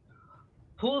this thing,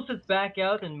 pulls it back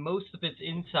out, and most of its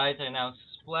insides are now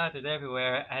splattered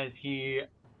everywhere as he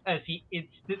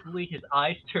instantly, his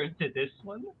eyes turn to this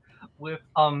one with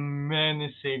a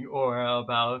menacing aura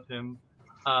about him.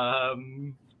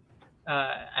 And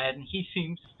he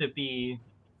seems to be,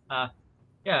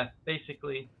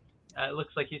 basically, it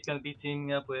looks like he's going to be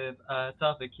teaming up with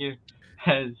Topic here,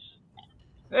 as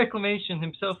Reclamation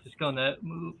himself is going to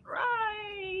move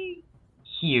right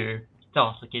here.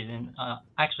 Topic is in,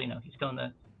 actually no, he's going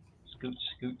to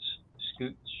scooch.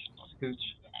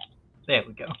 There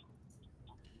we go.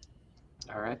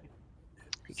 All right.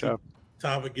 Good job.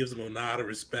 Tava gives him a nod of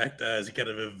respect as he kind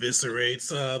of eviscerates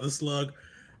the slug.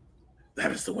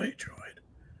 That is the way, droid.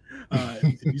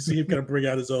 You see him kind of bring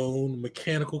out his own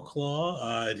mechanical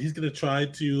claw, and he's going to try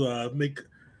to make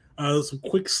some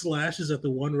quick slashes at the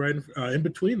one right in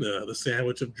between the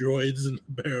sandwich of droids and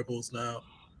bearables now.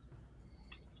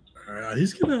 All right,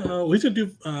 he's gonna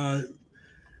do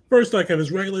first like have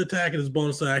his regular attack and his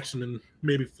bonus action, and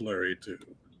maybe flurry too.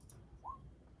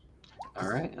 All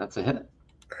right. That's a hit.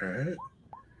 All right.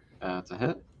 That's a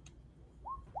hit.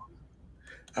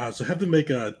 So have to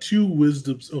make two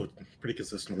wisdoms. Oh, pretty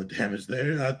consistent with the damage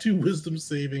there. Two wisdom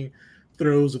saving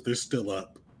throws if they're still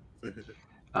up.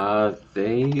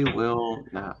 They will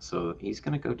not. So he's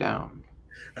gonna go down.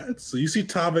 So you see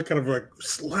Tava kind of like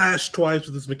slash twice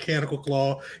with his mechanical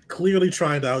claw, clearly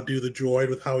trying to outdo the droid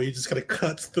with how he just kind of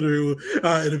cuts through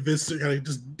and eviscerates, kind of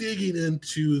just digging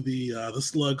into the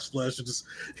slug's flesh and just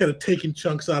kind of taking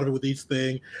chunks out of it with each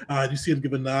thing. You see him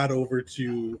give a nod over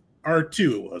to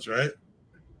R2. It was right.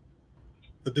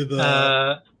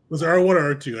 Was it R1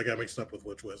 or R2? I got mixed up with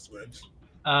which was which.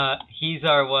 He's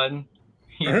R1.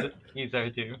 He's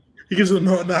R2. He gives a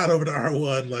nod over to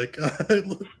R1, like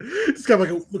it's kind of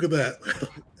like look at that.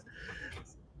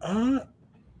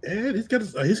 And he's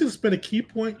gonna spend a key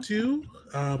point too,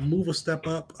 move a step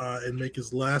up, and make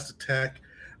his last attack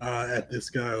at this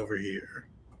guy over here.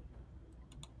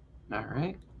 All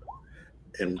right.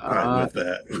 And right with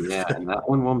that, yeah, and that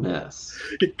one will miss.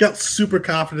 He got super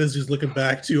confident as he's looking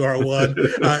back to R1.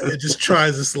 It just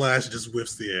tries to slash, and just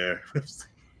whiffs the air.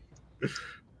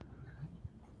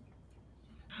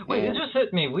 Wait, it just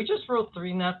hit me. We just rolled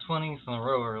 3 nat 20s in a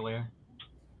row earlier.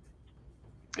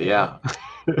 Yeah.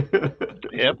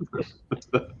 Yep.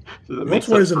 What's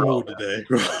what is in mode today?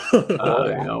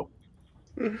 All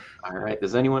right.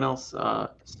 Does anyone else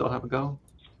still have a go?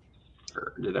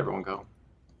 Or did everyone go?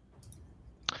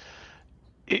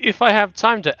 If I have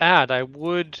time to add, I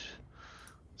would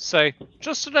say,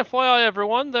 just an FYI,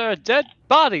 everyone, there are dead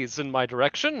bodies in my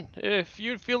direction. If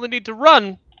you feel the need to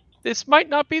run, this might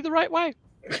not be the right way.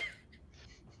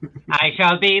 I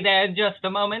shall be there in just a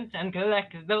moment and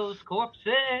collect those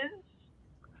corpses.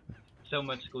 So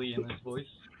much glee in his voice.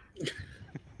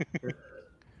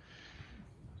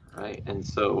 Right, and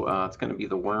so it's going to be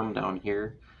the worm down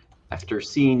here. After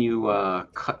seeing you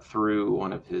cut through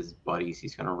one of his buddies,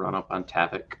 he's going to run up on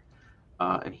Tavik,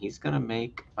 and he's going to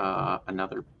make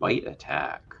another bite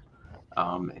attack.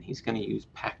 And he's going to use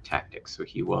pack tactics, so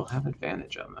he will have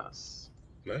advantage on this.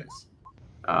 Nice.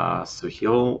 So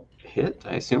he'll hit,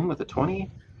 I assume, with a 20.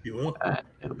 You will.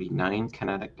 It'll be 9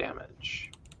 kinetic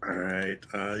damage. All right.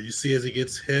 You see as he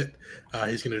gets hit,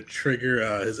 he's going to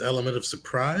trigger his element of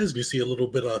surprise. And you see a little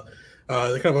bit of,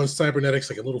 kind of on cybernetics,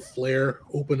 like a little flare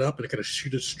open up and it kind of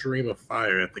shoot a stream of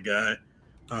fire at the guy.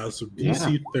 So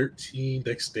DC 13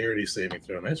 dexterity saving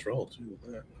throw. Nice roll, too.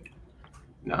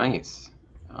 Nice.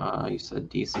 You said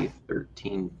DC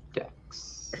 13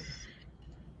 dex.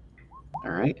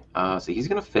 All right. So he's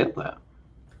going to fail that.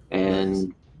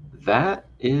 And That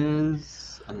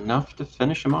is enough to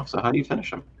finish him off. So how do you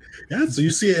finish him? Yeah, so you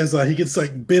see as he gets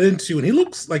like bit into, and he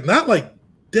looks like not like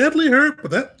deadly hurt,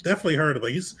 but that definitely hurt him.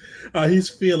 Like he's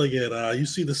feeling it. You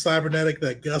see the cybernetic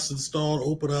that Gus installed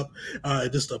open up,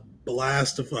 and just a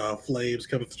blast of flames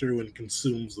coming through and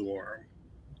consumes the worm.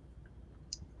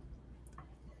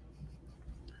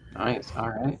 Nice. All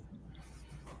right.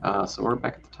 So we're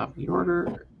back at the top of the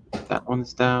order. That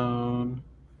one's down.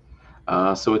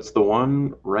 So it's the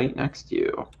one right next to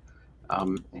you.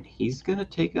 And he's gonna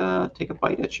take a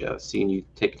bite at you, seeing you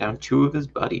take down 2 of his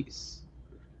buddies.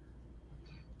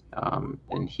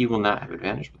 And he will not have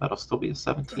advantage, but that'll still be a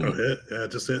 17. Oh, hit. Yeah,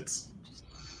 it just hits.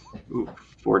 Ooh,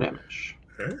 4 damage.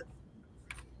 Okay.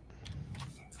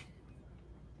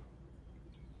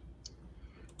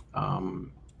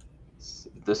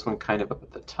 This one kind of up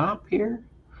at the top here.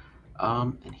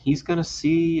 And he's gonna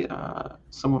see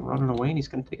someone running away, and he's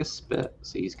gonna take a spit.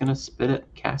 So he's gonna spit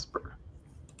at Casper.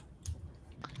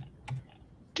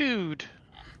 Dude.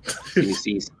 So you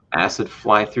see acid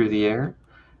fly through the air.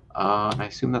 I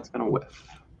assume that's gonna whiff.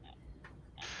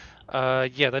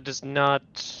 Yeah, that does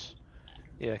not.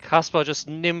 Yeah, Caspar just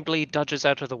nimbly dodges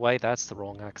out of the way. That's the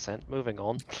wrong accent. Moving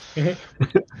on.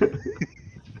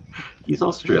 He's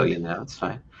Australian now. It's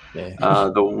fine. Yeah.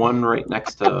 The one right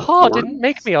next to Papa Ford. didn't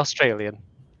make me Australian.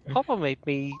 Papa made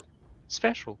me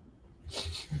special.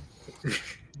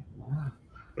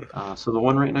 So the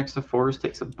one right next to Forrest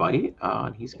takes a bite,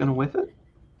 and he's gonna whiff it.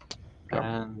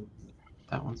 And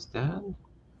that one's dead.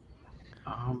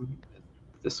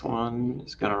 This one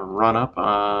is gonna run up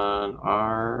on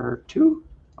R2,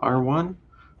 R1,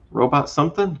 robot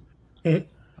something, and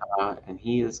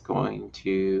he is going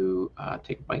to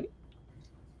take a bite.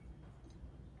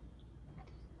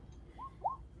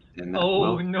 And that Oh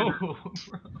will no!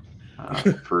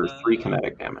 for 3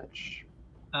 kinetic damage.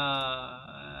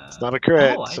 It's not a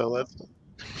crit, so let's.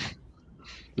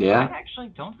 Yeah. I actually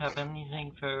don't have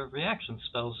anything for reaction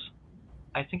spells.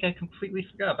 I think I completely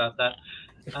forgot about that.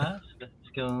 So that's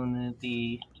going to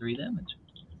be 3 damage.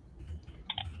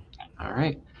 All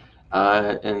right.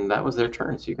 And that was their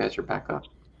turn, so you guys are back up.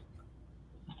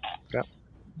 Yep.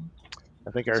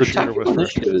 I think our So shooter tactical was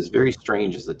first. initiative is very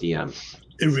strange as a DM.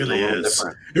 It really It's a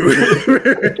is.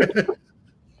 little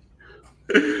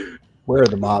Where are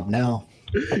the mob now?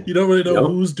 You don't really know Yep.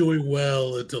 who's doing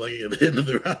well until like at the end of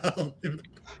the round.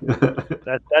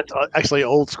 That's actually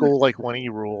old school like 1E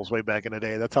rules way back in the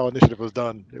day. That's how initiative was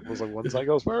done. It was like one side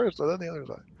goes first, and then the other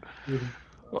side.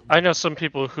 Well, I know some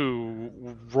people who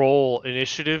roll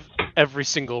initiative every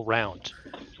single round.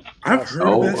 I've heard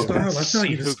Oh, of that okay. style. I feel like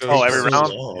it Who just goes takes every so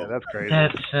round? long. Yeah, that's crazy.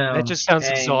 It just sounds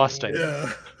exhausting.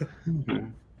 Yeah.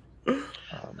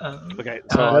 Okay,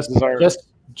 so Just, this is our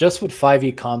just what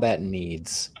 5e combat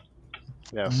needs.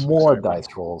 yes, More exactly. dice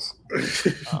rolls.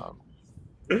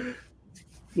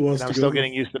 Who wants And I'm to still go?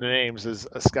 getting used to the names. Is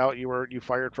a scout you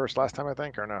fired first last time, I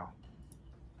think, or no?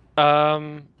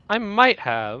 I might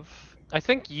have. I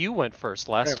think you went first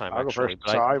last Okay, time, I'll go actually, first.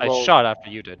 but So I will- shot after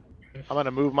you did. I'm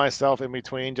gonna move myself in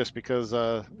between just because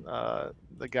the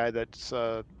guy that's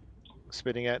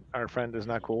spitting at our friend is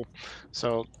not cool.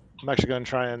 So I'm actually gonna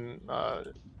try and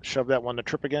shove that one to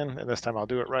trip again, and this time I'll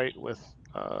do it right with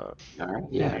All right.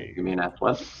 Yeah. You mean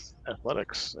athletics?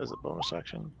 athletics as a bonus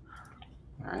action.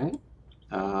 All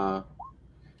right.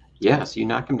 Yeah. So you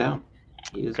knock him down.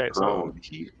 He is Okay, so prone.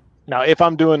 now if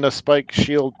I'm doing the spike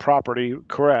shield property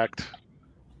correct,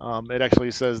 it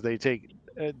actually says they take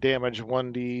damage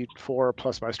 1d4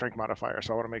 plus my strength modifier.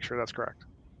 So I want to make sure that's correct.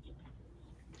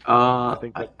 I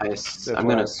think think that's I'm why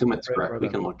going to I assume it's read correct. for We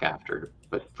them. can look after,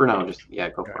 but for now, just go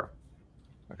Okay. for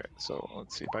it. Okay, so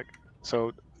let's see if I. So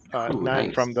Ooh, 9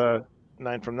 nice. from the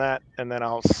 9 from that, and then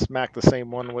I'll smack the same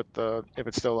one with the. If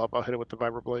it's still up, I'll hit it with the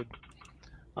vibra blade.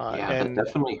 Yeah, And that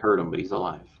definitely hurt him, but he's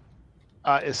alive.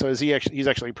 so is he actually? He's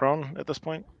actually prone at this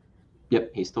point.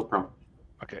 Yep, he's still prone.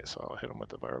 Okay, so I'll hit him with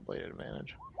the vibra blade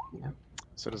advantage. Yeah.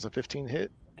 So does a 15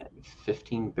 hit?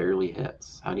 15 barely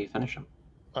hits. How do you finish him?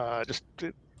 I'm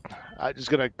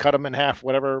just gonna cut him in half.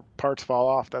 Whatever parts fall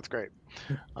off, that's great.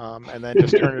 And then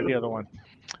just turn to the other one.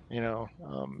 You know.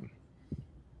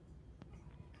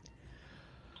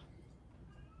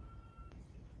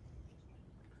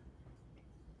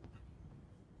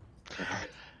 All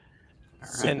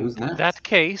right, In who's next? that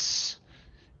case,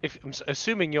 if I'm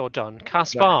assuming you're done,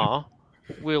 Caspar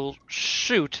will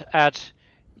shoot at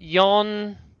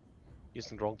yon.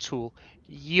 Using the wrong tool.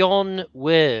 Yon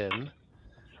worm.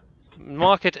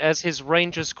 Mark it as his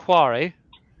ranger's quarry,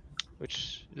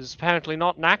 which is apparently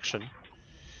not in action,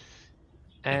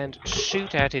 and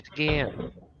shoot at it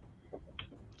again.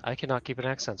 I cannot keep an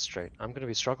accent straight. I'm going to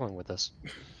be struggling with this.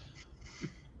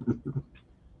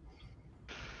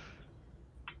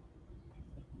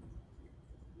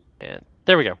 And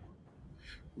there we go.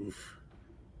 Oof.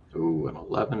 Ooh, an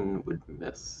 11 would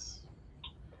miss.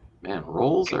 Man,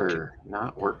 rolls are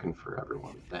not working for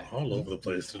everyone today. All over the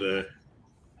place today.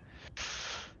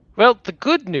 Well, the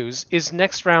good news is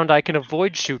next round I can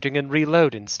avoid shooting and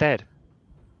reload instead.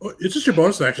 Oh, it's just your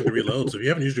bonus action to reload. So if you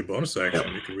haven't used your bonus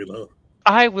action, you can reload.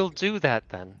 I will do that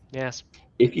then. Yes.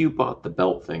 If you bought the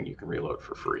belt thing, you can reload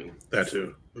for free. That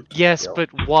too. Yes, but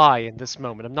why in this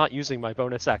moment? I'm not using my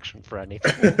bonus action for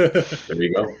anything. There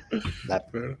you go.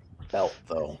 That belt,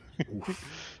 though.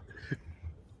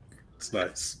 It's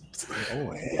nice.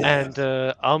 Oh, yeah.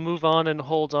 And I'll move on and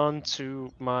hold on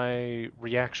to my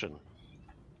reaction.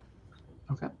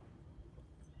 Okay.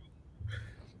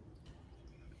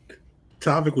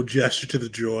 Topic will gesture to the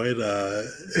droid.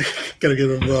 Gotta give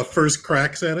him first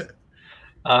cracks at it.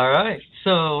 All right.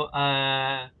 So,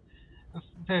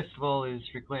 first of all, is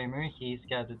Reclaimer. He's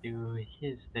got to do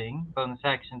his thing. Bonus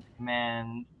action to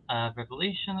command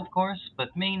Revelation, of course.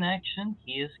 But main action,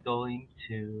 he is going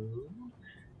to.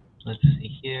 Let's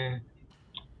see here.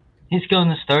 He's going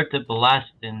to start the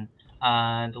blasting.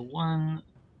 The one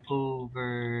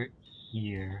over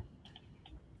here.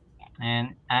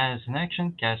 And as an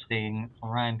action, casting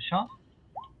Rhyme Shot.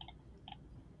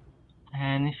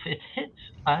 And if it hits,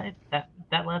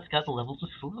 that lad's got the level to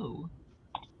slow.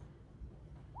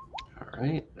 All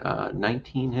right.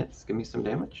 19 hits. Give me some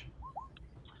damage.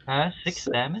 6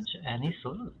 damage, and he's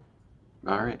slowed.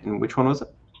 All right. And which one was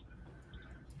it?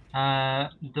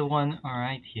 The one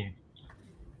right here.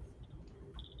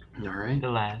 All right. The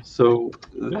last. So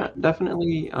that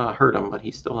definitely hurt him, but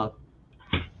he's still up.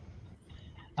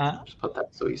 Just put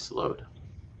that so he's slowed.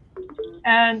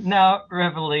 And now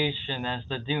Revelation, as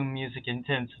the Doom music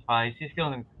intensifies, he's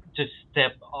going to just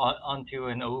step onto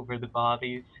and over the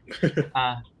bodies.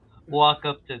 Walk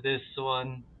up to this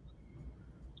one.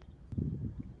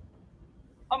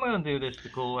 I'm going to do this the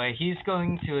cool way. He's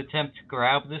going to attempt to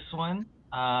grab this one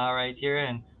right here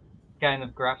and kind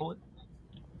of grapple it.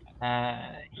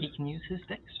 He can use his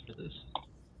dex for this.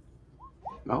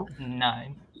 Oh.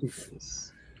 9.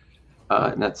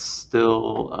 And that's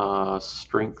still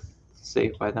strength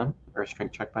save by them, or a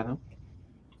strength check by them?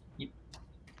 Yep.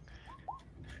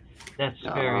 That's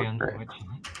very unfortunate.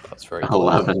 That's very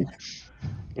 11.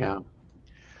 Yeah.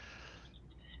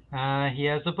 He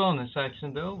has a bonus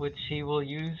action, though, which he will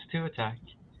use to attack.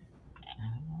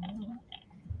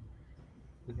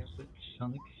 We got the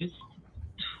Sonic Fist.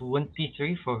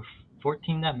 23 for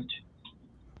 14 damage.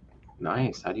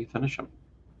 Nice. How do you finish him?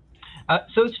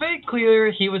 So it's very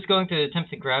clear he was going to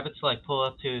attempt to grab it to like pull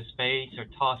up to his face or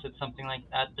toss it, something like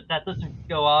that, but that doesn't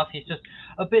go off. He's just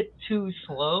a bit too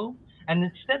slow, and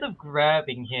instead of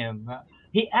grabbing him,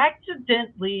 he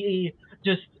accidentally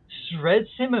just shreds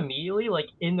him immediately, like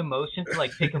in the motion to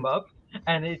like pick him up,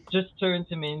 and it just turns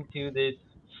him into this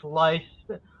sliced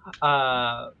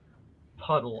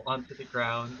puddle onto the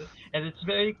ground. And it's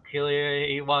very clear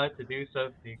he wanted to do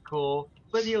something cool,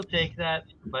 but he'll take that.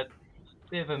 But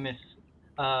bit of a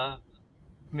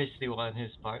misty one on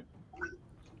his part.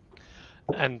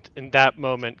 And in that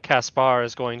moment, Caspar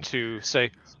is going to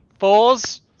say,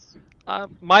 "Fours,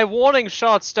 my warning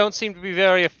shots don't seem to be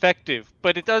very effective,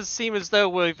 but it does seem as though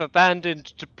we've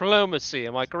abandoned diplomacy.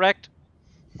 Am I correct?"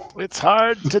 It's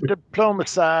hard to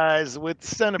diplomatize with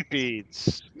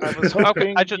centipedes. I was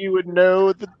hoping you would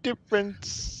know the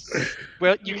difference.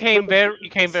 Well, you came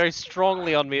very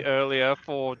strongly on me earlier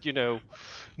for,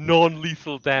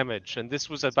 non-lethal damage, and this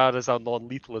was about as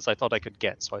non-lethal as I thought I could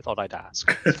get, so I thought I'd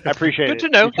ask. I appreciate it. Good to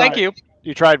know. Thank you.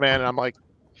 You tried, man, and I'm like,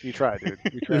 you tried, dude.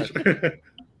 You tried.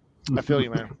 I feel you,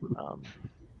 man.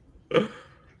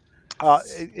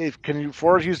 Can you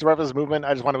force use the Revel's movement?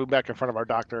 I just want to move back in front of our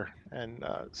doctor, and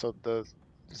so the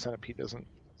centipede doesn't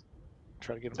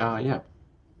try to get him. Yeah.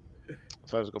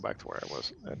 So I just go back to where I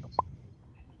was.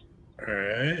 All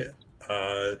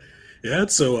right. Yeah.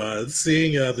 So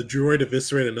seeing the droid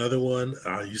eviscerate another one,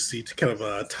 you see kind of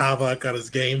Tavok got his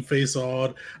game face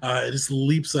on. It just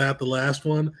leaps at the last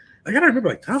one. I gotta remember,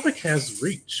 like Tavok has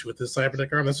reach with his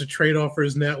cybernetic arm. That's a trade-off for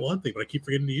his nat 1 thing, but I keep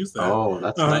forgetting to use that. Oh,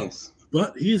 that's nice.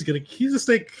 But he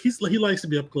likes to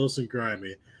be up close and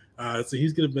grimy. So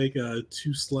he's gonna make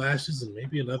 2 slashes and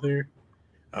maybe another,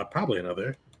 probably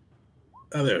another.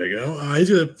 Oh, there we go. He's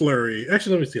gonna flurry.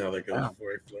 Actually, let me see how that goes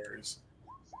before he flurries.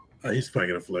 He's probably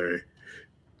gonna flurry.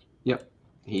 Yep.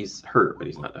 He's hurt, but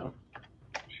he's not down.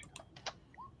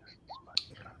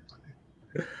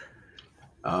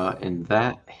 And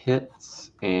that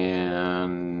hits,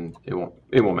 and it won't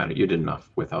matter. You did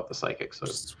enough without the psychic. So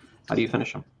how do you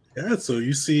finish him? Yeah, so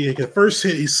you see, like, at first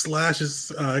hit, he slashes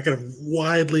kind of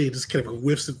widely, just kind of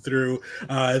whiffs it through,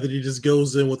 and then he just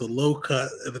goes in with a low cut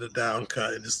and then a down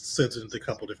cut and just sends it into a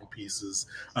couple different pieces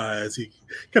as he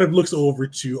kind of looks over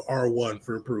to R1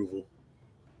 for approval.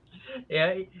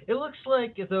 Yeah, it looks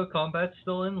like though combat's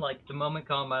still in, like the moment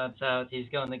combat's out, he's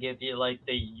gonna give you like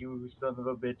the "you son of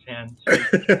a bitch" handshake,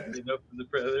 you know, from the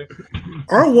predator.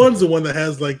 R1's the one that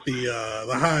has like the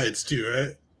hides too,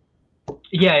 right?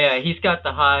 Yeah, he's got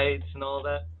the hides and all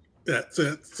that. Yeah,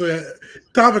 so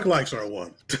Topic likes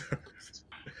R1.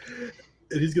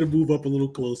 And he's going to move up a little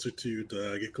closer to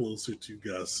get closer to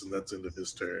Gus, and that's the end of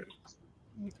his turn.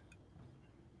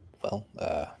 Well,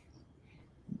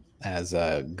 as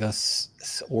Gus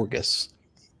Orgus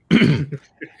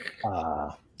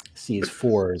sees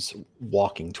Fours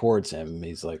walking towards him,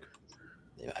 he's like,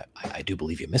 I do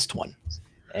believe you missed one.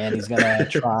 And he's going to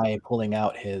try pulling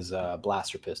out his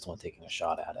blaster pistol and taking a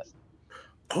shot at it.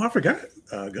 Oh, I forgot.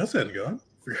 Gus hadn't gone.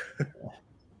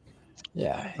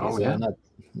 Yeah, he's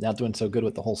not doing so good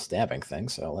with the whole stabbing thing,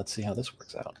 so let's see how this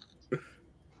works out.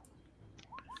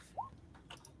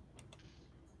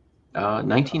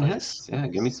 19 hits. Yeah,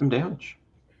 give me some damage.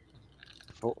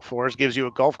 Fours gives you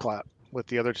a golf clap with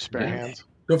the other spare hands.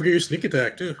 Don't forget your sneak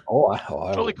attack, too. I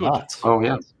Jolly good. not. Oh,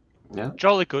 yeah. Yeah.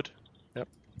 Jolly good. Yep.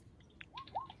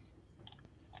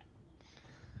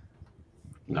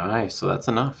 Nice. So that's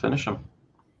enough. Finish him.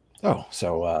 Oh,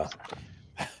 so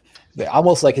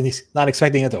almost like he's not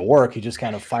expecting it to work. He just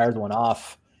kind of fired one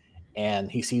off,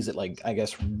 and he sees it, like, I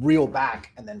guess, reel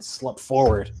back and then slump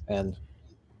forward, and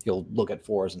he'll look at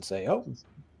Fours and say, "Oh,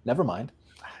 never mind,"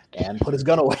 and put his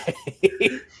gun away.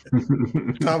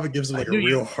 Tommy gives him like a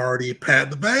real hearty pat in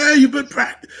the back. Hey, you've been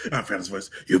practicing. I found his voice.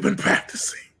 You've been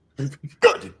practicing.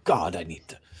 Good God, I need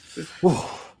to.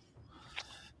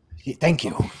 Thank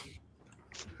you.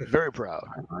 Very proud.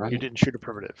 Right. You didn't shoot a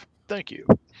primitive. Thank you.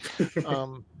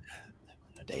 The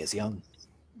day is young.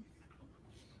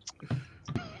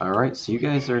 All right. So you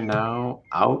guys are now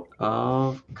out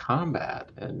of combat.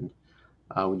 And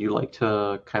would you like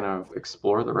to kind of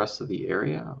explore the rest of the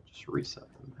area? I'll just reset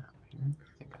the map here.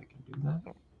 I think I can do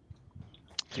that.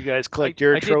 You guys collect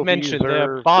your I trophies. did mention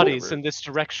there are bodies in this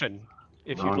direction.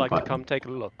 If Wrong you'd like button. to come take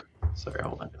a look. Sorry,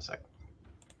 hold on a second.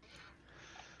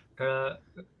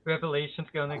 Revelation's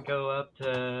gonna go up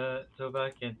to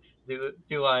Tobak and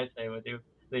do I say what do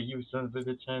the "you son of a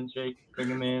bitch" handshake, bring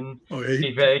him in. Oh, yeah,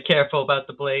 Be very careful about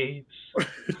the blades.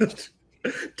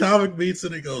 Tomic meets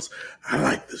it and goes, I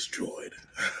like this droid.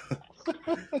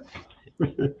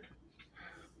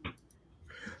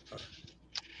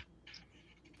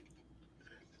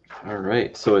 All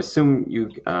right. So I assume you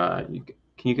can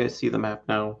you guys see the map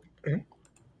now?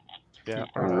 Yeah.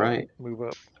 All right. Move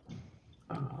up.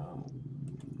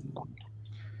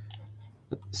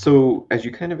 So as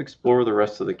you kind of explore the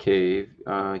rest of the cave,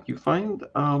 you find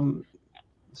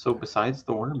so besides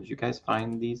the worms, you guys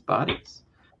find these bodies,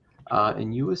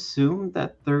 and you assume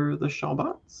that they're the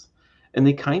Shalbots, and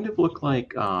they kind of look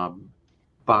like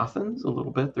Bothans a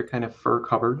little bit. They're kind of fur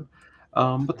covered,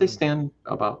 but they stand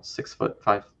about 6 foot,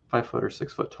 5 foot or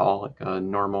 6 foot tall, like a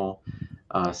normal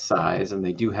size, and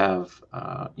they do have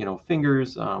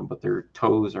fingers, but their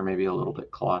toes are maybe a little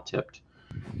bit claw tipped.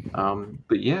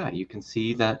 But yeah, you can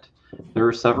see that there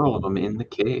are several of them in the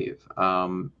cave,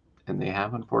 and they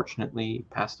have unfortunately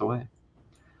passed away.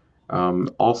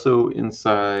 Also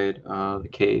inside the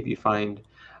cave, you find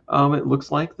it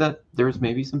looks like that there's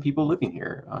maybe some people living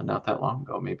here not that long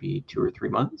ago, maybe 2 or 3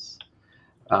 months.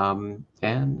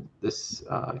 And this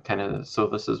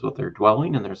this is what they're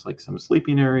dwelling, and there's like some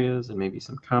sleeping areas and maybe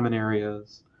some common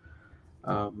areas.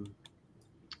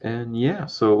 And yeah,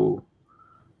 so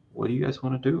what do you guys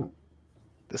want to do?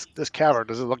 This cavern,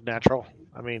 does it look natural?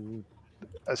 I mean,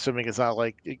 assuming it's not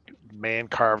like man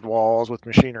carved walls with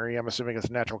machinery, I'm assuming it's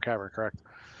a natural cavern, correct?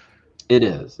 It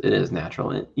is natural.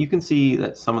 And you can see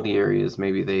that some of the areas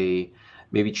maybe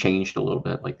changed a little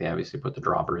bit, like they obviously put the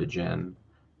drawbridge in.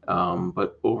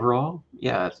 But overall,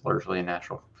 yeah, it's largely a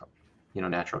natural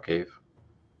cave.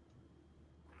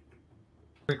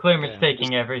 Reclaimer's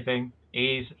taking everything.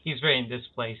 He's very in this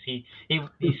place. He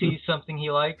sees something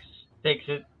he likes, takes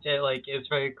it. Like it's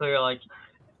very clear. Like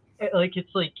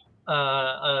it's like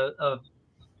a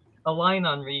line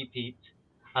on repeat.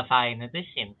 A fine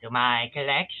addition to my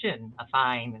collection. A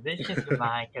fine addition to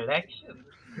my collection.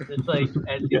 It's like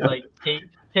as he's like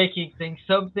taking things,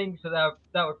 some things that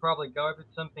were probably garbage,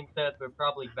 some things that were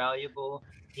probably valuable.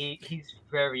 He's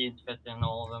very interested in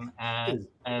all of them,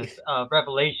 as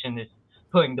Revelation is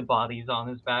putting the bodies on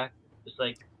his back, just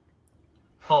like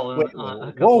pulling on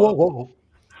a couple. Whoa.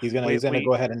 He's gonna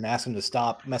go ahead and ask him to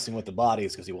stop messing with the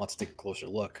bodies because he wants to take a closer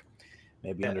look,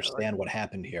 maybe understand what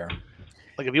happened here.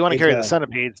 Like if you want to carry the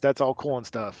centipedes, that's all cool and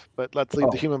stuff. But let's leave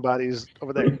the human bodies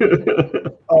over there.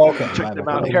 Okay. Check them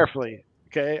out carefully.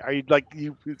 Okay, are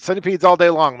you centipedes all day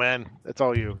long, man? That's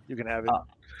all you. You can have it.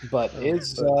 But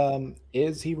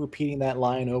is he repeating that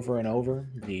line over and over?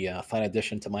 The fine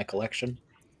addition to my collection.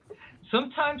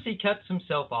 Sometimes he cuts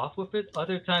himself off with it.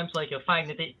 Other times, like a fine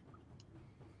addition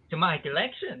to my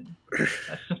collection.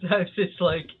 Sometimes it's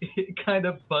like it kind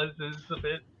of buzzes a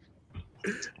bit.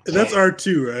 And that's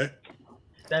R2, right?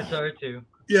 That's R2.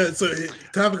 Yeah. So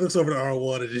Topic looks over to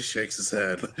R1 and just shakes his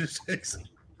head.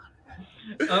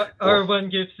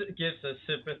 R1 gives a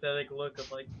sympathetic look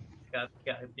of like,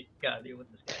 gotta deal with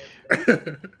this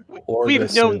guy.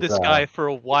 We've known this guy for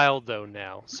a while though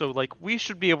now, so like we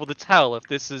should be able to tell if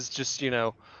this is just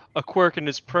a quirk in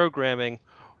his programming,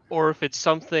 or if it's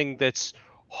something that's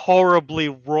horribly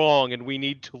wrong and we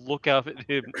need to look at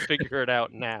him and figure it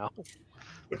out now.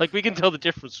 Like we can tell the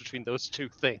difference between those two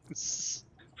things.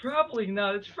 Probably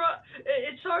not. It's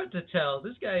hard to tell.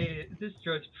 This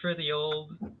drug's pretty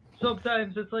old.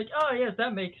 Sometimes it's like, oh yes,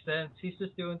 that makes sense. He's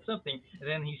just doing something, and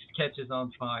then he catches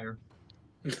on fire.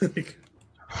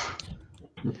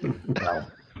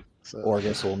 Well,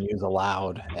 Orgus will muse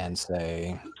aloud and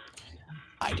say,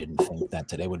 "I didn't think that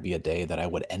today would be a day that I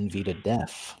would envy to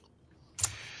death."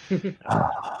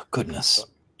 Goodness.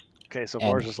 Okay, so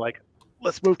Orgus is like,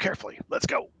 "Let's move carefully. Let's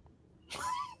go."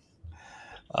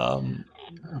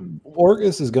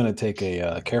 Orgus is going to take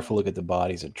a careful look at the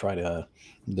bodies and try to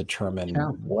determine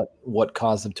what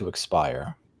caused them to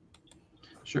expire.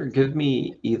 Sure. Give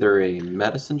me either a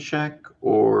medicine check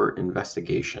or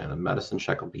investigation. A medicine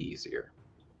check will be easier.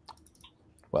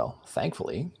 Well,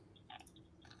 thankfully,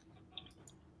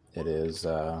 it is.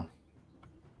 All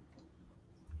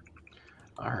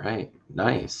right.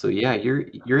 Nice. So yeah,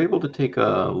 you're able to take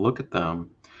a look at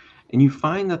them. And you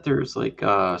find that there's like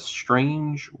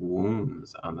strange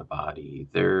wounds on the body.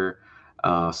 They're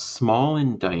small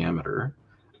in diameter,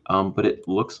 but it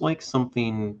looks like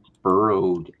something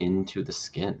burrowed into the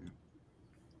skin.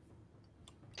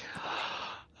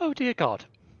 Oh dear God!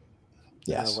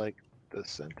 Yes, like the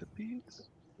centipedes.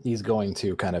 He's going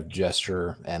to kind of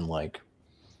gesture and like,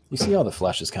 you see how the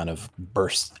flesh is kind of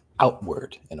burst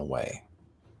outward in a way.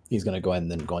 He's going to go ahead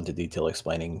and then go into detail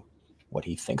explaining what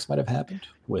he thinks might have happened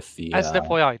with the. As an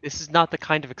FYI, this is not the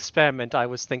kind of experiment I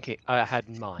was thinking I had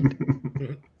in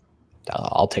mind.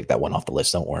 I'll take that one off the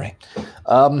list. Don't worry.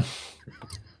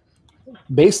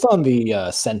 Based on the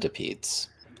centipedes,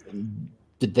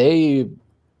 did they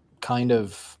kind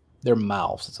of their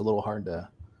mouths? It's a little hard to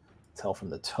tell from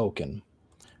the token,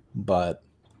 but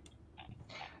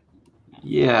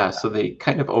yeah. So they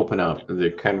kind of open up.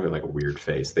 They're kind of like a weird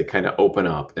face. They kind of open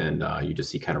up, and you just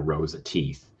see kind of rows of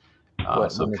teeth.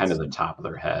 So kind of the top of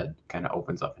their head kind of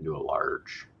opens up into a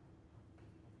large.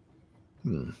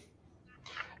 And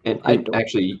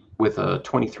actually, with a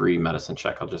 23 medicine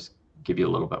check, I'll just give you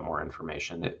a little bit more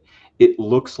information. It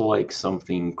looks like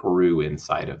something grew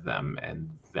inside of them and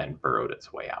then burrowed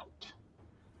its way out.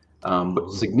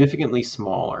 But significantly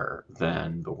smaller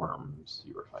than the worms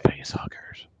you were fighting.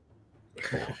 Facehuggers.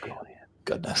 Oh,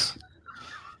 goodness.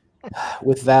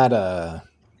 With that,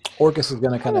 Orcus is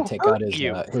going to kind of take out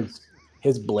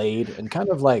his blade and kind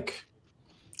of like,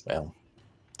 well,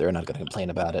 they're not going to complain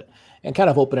about it, and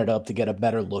kind of open it up to get a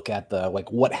better look at the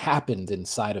like what happened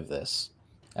inside of this.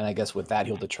 And I guess with that,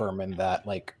 he'll determine that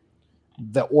like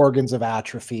the organs have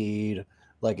atrophied.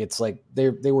 Like it's like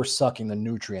they were sucking the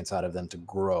nutrients out of them to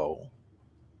grow.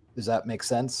 Does that make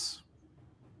sense?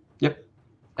 Yep.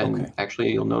 And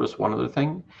actually, you'll notice one other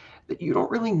thing that you don't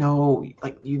really know.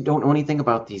 Like you don't know anything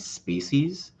about these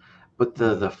species, but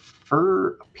the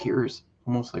fur appears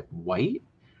almost like white,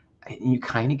 and you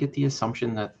kind of get the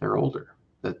assumption that they're older.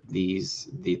 That these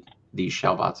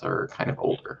shellbots are kind of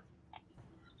older.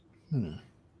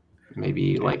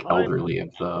 Maybe like elderly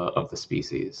of the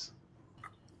species.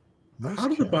 How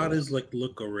do the bodies like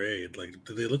look arrayed? Like,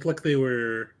 do they look like they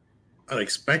were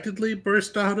unexpectedly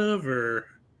burst out of, or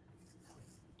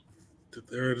do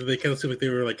they kind of seem like they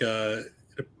were like a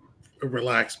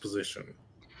relaxed position?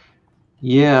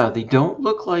 Yeah, they don't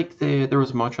look like there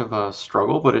was much of a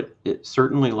struggle, but it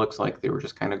certainly looks like they were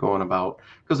just kind of going about,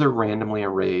 because they're randomly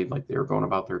arrayed, like they were going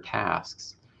about their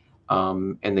tasks.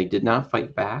 And they did not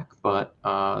fight back, but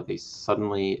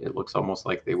it looks almost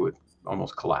like they would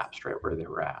almost collapse right where they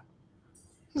were at.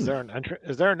 Is there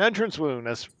an entrance wound?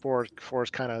 As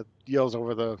Forrest kind of yells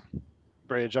over the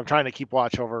bridge. I'm trying to keep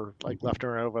watch over like left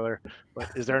and right over there.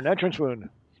 But is there an entrance wound?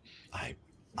 I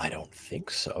don't think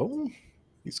so.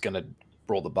 He's gonna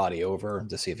roll the body over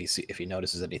to see if he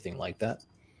notices anything like that.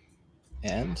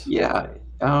 And yeah,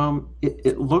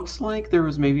 it looks like there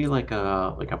was maybe like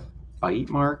a bite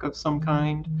mark of some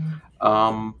kind,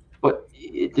 but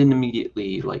it didn't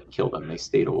immediately like kill them. They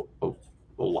stayed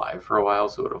alive for a while,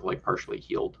 so it would have like partially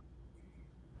healed.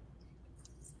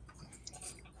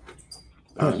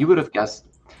 You would have guessed.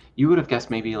 You would have guessed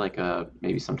maybe like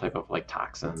maybe some type of like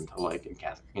toxin to like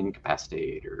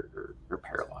incapacitate or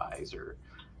paralyze or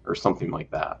something like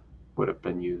that would have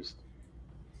been used.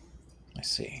 I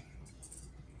see.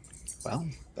 Well,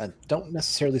 I don't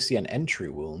necessarily see an entry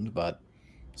wound, but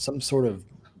some sort of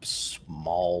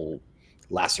small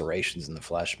lacerations in the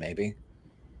flesh, maybe.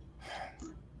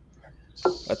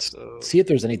 Let's see if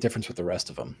there's any difference with the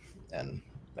rest of them. And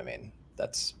I mean,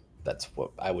 that's what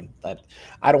I would.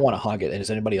 I don't want to hog it. Is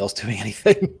anybody else doing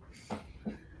anything?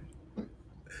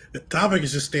 Tavik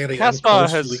is just standing Caspar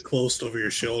close over your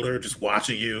shoulder, just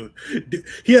watching you.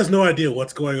 He has no idea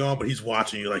what's going on, but he's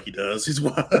watching you like he does. He's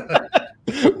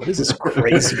what is this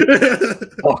crazy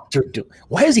doctor doing?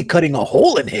 Why is he cutting a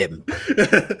hole in him?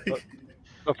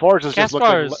 The Forge is just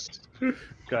looking.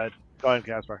 Go ahead,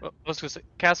 Caspar. I was going to say,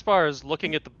 Caspar is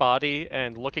looking at the body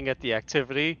and looking at the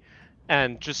activity,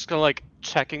 and just kind of like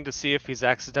checking to see if he's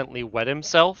accidentally wet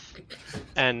himself.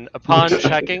 And upon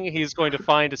checking, he's going to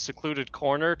find a secluded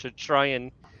corner to try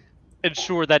and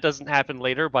ensure that doesn't happen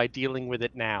later by dealing with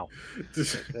it now.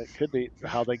 That could be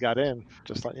how they got in.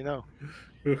 Just let you know.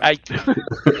 He's like,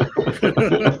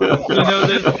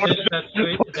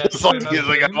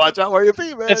 watch out where you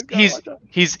be, man.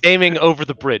 He's aiming over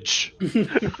the bridge.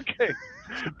 Okay.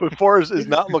 But Forrest is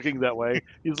not looking that way.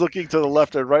 He's looking to the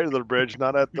left and right of the bridge,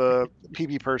 not at the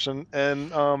PP person.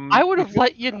 And I would have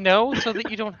let you know so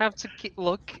that you don't have to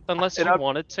look unless you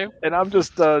wanted to. And I'm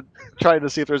just trying to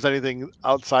see if there's anything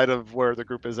outside of where the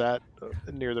group is at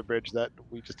near the bridge that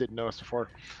we just didn't notice before.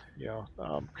 You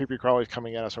know, creepy crawlies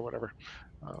coming at us or whatever.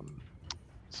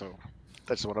 So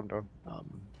that's what I'm doing.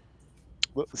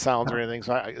 Sounds or anything.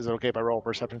 So is it okay if I roll a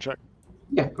perception check?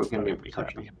 Yeah, go give me a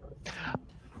perception.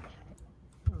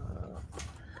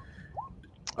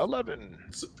 11.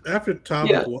 So after Tom,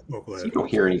 Yeah. go ahead. So you don't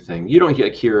hear anything. You don't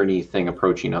hear anything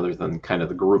approaching other than kind of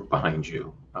the group behind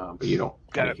you, but you don't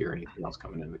hear anything else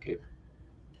coming in the cave.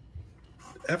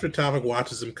 After Tavik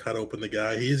watches him cut open the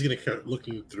guy, he's going to start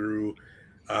looking through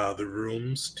the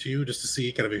rooms too, just to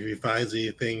see kind of if he finds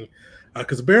anything.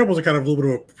 Because the Bearables are kind of a little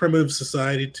bit of a primitive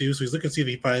society too, so he's looking to see if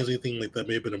he finds anything like that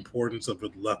may have been important,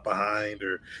 something left behind,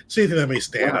 or see anything that may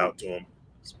stand out to him.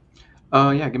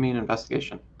 Yeah, give me an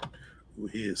investigation. Ooh,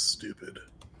 he is stupid.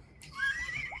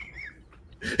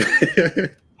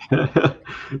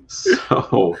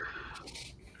 So,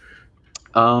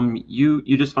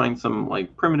 you just find some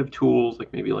like primitive tools,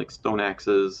 like maybe like stone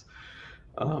axes,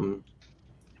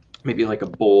 maybe like a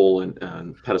bowl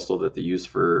and pedestal that they use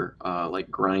for like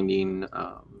grinding,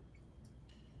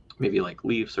 maybe like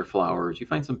leaves or flowers. You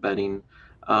find some bedding,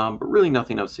 but really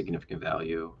nothing of significant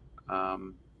value.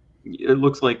 It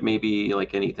looks like maybe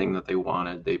like anything that they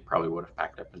wanted, they probably would have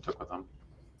packed up and took with them.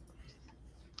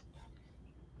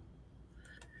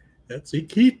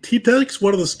 He takes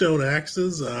one of the stone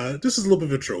axes. This is a little bit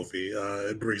of a trophy.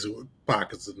 And brings it with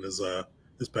pockets in his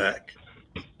back.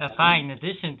 A fine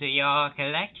addition to your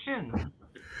collection.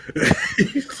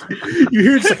 You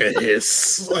hear just like a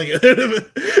hiss, like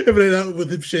everything out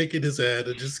with him shaking his head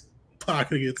and just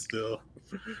pocketing it still.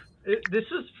 This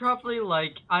is probably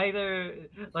like either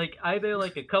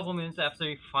a couple minutes after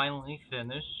he finally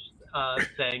finished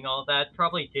saying all that.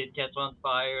 Probably did catch on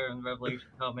fire, and Revelation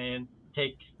come in,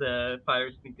 takes the fire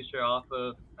extinguisher off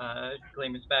of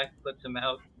Glamour's back, puts him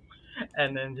out,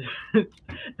 and then just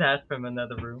dash from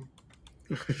another room.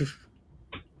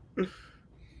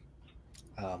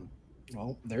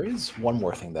 Well, there is one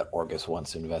more thing that Orgus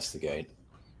wants to investigate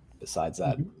besides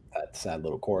that sad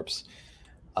little corpse.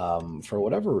 For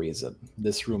whatever reason,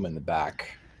 this room in the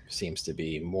back seems to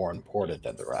be more important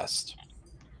than the rest.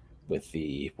 With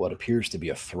what appears to be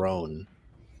a throne,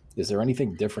 is there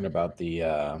anything different about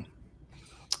the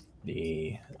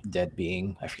dead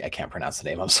being? I can't pronounce the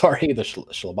name. I'm sorry. The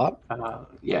Shalbot.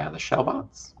 Yeah, the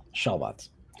Shalbots. Shalbots.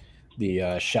 The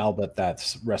Shalbot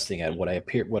that's resting at what I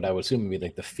would assume would be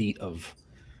like the feet of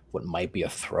what might be a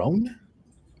throne.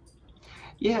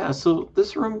 Yeah. So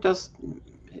this room does.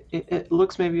 It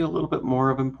looks maybe a little bit more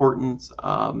of importance.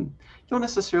 You don't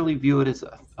necessarily view it as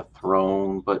a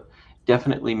throne, but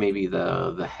definitely maybe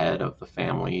the head of the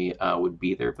family would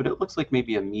be there. But it looks like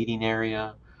maybe a meeting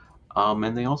area.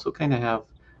 And they also kind of have,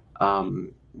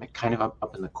 kind of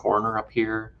up in the corner up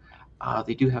here,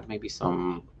 they do have maybe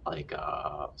some like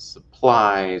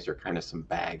supplies or kind of some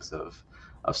bags of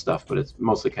stuff, but it's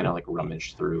mostly kind of like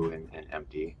rummaged through and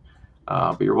empty.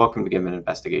 But you're welcome to give an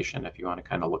investigation if you want to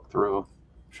kind of look through.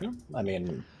 Sure. I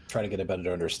mean, try to get a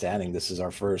better understanding. This is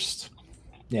our first,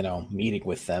 meeting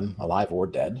with them, alive or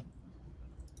dead.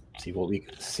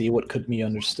 See what could be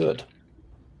understood.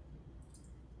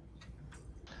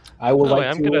 I would like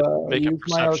I'm to gonna make a use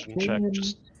my perception check, Arcanian,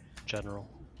 just general.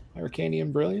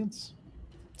 Arcanian Brilliance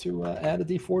to add a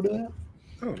D4 to that.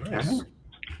 Oh, nice.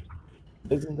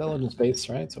 It's intelligence based,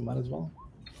 right? So might as well.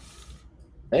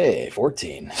 Hey,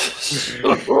 14.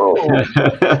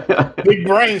 Big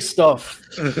brain stuff.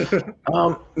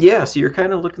 Yeah, so you're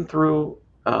kind of looking through,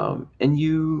 and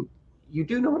you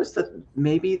do notice that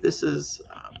maybe this is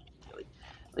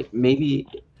like maybe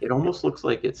it almost looks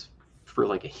like it's for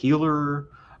like a healer,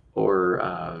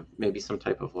 or maybe some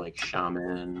type of like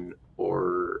shaman,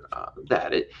 or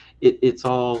that it's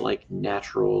all like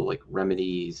natural like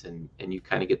remedies, and you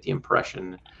kind of get the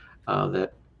impression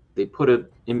that they put a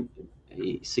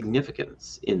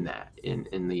significance in that,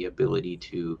 in the ability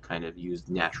to kind of use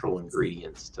natural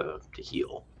ingredients to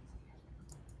heal.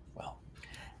 Well,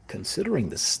 considering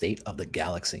the state of the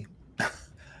galaxy,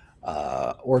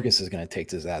 Orgus is going to take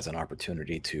this as an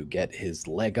opportunity to get his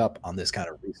leg up on this kind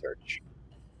of research.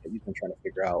 He's been trying to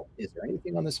figure out, is there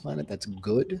anything on this planet that's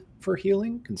good for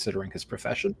healing, considering his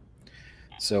profession?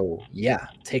 So yeah,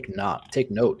 take note,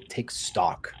 take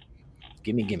stock.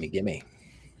 Gimme.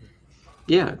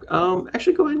 Yeah,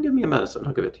 actually go ahead and give me a medicine.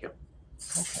 I'll give it to you.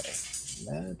 Okay,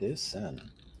 medicine.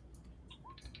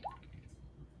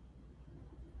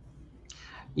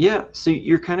 Yeah, so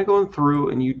you're kind of going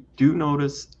through, and you do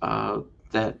notice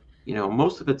that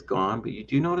most of it's gone, but you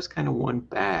do notice kind of one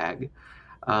bag,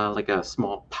 like a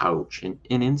small pouch, and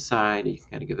inside you can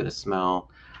kind of give it a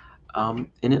smell, and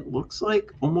it looks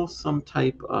like almost some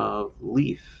type of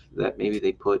leaf that maybe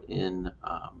they put in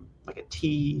like a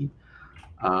tea,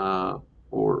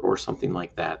 or something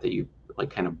like that you like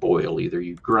kind of boil. Either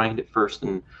you grind it first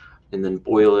and then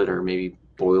boil it, or maybe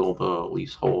boil the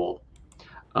leaves whole.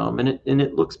 And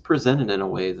it looks presented in a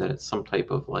way that it's some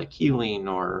type of like healing,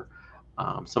 or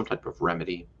some type of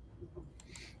remedy.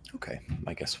 Okay,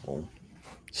 I guess we'll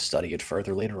study it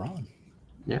further later on.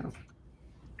 Yeah.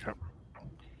 Okay.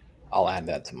 I'll add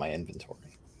that to my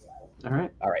inventory. All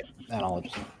right. And I'll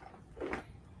just...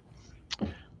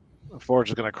 Forge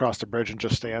is going to cross the bridge and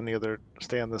just stay on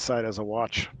this side as a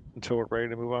watch until we're ready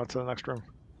to move on to the next room.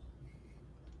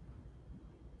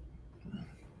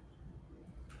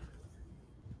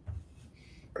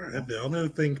 All right, the only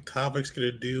thing Topic's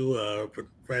going to do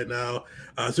right now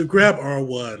is to grab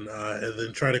R1 and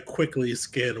then try to quickly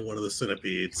scan one of the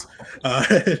centipedes.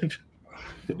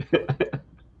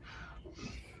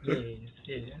 Yes,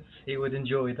 he would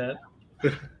enjoy that.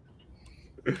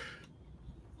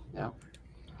 Yeah.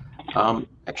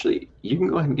 Actually, you can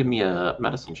go ahead and give me a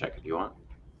medicine check if you want.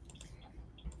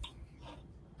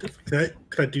 Can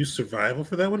I do survival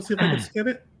for that one? See if I can scan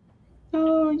it.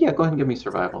 Yeah, go ahead and give me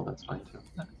survival. That's fine too.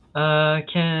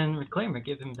 Can Reclaimer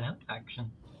give him the help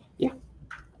action? Yeah.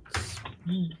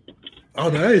 Oh,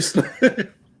 nice.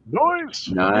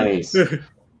 Nice.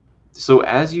 So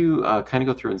as you kind of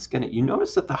go through and skin it, you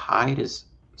notice that the hide is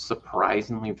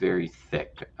surprisingly very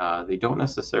thick. They don't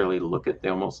necessarily they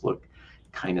almost look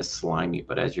kind of slimy,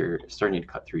 but as you're starting to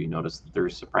cut through, you notice that they're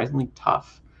surprisingly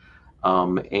tough,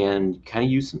 and kind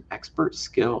of use some expert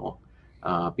skill,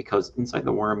 because inside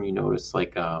the worm you notice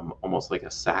like almost like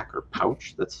a sack or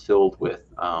pouch that's filled with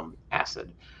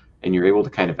acid, and you're able to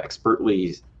kind of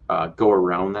expertly go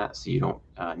around that so you don't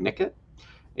nick it.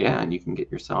 Yeah, and you can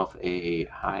get yourself a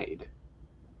hide.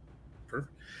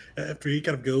 After he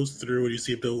kind of goes through and you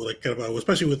see him do like kind of,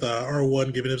 especially with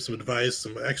R1 giving him some advice,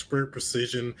 some expert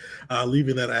precision,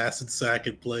 leaving that acid sack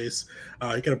in place,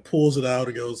 he kind of pulls it out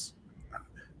and goes,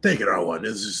 "Take it, R1.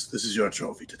 This is your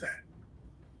trophy today."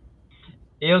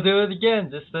 He'll do it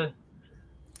again, just to...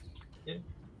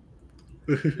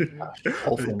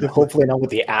 hopefully not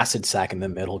with the acid sack in the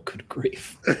middle. Good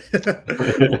grief. We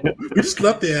just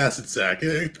left the acid sack.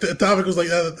 Topic was like,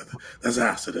 "There's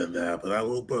acid in there, but that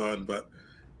will burn, but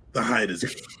the hide is..." He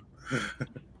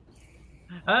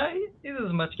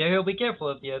doesn't much care. He'll be careful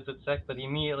of the acid sack, but he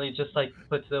immediately just like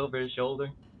puts it over his shoulder.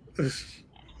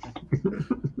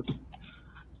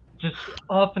 Just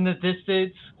off in the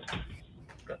distance.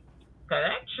 That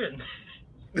action.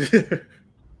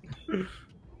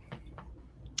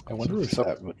 I wonder if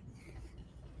that would...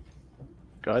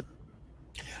 Go ahead.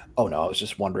 Oh no, I was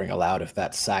just wondering aloud if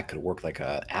that sack could work like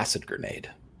an acid grenade.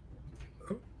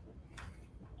 You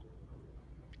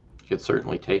could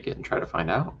certainly take it and try to find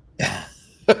out.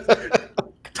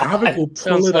 Topic will pull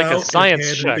Sounds it like a out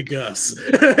science and hand it to check. Gus.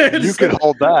 You could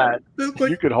hold that. It's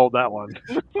like You could hold that one.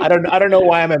 I don't know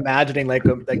why I'm imagining like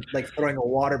throwing a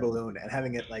water balloon and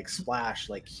having it like splash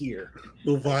like here.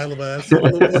 little vial of acid.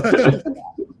 Little vial.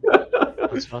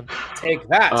 That's fun. Take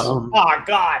that! Oh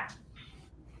God!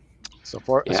 So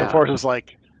Force is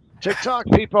like, TikTok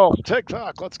people,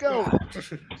 TikTok, let's go.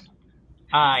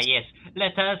 Ah, yes.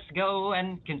 Let us go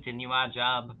and continue our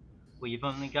job. We've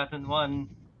only gotten one.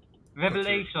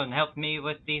 Revelation, help me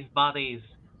with these bodies.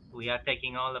 We are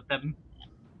taking all of them.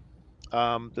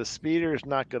 The speeder's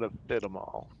not going to fit them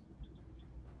all.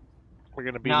 We're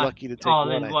going to be Not lucky to take all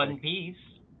one, in I one think. piece.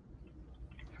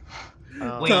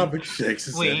 Topic shakes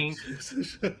his Wink.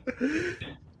 head.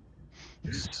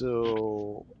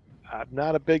 So I'm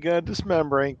not a big on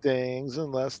dismembering things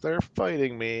unless they're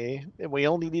fighting me. And we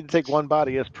only need to take one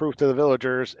body as proof to the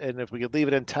villagers. And if we could leave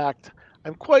it intact,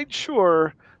 I'm quite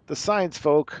sure the science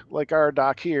folk, like our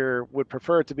doc here, would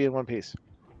prefer it to be in one piece.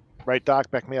 Right, Doc?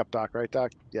 Back me up, Doc. Right,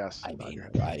 Doc? Yes. I mean,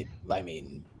 right. I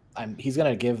mean, he's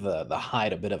gonna give the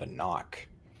hide a bit of a knock,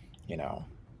 you know,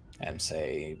 and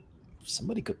say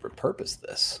somebody could repurpose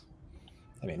this.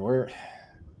 I mean, we're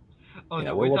No,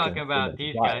 we're we're looking talking about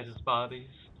these live. guys' bodies.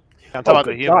 I'm talking about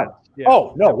the good humans. God. Yeah.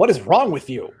 Oh no, what is wrong with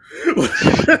you?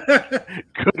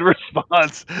 Good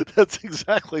response. That's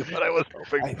exactly what I was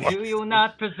hoping for. Do you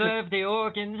not preserve the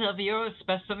organs of your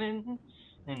specimens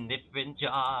in different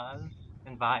jars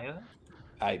and vials?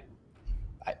 I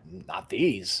not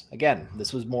these. Again,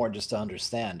 this was more just to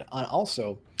understand. And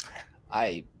also,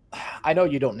 I know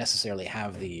you don't necessarily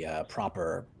have the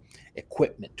proper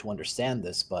equipment to understand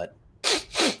this, but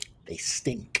they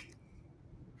stink.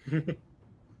 This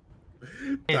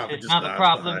is not a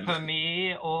problem for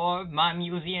me or my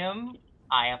museum.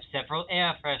 I have several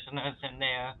air fresheners in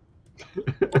there.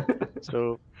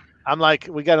 So I'm like,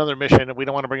 we got another mission and we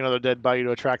don't want to bring another dead body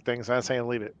to attract things. I'm saying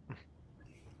leave it.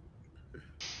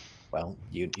 Well,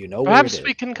 you know Perhaps where it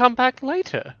we is. can come back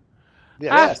later.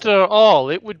 Yeah. After all,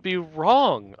 it would be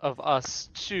wrong of us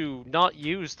to not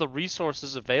use the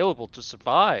resources available to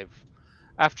survive.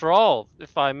 After all,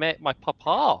 if I met my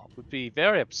papa would be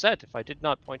very upset if I did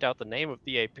not point out the name of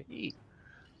the AP.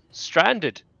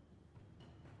 Stranded.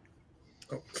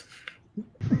 Oh.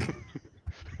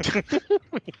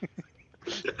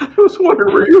 I was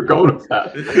wondering where you were going with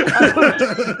that.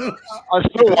 I'm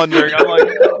still wondering. I'm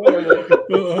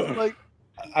like,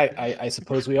 I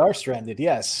suppose we are stranded.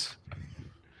 Yes,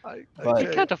 but We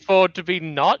can't afford to be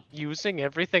not using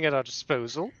everything at our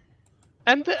disposal.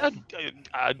 And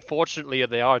unfortunately,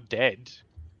 they are dead.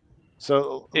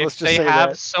 so let's If just they say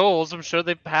have that. souls, I'm sure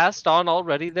they've passed on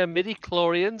already. Their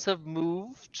midi-chlorians have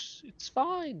moved. It's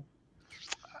fine.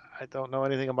 I don't know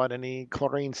anything about any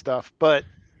chlorine stuff, but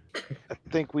I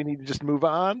think we need to just move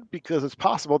on because it's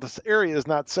possible this area is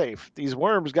not safe. These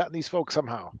worms got in these folks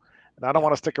somehow, and I don't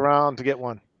want to stick around to get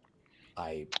one.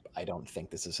 I don't think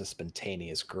this is a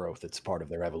spontaneous growth. It's part of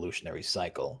their evolutionary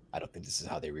cycle. I don't think this is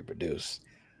how they reproduce.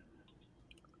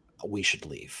 We should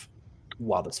leave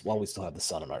while we still have the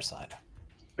sun on our side.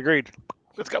 Agreed.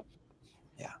 Let's go.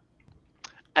 Yeah.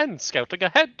 And scouting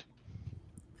ahead.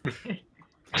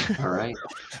 All right.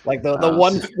 Like the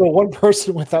one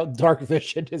person without dark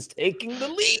vision is taking the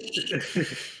lead.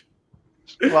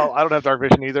 Well, I don't have dark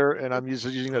vision either, and I'm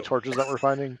using the torches that we're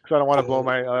finding because I don't want to blow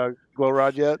my glow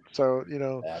rod yet. So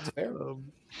That's fair.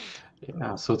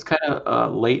 Yeah, so it's kind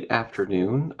of late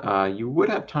afternoon. You would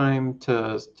have time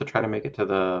to try to make it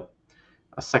to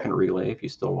a second relay if you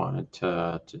still wanted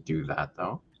to do that,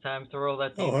 though. Time to roll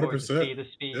that Oh, D4 to 100%. see the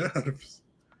speed. Yeah, 100%.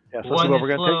 yeah, so let's see 1 what is we're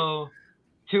gonna slow,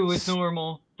 2 is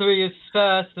normal, 3 is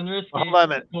fast and risky. Hold on a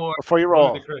minute. 4 Before you is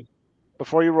roll, ludicrous.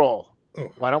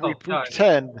 Oh. why don't we sorry.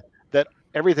 pretend that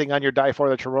everything on your die 4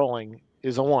 that you're rolling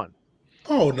is a 1?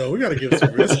 Oh no, we gotta give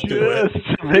some risk to it. Just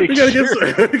to make We gotta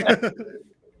sure. get some.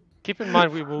 Keep in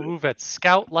mind, we will move at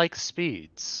scout-like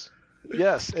speeds.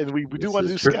 Yes, and we do This want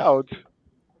to is do true. scout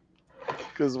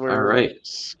because we're All right.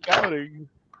 scouting.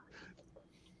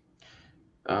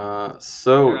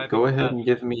 So Driving go ahead fast. and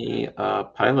give me a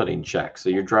piloting check. So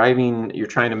you're driving. You're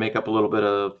trying to make up a little bit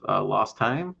of lost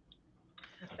time.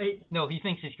 No, he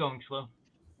thinks he's going slow.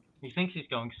 He thinks he's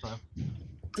going slow.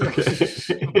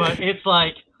 Okay. But it's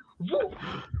like, woo,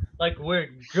 like we're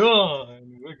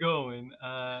going. We're going.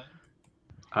 All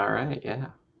right. Yeah.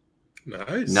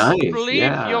 Nice. Nice. I believe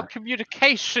Yeah. your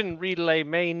communication relay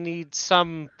may need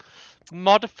some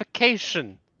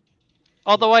modification.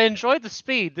 Although I enjoy the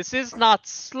speed, this is not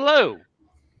slow.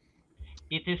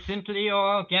 It is simply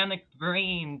your organic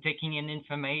brain taking in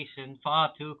information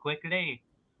far too quickly.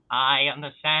 I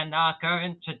understand our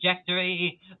current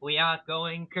trajectory. We are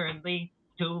going currently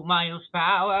 2 miles per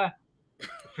hour,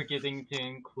 forgetting to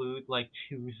include like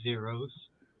 2 zeros.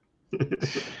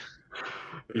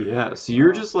 Yeah, so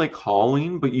you're just like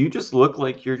hauling, but you just look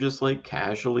like you're just like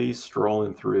casually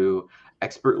strolling through,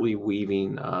 expertly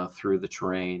weaving through the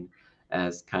terrain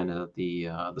as kind of the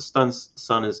sun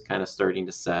is kind of starting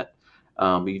to set.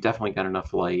 But you definitely got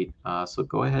enough light. So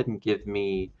go ahead and give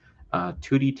me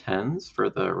 2d10s for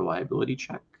the reliability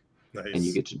check, and you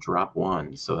Nice. get to drop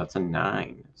 1. So that's a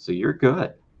 9. So you're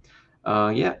good.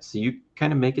 Yeah, so you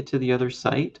kind of make it to the other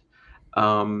site.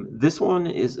 This one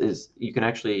is you can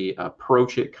actually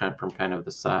approach it from kind of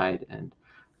the side and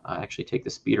actually take the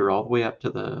speeder all the way up to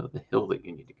the hill that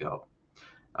you need to go.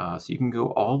 So you can go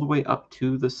all the way up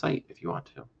to the site if you want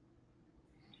to.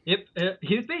 Yep,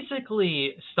 he would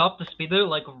basically stop the speeder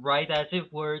like right as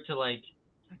it were to like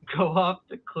go off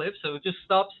the cliff, so it just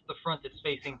stops. The front is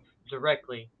facing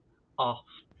directly off,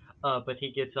 but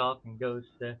he gets off and goes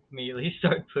to immediately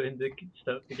start putting the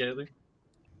stuff together.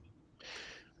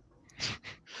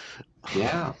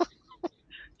 Yeah.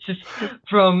 Just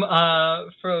from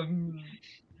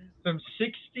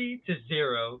 60 to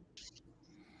 0,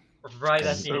 right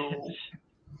at the So edge.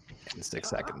 In 6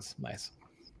 seconds. Nice.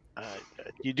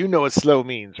 You do know what slow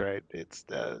means, right? It's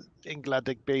the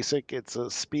Inglatic basic. It's a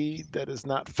speed that is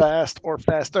not fast or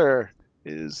faster.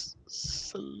 It is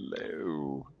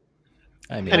slow.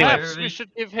 I mean, Anyway. Perhaps we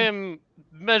should give him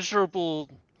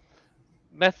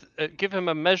give him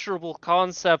a measurable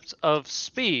concept of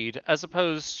speed as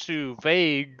opposed to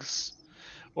vagues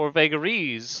or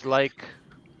vagaries like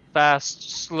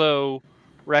fast, slow,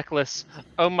 reckless.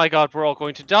 Oh my God, we're all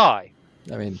going to die.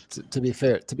 I mean, to be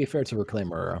fair to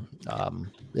Reclaimer,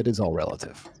 it is all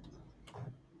relative.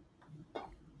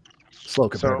 Slow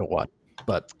compared to what?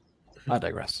 But I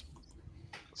digress.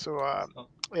 So,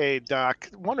 hey Doc,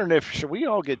 wondering if should we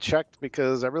all get checked,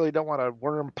 because I really don't want a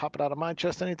worm popping out of my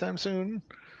chest anytime soon.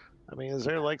 I mean, is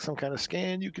there like some kind of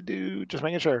scan you could do? Just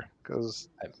making sure, because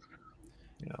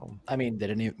I mean,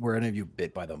 were any of you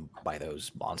bit by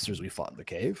those monsters we fought in the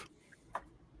cave?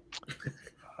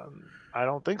 I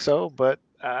don't think so, but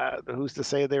who's to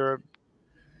say those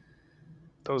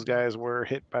guys were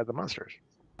hit by the monsters?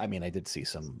 I mean, I did see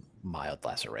some mild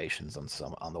lacerations on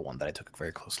the one that I took a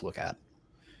very close look at.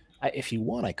 If you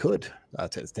want, I could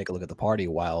take a look at the party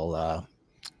while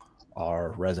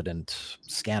our resident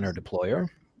scanner deployer,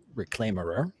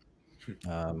 Reclaimerer.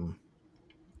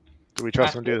 Do we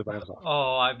trust him to do this by himself?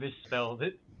 Oh, I misspelled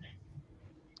it.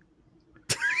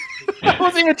 I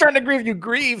wasn't even trying to grieve you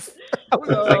grief. I was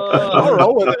like, I'll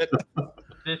roll with it.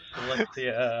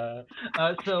 Dyslexia.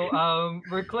 So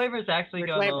Reclaimer's actually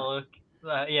gonna look.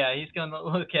 He's gonna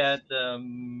look at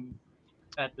the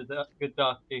good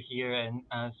doctor here and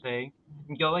say,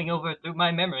 going over through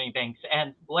my memory banks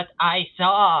and what I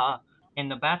saw in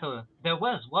the battle, there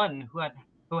was one who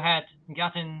had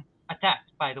gotten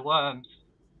attacked by the worms.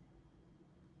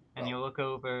 And you look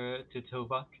over to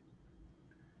Tovok.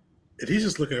 And he's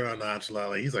just looking around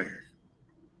nonchalantly. He's like,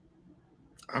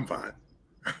 I'm fine.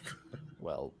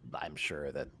 Well, I'm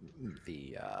sure that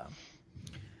the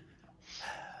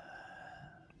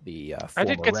I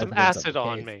did get some acid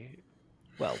on me.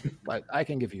 Well, I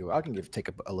can take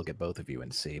a look at both of you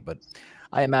and see, but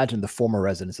I imagine the former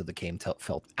residents of the cave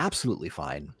felt absolutely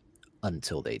fine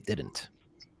until they didn't.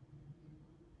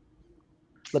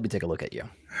 Let me take a look at you.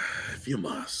 If you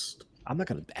must. I'm not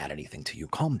going to add anything to you.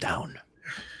 Calm down.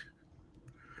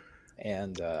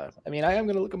 And I mean, I am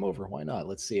going to look them over. Why not?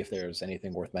 Let's see if there's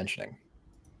anything worth mentioning.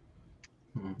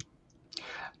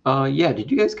 Yeah, did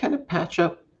you guys kind of patch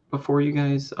up before you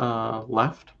guys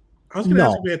left? I was going to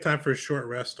ask if we had time for a short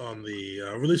rest on the,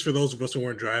 at least for those of us who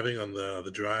weren't driving on the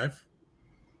drive.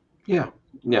 Yeah.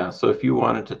 So if you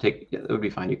wanted to take, it would be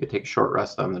fine. You could take a short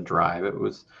rest on the drive. It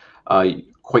was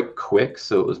quite quick,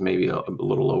 so it was maybe a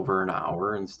little over an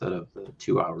hour instead of the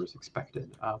 2 hours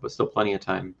expected, but still plenty of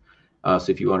time.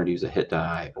 So if you wanted to use a hit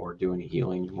die or do any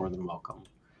healing, you're more than welcome.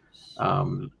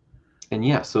 And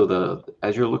yeah, so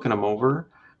as you're looking them over,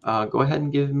 go ahead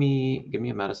and give me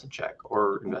a medicine check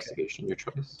or investigation, your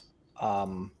choice.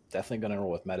 Definitely going to roll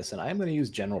with medicine. I am going to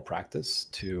use general practice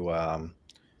to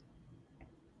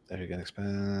there you can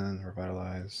expand,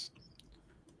 revitalize.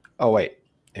 Oh wait,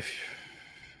 if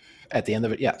at the end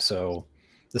of it, yeah. So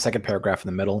the second paragraph in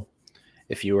the middle,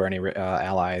 if you or any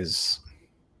allies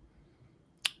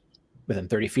within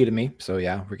 30 feet of me, so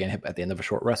yeah, regain hit at the end of a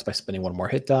short rest by spending one more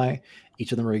hit die.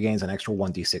 Each of them regains an extra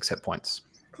 1d6 hit points.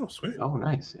 Oh, sweet. Oh,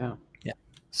 nice. Yeah. Yeah.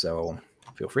 So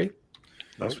feel free.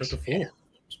 That's for the full.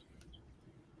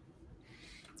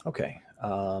 Okay.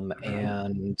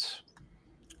 And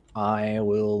I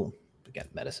will again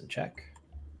medicine check.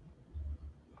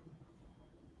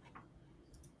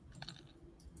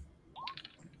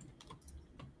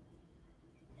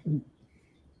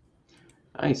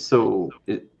 Nice. So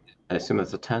I assume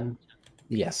that's a 10.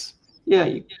 Yes. Yeah,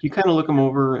 you kind of look him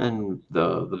over, and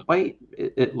the bite,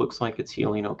 it looks like it's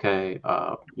healing okay.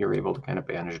 You're able to kind of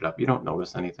bandage it up. You don't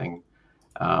notice anything.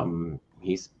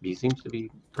 He seems to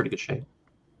be pretty good shape.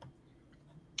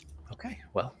 Okay,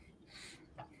 well,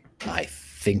 I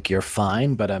think you're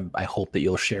fine, but I hope that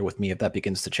you'll share with me if that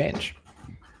begins to change.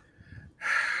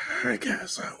 I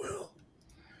guess I will.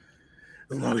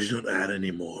 As long as you don't add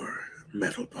any more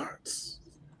metal parts.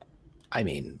 I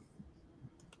mean,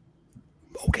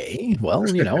 okay, well,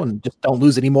 and just don't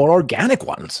lose any more organic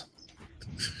ones.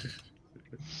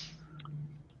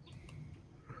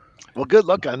 Well, good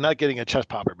luck on not getting a chest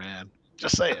popper, man.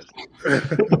 Just saying.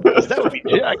 That would be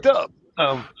jacked up.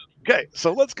 Okay,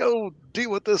 so let's go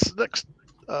deal with this next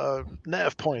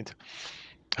nav point.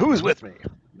 Who's with me?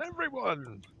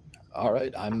 Everyone. All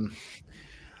right, I'm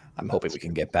hoping we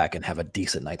can get back and have a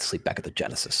decent night's sleep back at the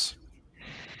Genesis.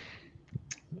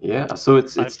 Yeah, so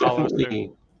it's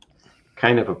definitely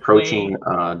kind of approaching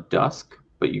dusk,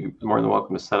 but you're more than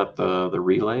welcome to set up the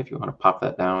relay if you want to pop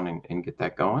that down and get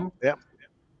that going. Yep.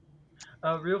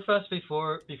 Real fast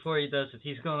before he does it,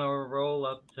 he's gonna roll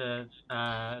up to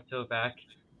back,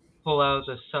 pull out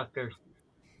a sucker,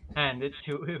 hand it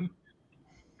to him,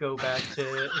 go back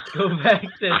to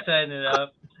setting it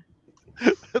up.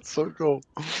 That's so cool.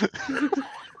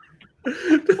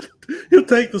 He'll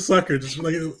take the sucker, just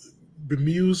like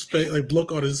bemused face, like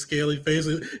look on his scaly face.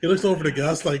 He looks over to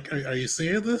Gus, like, "Are you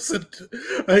seeing this?" And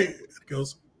he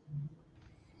goes,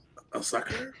 "A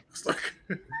sucker, a sucker."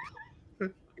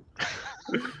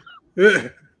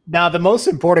 Now, the most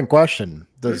important question: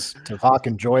 does Tavok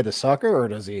enjoy the sucker, or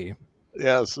does he?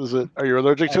 Yes. Is it? Are you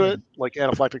allergic to it? Like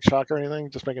anaphylactic shock or anything?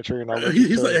 Just making sure you're not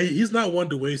allergic. He's not one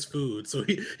to waste food, so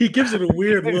he gives it a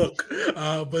weird look.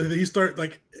 But he starts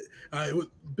with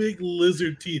big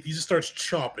lizard teeth. He just starts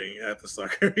chopping at the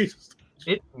sucker. It's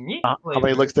meat. How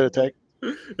many licks did it take?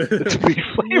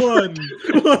 One.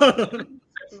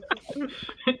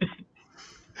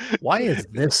 Why is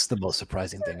this the most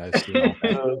surprising thing I've seen?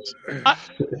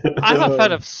 I'm a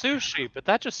fan of sushi, but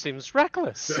that just seems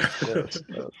reckless.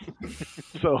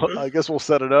 So I guess we'll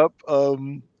set it up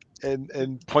and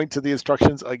point to the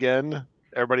instructions again.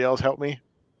 Everybody else help me.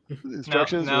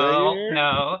 Instructions.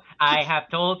 No. I have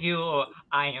told you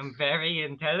I am very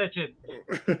intelligent.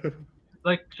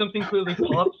 Like something clearly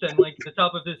pops and like the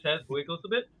top of his head wiggles a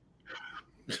bit.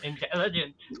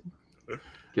 Intelligent.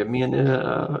 Give me an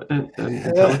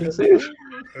intelligence save.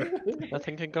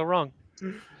 Nothing can go wrong.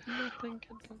 Nothing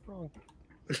can go wrong.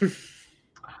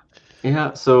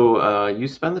 Yeah, so you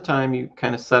spend the time, you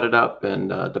kind of set it up and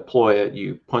deploy it.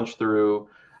 You punch through,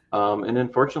 and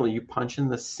unfortunately, you punch in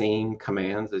the same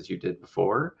commands as you did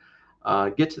before.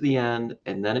 Get to the end,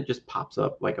 and then it just pops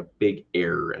up like a big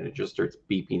error, and it just starts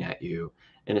beeping at you.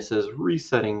 And it says,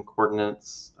 resetting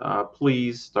coordinates,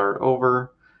 please start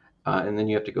over. And then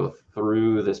you have to go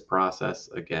through this process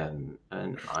again.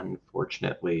 And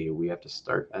unfortunately, we have to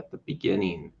start at the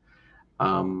beginning.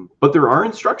 But there are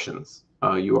instructions.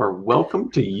 You are welcome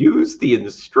to use the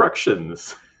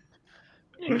instructions.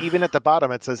 Even at the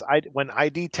bottom, it says, when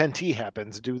ID 10T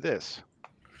happens, do this.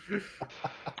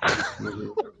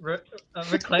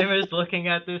 Reclaimer's looking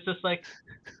at this just like,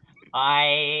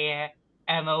 I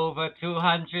am over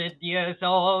 200 years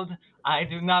old. I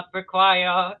do not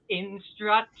require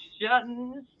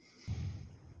instructions.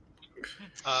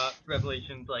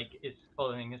 Revelations is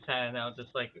holding his hand out,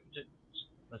 just like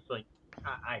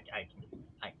I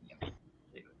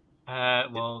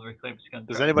can. Well, Reclaimer's gonna.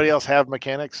 Does anybody else have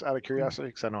mechanics out of curiosity?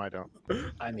 Because I know I don't.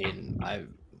 I mean,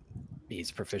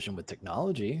 he's proficient with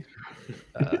technology.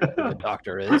 The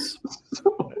doctor is.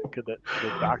 Could the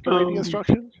doctor read the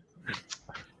instructions?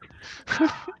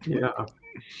 Yeah.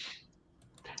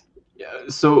 Yeah.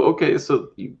 So okay. So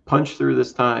you punch through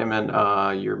this time,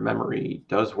 and your memory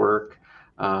does work.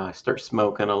 Start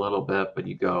smoking a little bit, but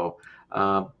you go.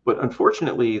 But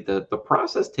unfortunately, the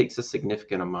process takes a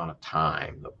significant amount of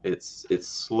time. It's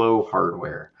slow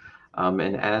hardware,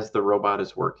 and as the robot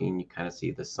is working, you kind of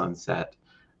see the sunset,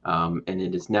 and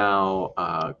it is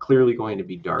now clearly going to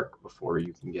be dark before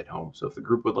you can get home. So if the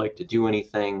group would like to do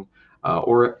anything,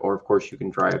 or of course you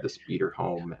can drive the speeder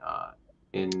home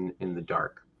in the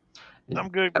dark. And I'm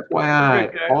good.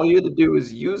 FYI, all you had to do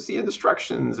is use the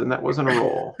instructions, and that wasn't a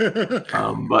roll.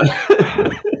 But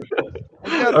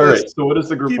all right. So what does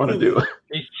the group want to do?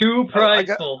 He's too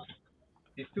prideful.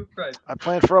 He's too prideful. I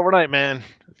planned for overnight, man.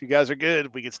 If you guys are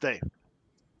good, we can stay.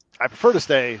 I prefer to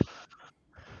stay.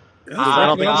 I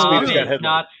don't think the speeder's got headlight.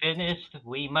 Not finished.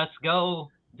 We must go.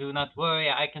 Do not worry.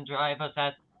 I can drive us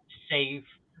at safe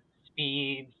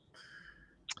speeds.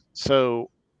 So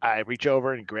I reach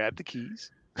over and grab the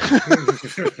keys. That's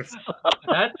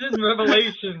in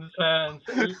Revelations, hands.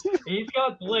 He's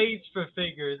got blades for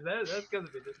fingers. That's gonna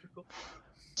be difficult.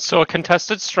 So a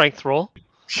contested strength roll.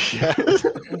 Yes.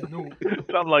 Oh no.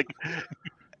 I'm like,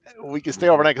 we can stay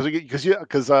overnight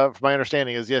because from my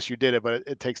understanding is yes, you did it, but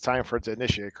it takes time for it to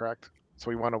initiate, correct? So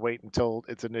we want to wait until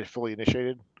it's fully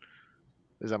initiated.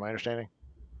 Is that my understanding?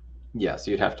 Yes,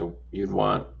 you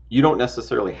don't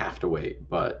necessarily have to wait,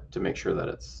 but to make sure that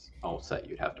it's all set,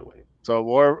 you'd have to wait.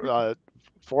 So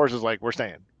Forrest is like, we're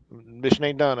staying. Mission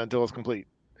ain't done until it's complete,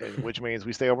 which means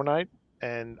we stay overnight.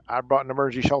 And I brought an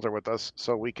emergency shelter with us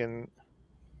so we can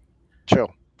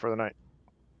chill for the night.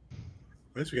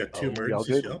 At least we got two y'all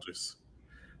emergency did? shelters.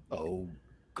 Oh,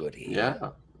 goody. Yeah.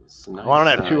 It's nice. Well, I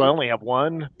don't have two. I only have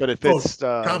one. But if it's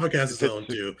Topic has his own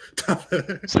too.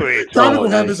 Sweet. Topic will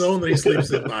have nice. his own that he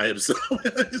sleeps in by himself.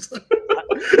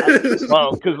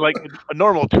 well, because like a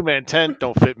normal 2-man tent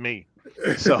don't fit me,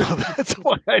 so that's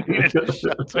why I needed a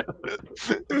shelter.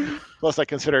 Plus, I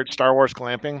considered Star Wars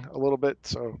glamping a little bit.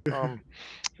 So,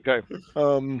 okay.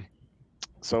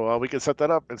 So we can set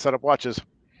that up and set up watches.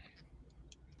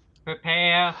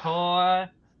 Prepare for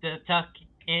the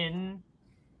tuck-in.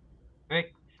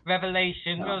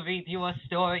 Revelation will read you a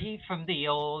story from the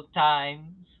old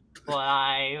times. While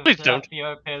I Please fluff don't.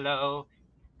 your pillow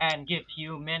and give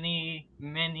you many,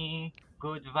 many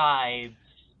good vibes,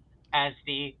 as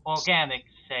the organics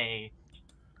say.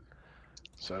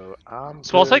 So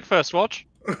So I'll take first watch.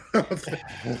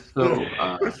 So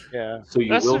yeah. So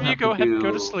you Rest will of you have go to ahead and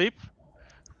go do- to sleep.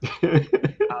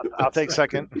 I'll take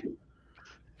second.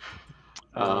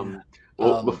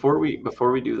 Before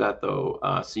we do that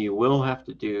though, so you will have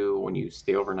to do when you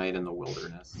stay overnight in the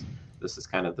wilderness. This is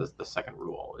kind of the second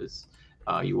rule is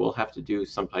you will have to do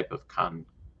some type of con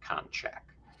check.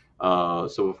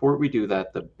 So before we do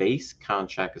that, the base con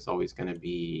check is always going to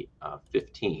be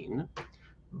 15,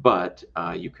 but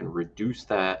you can reduce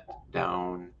that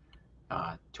down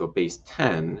to a base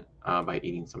 10 by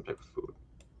eating some type of food.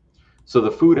 So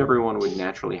the food everyone would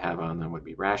naturally have on them would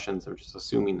be rations. I'm just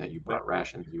assuming that you brought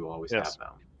rations. You will always have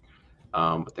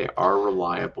them. But they are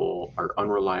unreliable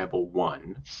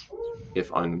one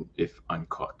if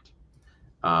uncooked.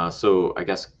 So I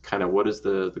guess kind of what does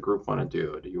the group want to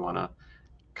do? Do you want to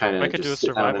kind of I could do a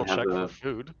survival check for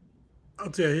food. I'll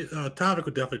tell you, Topic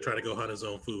would definitely try to go hunt his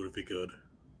own food if he could.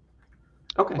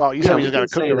 Okay. Well, you said you got to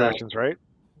cook the rations, right?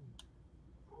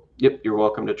 Yep, you're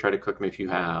welcome to try to cook them if you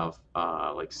have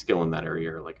like skill in that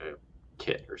area or like a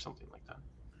kit or something like that.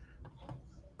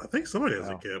 I think somebody has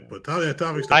a kit, but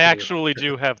Topic's I actually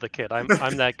do have the kit. I'm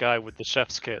that guy with the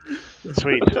chef's kit.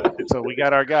 Sweet. So we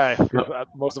got our guy.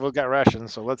 Most of us got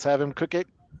rations, so let's have him cook it.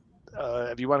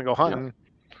 If you want to go hunting,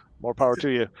 more power to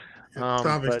you.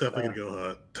 Topic's definitely gonna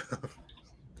go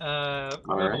hunt.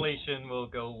 Revelation will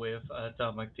go with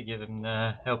Atomic to give him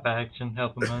help action,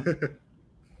 help him hunt.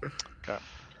 Okay.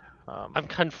 I'm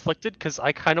conflicted because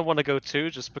I kind of want to go too,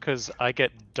 just because I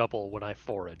get double when I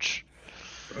forage.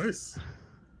 Nice.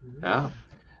 Yeah.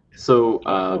 So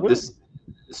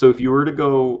so if you were to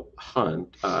go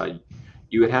hunt,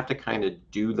 you would have to kind of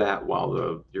do that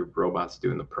while your robot's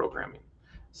doing the programming.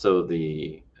 So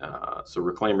so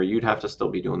Reclaimer, you'd have to still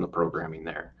be doing the programming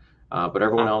there. But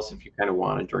everyone else, if you kind of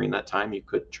wanted during that time, you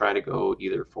could try to go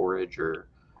either forage or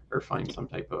find some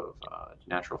type of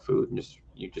natural food, and just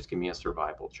give me a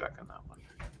survival check on that one.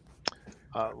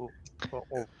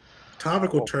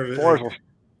 Topic will turn it.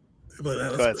 But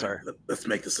let's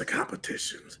make this a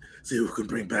competition. See who can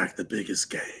bring back the biggest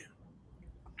game.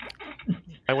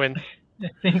 I win.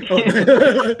 Let's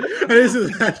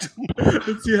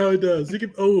see how it does. You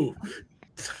can.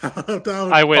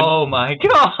 I win. Oh my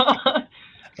god!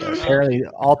 Apparently,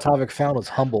 all Tavik found was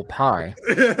humble pie.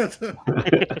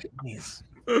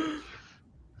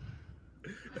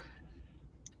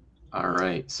 All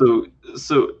right. So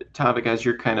Tavik, as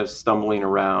you're kind of stumbling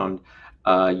around,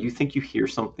 you think you hear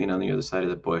something on the other side of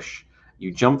the bush.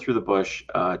 You jump through the bush,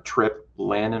 trip,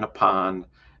 land in a pond.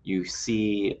 You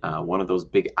see one of those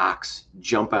big ox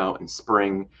jump out and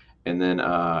spring, and then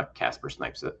Casper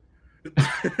snipes it.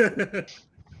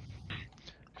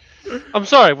 I'm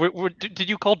sorry. Did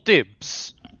you call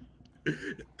dibs?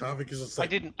 Tavik is just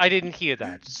like, I didn't hear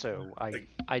that. So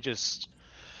I just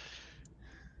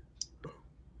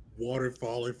water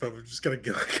falling from him. Just kind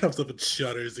of comes up and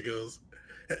shudders. He goes,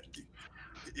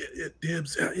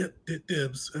 dibs,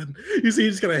 dibs. And you see, he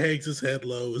just kind of hangs his head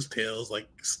low, his tail's like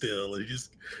still, and he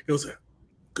just goes,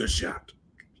 good shot.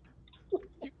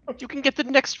 You can get the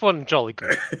next one, jolly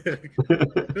good.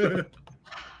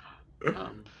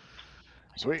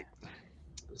 Sweet.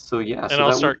 So yeah, And so I'll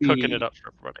that start would cooking be, it up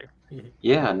for everybody.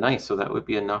 yeah, nice. So that would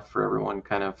be enough for everyone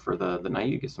kind of for the night.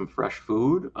 You get some fresh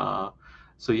food.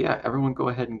 So yeah, everyone go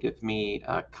ahead and give me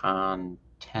a con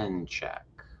 10 check.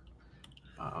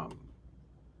 Um,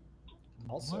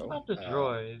 Also, what about the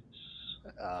droids?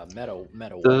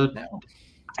 meta The- one now.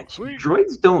 Sweet.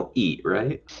 droids don't eat,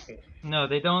 right? No,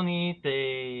 they don't eat.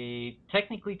 They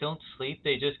technically don't sleep.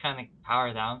 They just kind of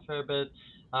power down for a bit.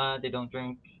 They don't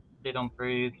drink. They don't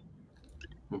breathe.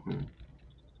 Mhm.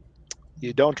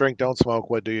 You don't drink, don't smoke.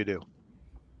 What do you do?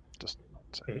 Just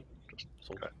say.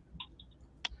 So, Okay.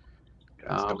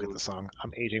 Guys, don't get the song.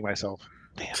 I'm aging myself.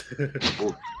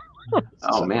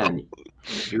 Oh man,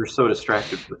 you're so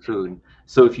distracted with food.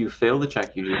 So if you fail the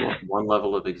check, you do one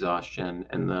level of exhaustion,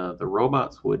 and the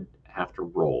robots would have to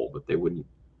roll, but they wouldn't.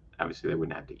 Obviously, they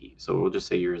wouldn't have to eat. So we'll just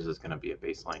say yours is going to be a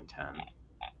baseline 10.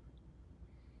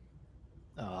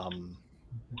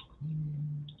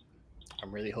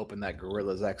 I'm really hoping that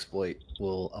Gorilla's exploit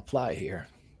will apply here.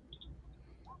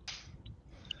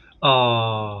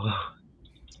 Oh,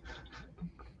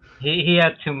 he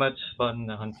had too much fun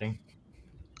hunting.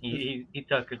 He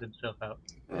tuckered himself out.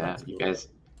 Yeah, you guys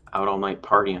out all night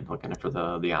partying, looking for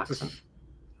the oxen.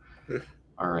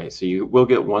 All right, so you will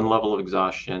get one level of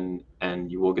exhaustion,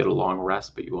 and you will get a long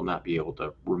rest, but you will not be able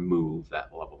to remove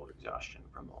that level of exhaustion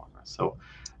from the long rest. So,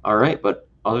 all right, but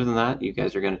other than that, you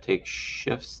guys are going to take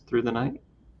shifts through the night.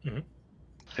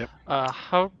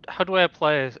 How do I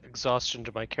apply exhaustion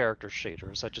to my character sheet,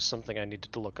 or is that just something I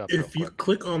needed to look up real If you quick?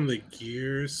 click on the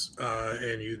gears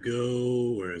and you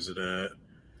go, where is it at?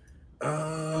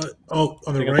 On the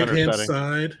think it's right under hand settings.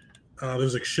 side,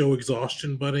 there's a show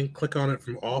exhaustion button. Click on it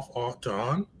from off to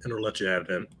on, and it'll let you add it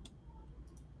in.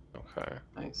 Okay.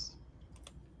 Nice.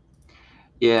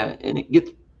 Yeah, and it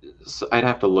gets. So I'd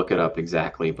have to look it up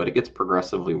exactly, but it gets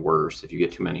progressively worse. If you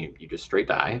get too many, you just straight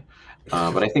die.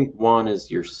 But I think one is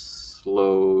you're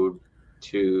slowed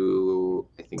to.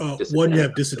 I think One, you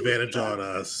have disadvantage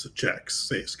disadvantage on checks,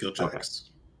 say skill Okay.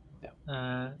 checks.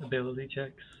 Ability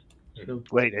checks.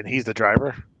 Wait, and he's the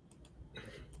driver?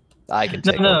 I can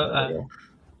No, take no.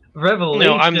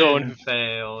 Revelation No, I'm the one who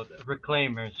failed.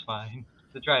 Reclaimer's fine.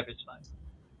 The driver's fine.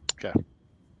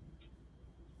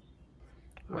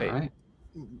 All Wait. right.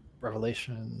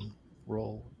 Revelation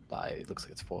roll by. It looks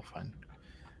like it's full. Fine.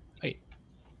 Wait.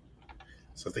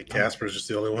 So I think Casper's just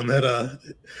the only one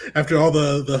that, after all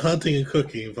the hunting and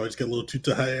cooking, probably just get a little too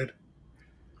tired.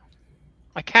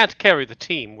 I can't carry the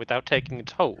team without taking a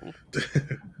toll.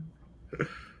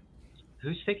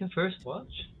 Who's taking first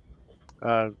watch?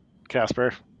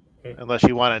 Casper. Unless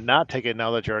you want to not take it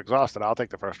now that you're exhausted, I'll take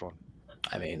the first one.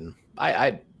 I mean,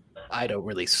 I don't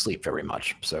really sleep very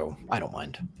much, so I don't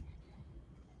mind.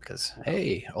 Because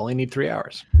hey, only need 3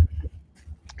 hours.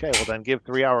 Okay, well then give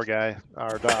 3 hour guy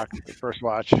our doc the first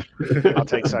watch. I'll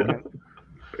take second.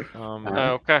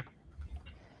 Okay.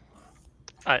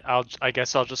 I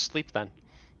guess I'll just sleep then.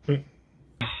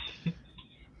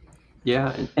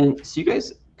 Yeah, and so you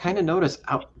guys kind of notice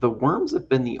the worms have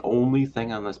been the only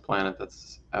thing on this planet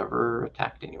that's ever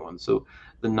attacked anyone. So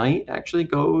the night actually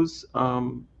goes,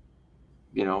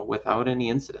 without any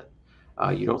incident.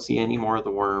 You don't see any more of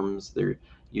the worms.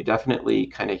 You definitely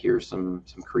kind of hear some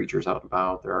creatures out and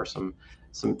about. There are some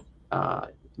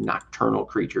nocturnal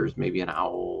creatures, maybe an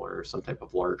owl or some type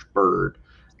of large bird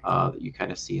that you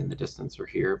kind of see in the distance or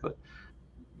hear. But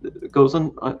it goes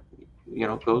on,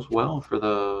 goes well for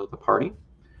the party.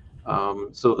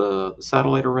 So the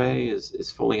satellite array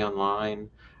is fully online.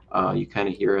 You kind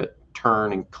of hear it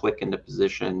turn and click into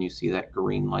position. You see that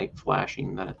green light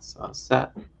flashing that it's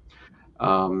set.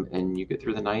 And you get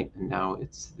through the night, and now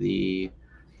it's the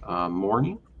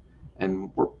morning, and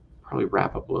we'll probably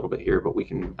wrap up a little bit here, but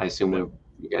I assume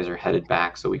you guys are headed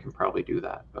back, so we can probably do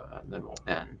that, and then we'll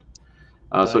end.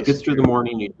 So it gets through the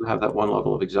morning. You do have that one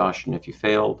level of exhaustion if you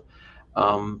failed.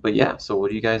 But yeah, so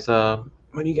what are you guys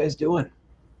doing?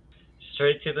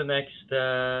 Straight to the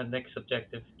next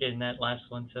objective. Getting that last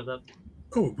one set up.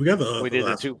 Oh, we got the. We did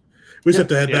the two. We just have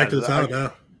to head Yeah, back to the town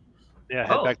now. Yeah,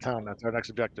 head back town. That's our next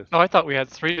objective. Oh, I thought we had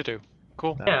 3 to do.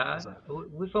 Cool. Yeah,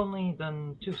 we've only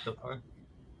done 2 so far.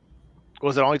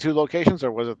 Was it only 2 locations,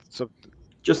 or was it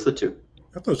Just the 2?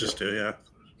 I thought it was just 2, yeah.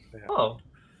 Oh.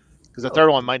 Because the third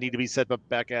one might need to be set up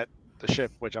back at the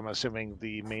ship, which I'm assuming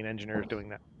the main engineer is doing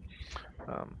that.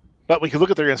 But we can look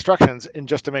at their instructions and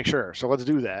just to make sure. So let's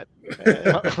do that.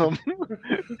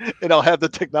 And I'll have the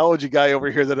technology guy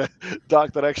over here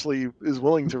Doc that actually is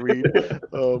willing to read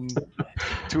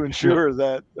to ensure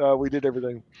that we did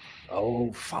everything.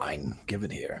 Oh, fine. Give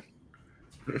it here.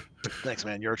 Thanks,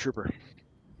 man. You're a trooper.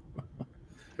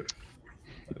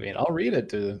 I mean, I'll read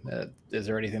it. Is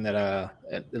there anything that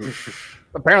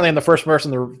apparently I'm the first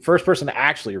person to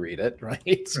actually read it,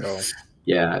 right? So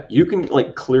Yeah, you can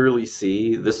like clearly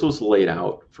see this was laid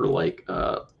out for like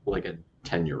a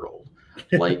 10-year-old.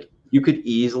 Like you could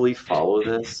easily follow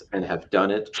this and have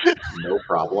done it no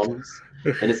problems.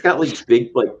 And it's got like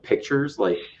big like pictures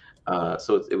like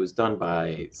so it was done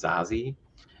by Zazie,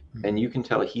 and you can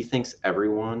tell he thinks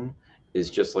everyone is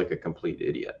just like a complete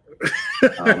idiot.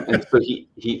 And so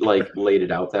he like laid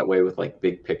it out that way with like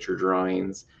big picture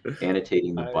drawings,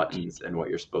 annotating the buttons and what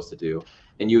you're supposed to do,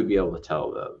 and you would be able to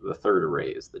tell the third array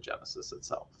is the Genesis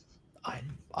itself.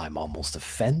 I'm almost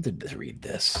offended to read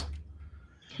this.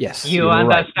 Yes, You you're right.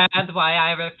 understand why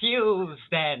I refuse,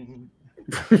 then?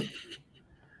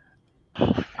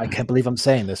 I can't believe I'm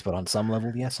saying this, but on some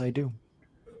level, yes, I do.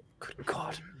 Good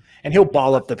God! And he'll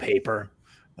ball up the paper.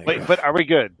 Like, Wait, but are we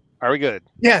good? Are we good?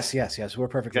 Yes. We're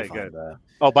perfectly Okay, fine. good.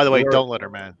 Oh, by the way, don't let her,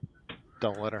 man.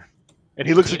 Don't let her. And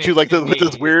he looks at you like this, with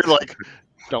this weird, like,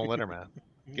 don't let her, man.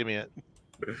 Give me it.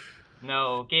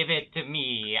 No, give it to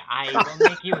me. I will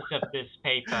make use of this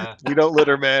paper. We don't let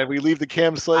her, man. We leave the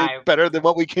campsite better than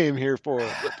what we came here for.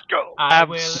 Let's go.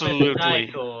 Absolutely. Will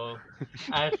recycle.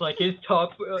 As like his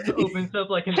top opens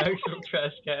up like an actual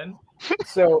trash can.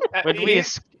 So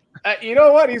you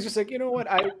know what? He's just like, you know what?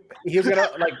 He's gonna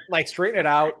like straighten it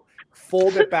out,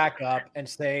 fold it back up, and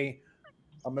say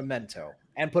a memento,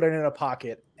 and put it in a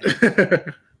pocket.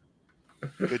 Good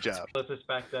job. Close this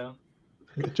back down.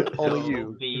 Good job. Only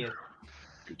you.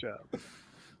 Good job.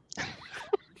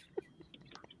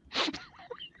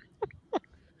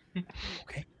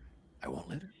 Okay, I won't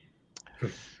let her.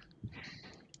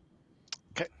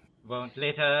 Okay. Won't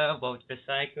litter, won't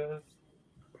recycle.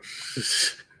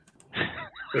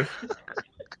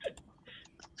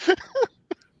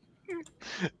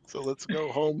 So let's go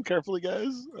home carefully,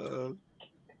 guys.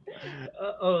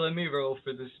 Let me roll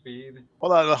for the speed.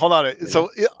 Hold on. So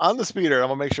on the speeder, I'm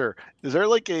gonna make sure. Is there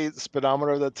like a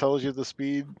speedometer that tells you the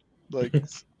speed, like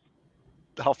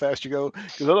how fast you go?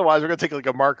 Because otherwise, we're gonna take like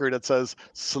a marker that says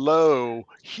slow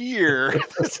here.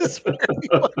 This is where we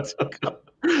want to go.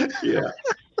 Yeah.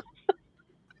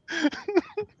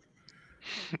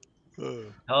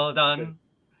 Hold on.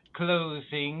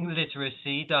 Closing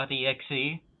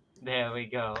literacy.exe. There we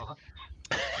go.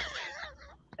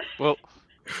 Well,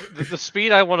 the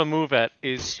speed I want to move at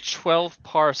is 12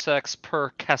 parsecs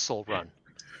per Kessel run.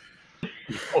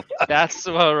 That's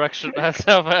the direction. That's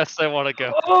how fast I want to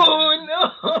go. Oh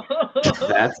no!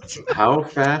 That's how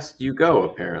fast you go,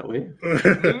 apparently.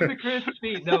 Ludicrous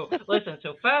speed. No, listen.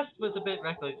 So fast was a bit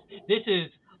reckless. This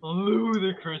is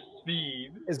ludicrous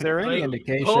speed. Is there any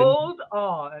indication? Hold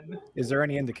on. Is there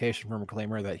any indication from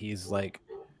Reclaimer that he's like,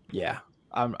 yeah,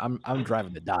 I'm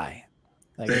driving to die,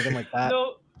 like anything like that?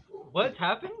 No. What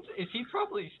happens is he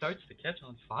probably starts to catch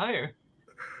on fire.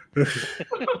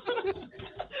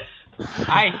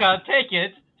 I shall take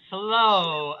it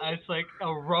slow as like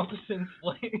erupts in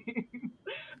flame.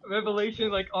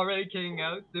 Revelation like already getting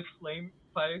out the flame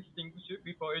fire extinguisher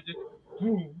before it just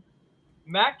boom.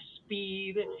 Max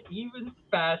speed, even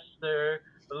faster.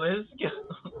 Let's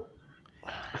go.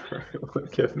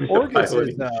 Orgus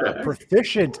is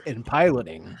proficient in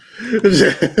piloting,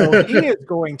 so he is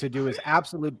going to do his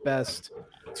absolute best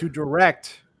to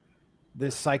direct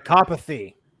this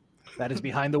psychopathy that is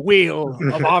behind the wheel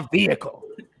of our vehicle.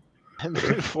 And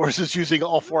then Forrest is using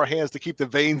all four hands to keep the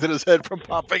veins in his head from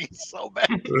popping. He's so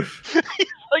mad. He's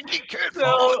like, he can't.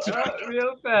 So,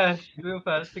 real fast.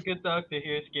 The good doctor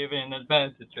here is giving an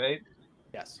advantage, right?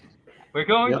 Yes. We're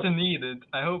going to need it.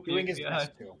 I hope doing you his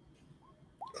best too.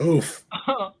 Oof.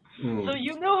 So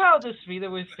you know how the speeder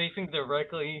was facing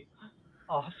directly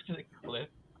off the cliff?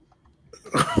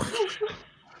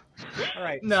 All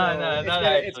right. No, not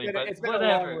actually. It's been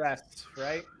whatever. a long rest,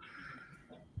 right?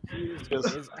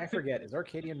 I forget. Is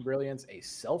Arcadian Brilliance a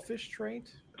selfish trait?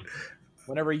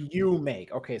 Whenever you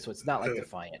make. Okay, so it's not like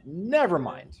Defiant. Never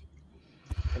mind.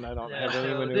 And I don't Yeah, have any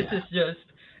so maneuver. this is just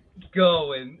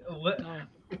going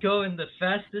the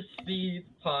fastest speed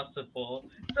possible.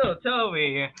 So tell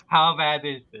me, how bad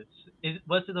is this?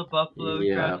 Was it a buffalo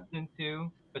crashed into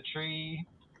a tree,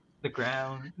 the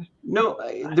ground? No,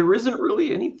 there isn't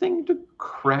really anything to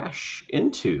crash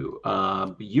into.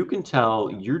 You can tell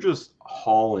you're just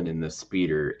hauling in the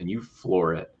speeder and you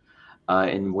floor it.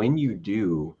 And when you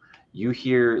do, you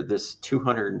hear this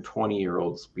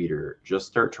 220-year-old speeder just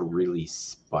start to really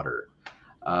sputter.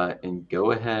 And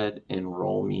go ahead and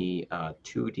roll me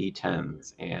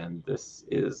 2d10s. And this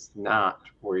is not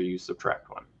where you subtract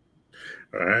one.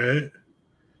 All right.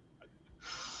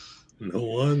 No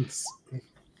ones.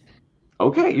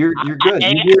 Okay, you're good. I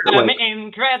You hear am like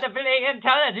incredibly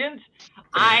intelligent.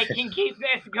 I can keep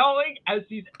this going as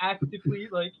he's actively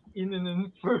like in an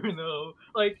inferno.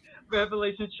 Like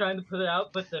Revelation's trying to put it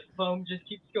out, but the foam just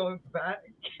keeps going back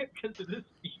because of the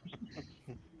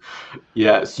speed.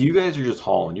 yeah. So you guys are just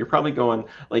hauling. You're probably going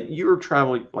like you were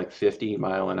traveling like 50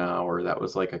 mile an hour. That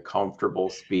was like a comfortable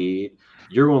speed.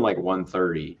 You're going like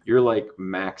 130. You're like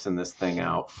maxing this thing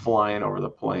out, flying over the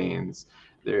plains.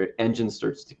 Their engine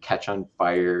starts to catch on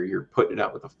fire. You're putting it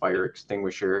out with a fire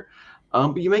extinguisher,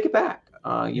 but you make it back.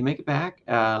 You make it back.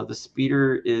 The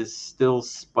speeder is still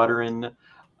sputtering,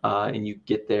 and you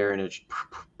get there, and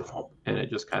it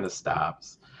just kind of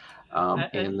stops.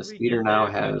 And the speeder now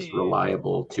has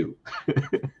reliable 2.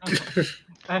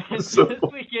 As So- soon as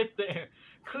we get there,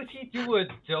 could he do a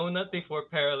donut before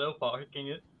parallel parking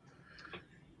it?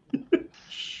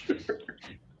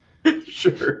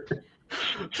 Sure.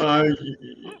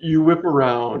 You whip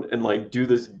around and like do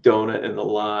this donut in the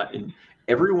lot, and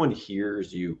everyone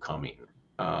hears you coming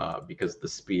because the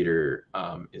speeder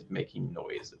is making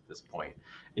noise at this point.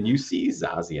 And you see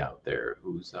Zazie out there,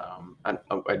 who's I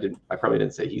probably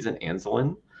didn't say he's an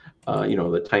Anzelin,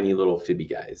 the tiny little Phoebe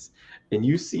guys, and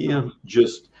you see him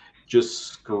just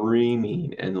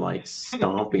screaming and like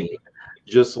stomping.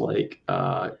 Just like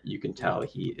you can tell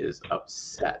he is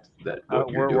upset that what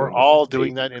you're doing. We're all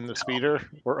doing that in the speeder.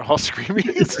 We're all screaming.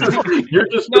 You're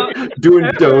just No, doing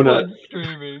donut. Everyone's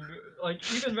screaming.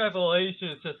 Like even Revelation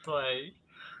is just like,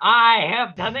 I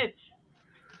have done it.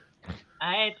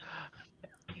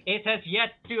 It has yet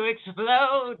to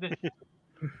explode.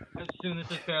 As soon as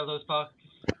it parallels parks,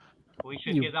 we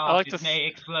should get off. like It to may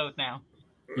explode now.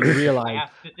 You I realize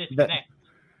have to disconnect.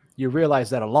 you realize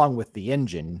that along with the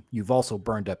engine, you've also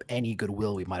burned up any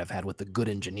goodwill we might have had with the good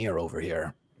engineer over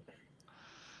here.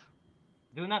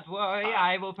 Do not worry,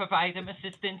 I will provide him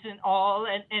assistance in all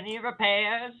and any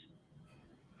repairs.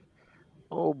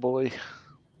 Oh boy.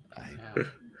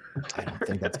 I don't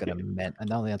think that's gonna I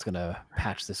don't think that's gonna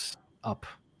patch this up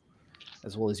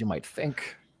as well as you might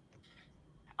think.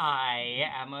 I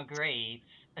am a great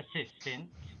assistant.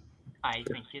 I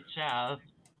think it shall.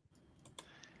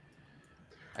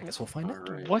 I guess we'll find out.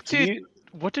 All right.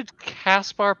 What did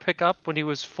Caspar pick up when he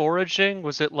was foraging?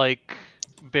 Was it like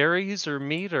berries or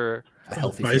meat or? A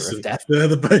healthy fear Bison. of death. Yeah,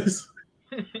 the bison.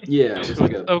 Yeah, it was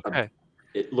like Okay.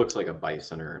 It looks like a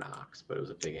bison or an ox, but it was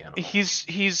a big animal.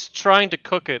 He's trying to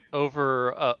cook it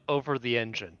over the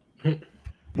engine.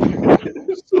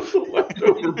 So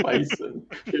leftover bison.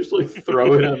 You just like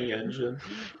throw it on the engine.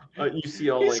 You see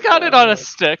all He's like, got it on a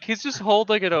stick. He's just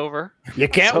holding it over. You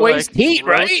can't So, waste heat,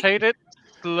 right? Rotate it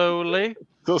slowly.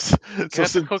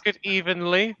 Can't cook it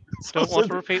evenly. Don't want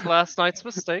to repeat last night's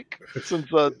mistake. Since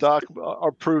Doc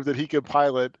proved that he can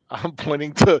pilot, I'm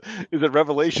pointing to, is it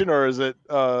Revelation or is it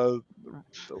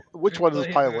which one is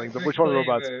piloting? Which one of the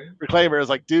robots? Reclaimer is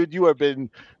like, dude, you have been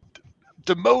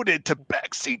demoted to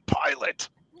backseat pilot.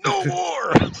 No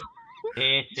more.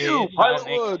 This You, is pilot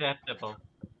wood. unacceptable.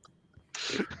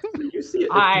 You see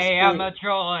it at I this am point. a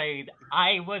droid.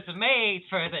 I was made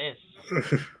for this.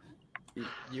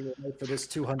 You were made for this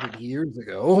 200 years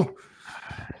ago.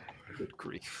 Good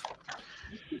grief.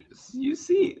 You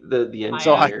see the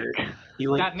So engineer. He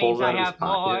like That pulls means I out his have more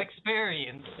pocket.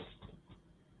 experience.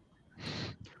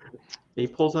 He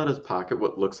pulls out his pocket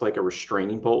what looks like a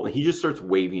restraining bolt, and he just starts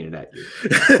waving it at you.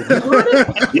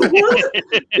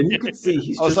 And you can see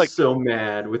he's just like, so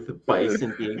mad with the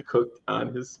bison being cooked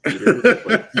on his speeder.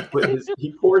 Like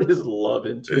he poured his love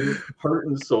into it, heart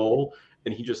and soul,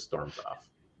 and he just storms off.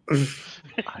 Wait,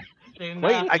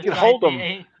 I can hold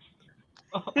him.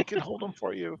 I can hold them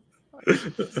for you.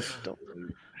 Don't.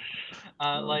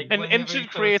 Like An whenever engine he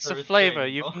shows creates the a flavor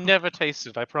restraining you've bolt- never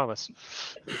tasted, I promise.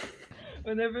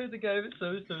 Whenever the guy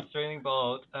shows the restraining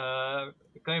bolt,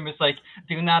 Claim is like,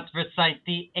 do not recite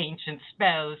the ancient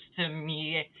spells to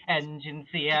me, engine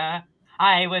seer.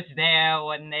 I was there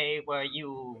when they were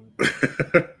used.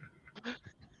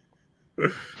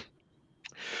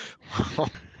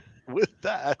 With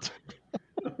that,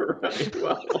 Right.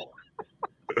 Well.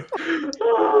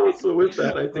 So with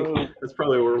that, I think that's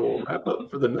probably where we'll wrap up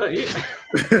for the night.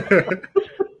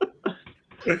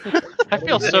 I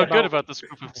feel so good about this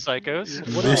group of psychos.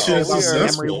 Mission about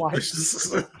successful.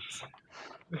 memory-wise?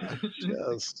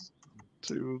 yes.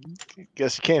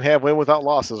 Guess you can't have win without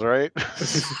losses, right?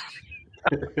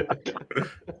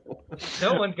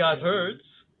 No one got hurt.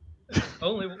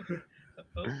 Only one.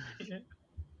 Oh, yeah.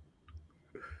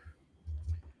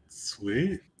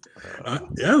 Sweet.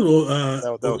 Yeah, well,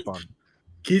 that was fun.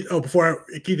 Keith,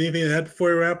 Keith, anything to add before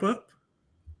we wrap up?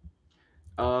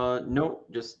 No,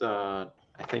 just I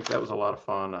I think that was a lot of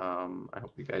fun. I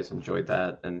hope you guys enjoyed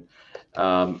that. And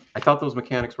I thought those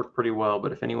mechanics worked pretty well,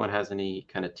 but if anyone has any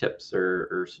kind of tips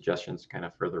or suggestions to kind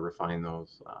of further refine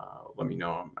those, let me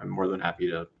know. I'm more than happy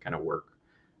to kind of work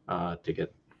to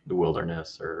get the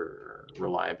wilderness or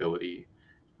reliability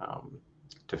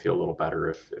to feel a little better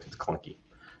if it's clunky.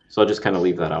 So I'll just kind of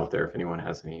leave that out there if anyone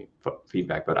has any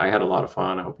feedback. But I had a lot of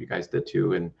fun. I hope you guys did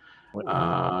too. And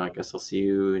I guess I'll see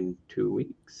you in 2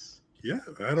 weeks. Yeah,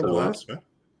 I had a blast, man.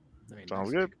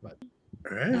 Sounds good. But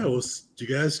All right, well, you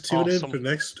guys tune in Awesome. for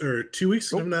next or 2 weeks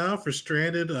from now for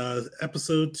Stranded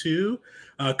episode 2.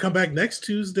 Come back next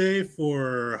Tuesday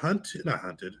for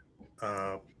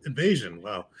Invasion.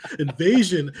 Wow,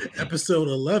 Invasion episode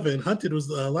 11. Hunted was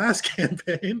the last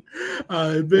campaign.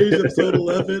 Invasion episode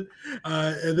 11,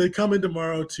 and then come in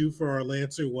tomorrow too for our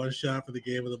Lancer one shot for the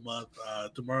game of the month.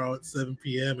 Tomorrow at 7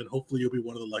 p.m. and hopefully you'll be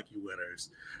one of the lucky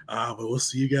winners. But we'll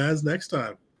see you guys next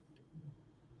time.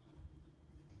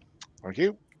 Thank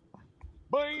you.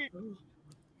 Bye.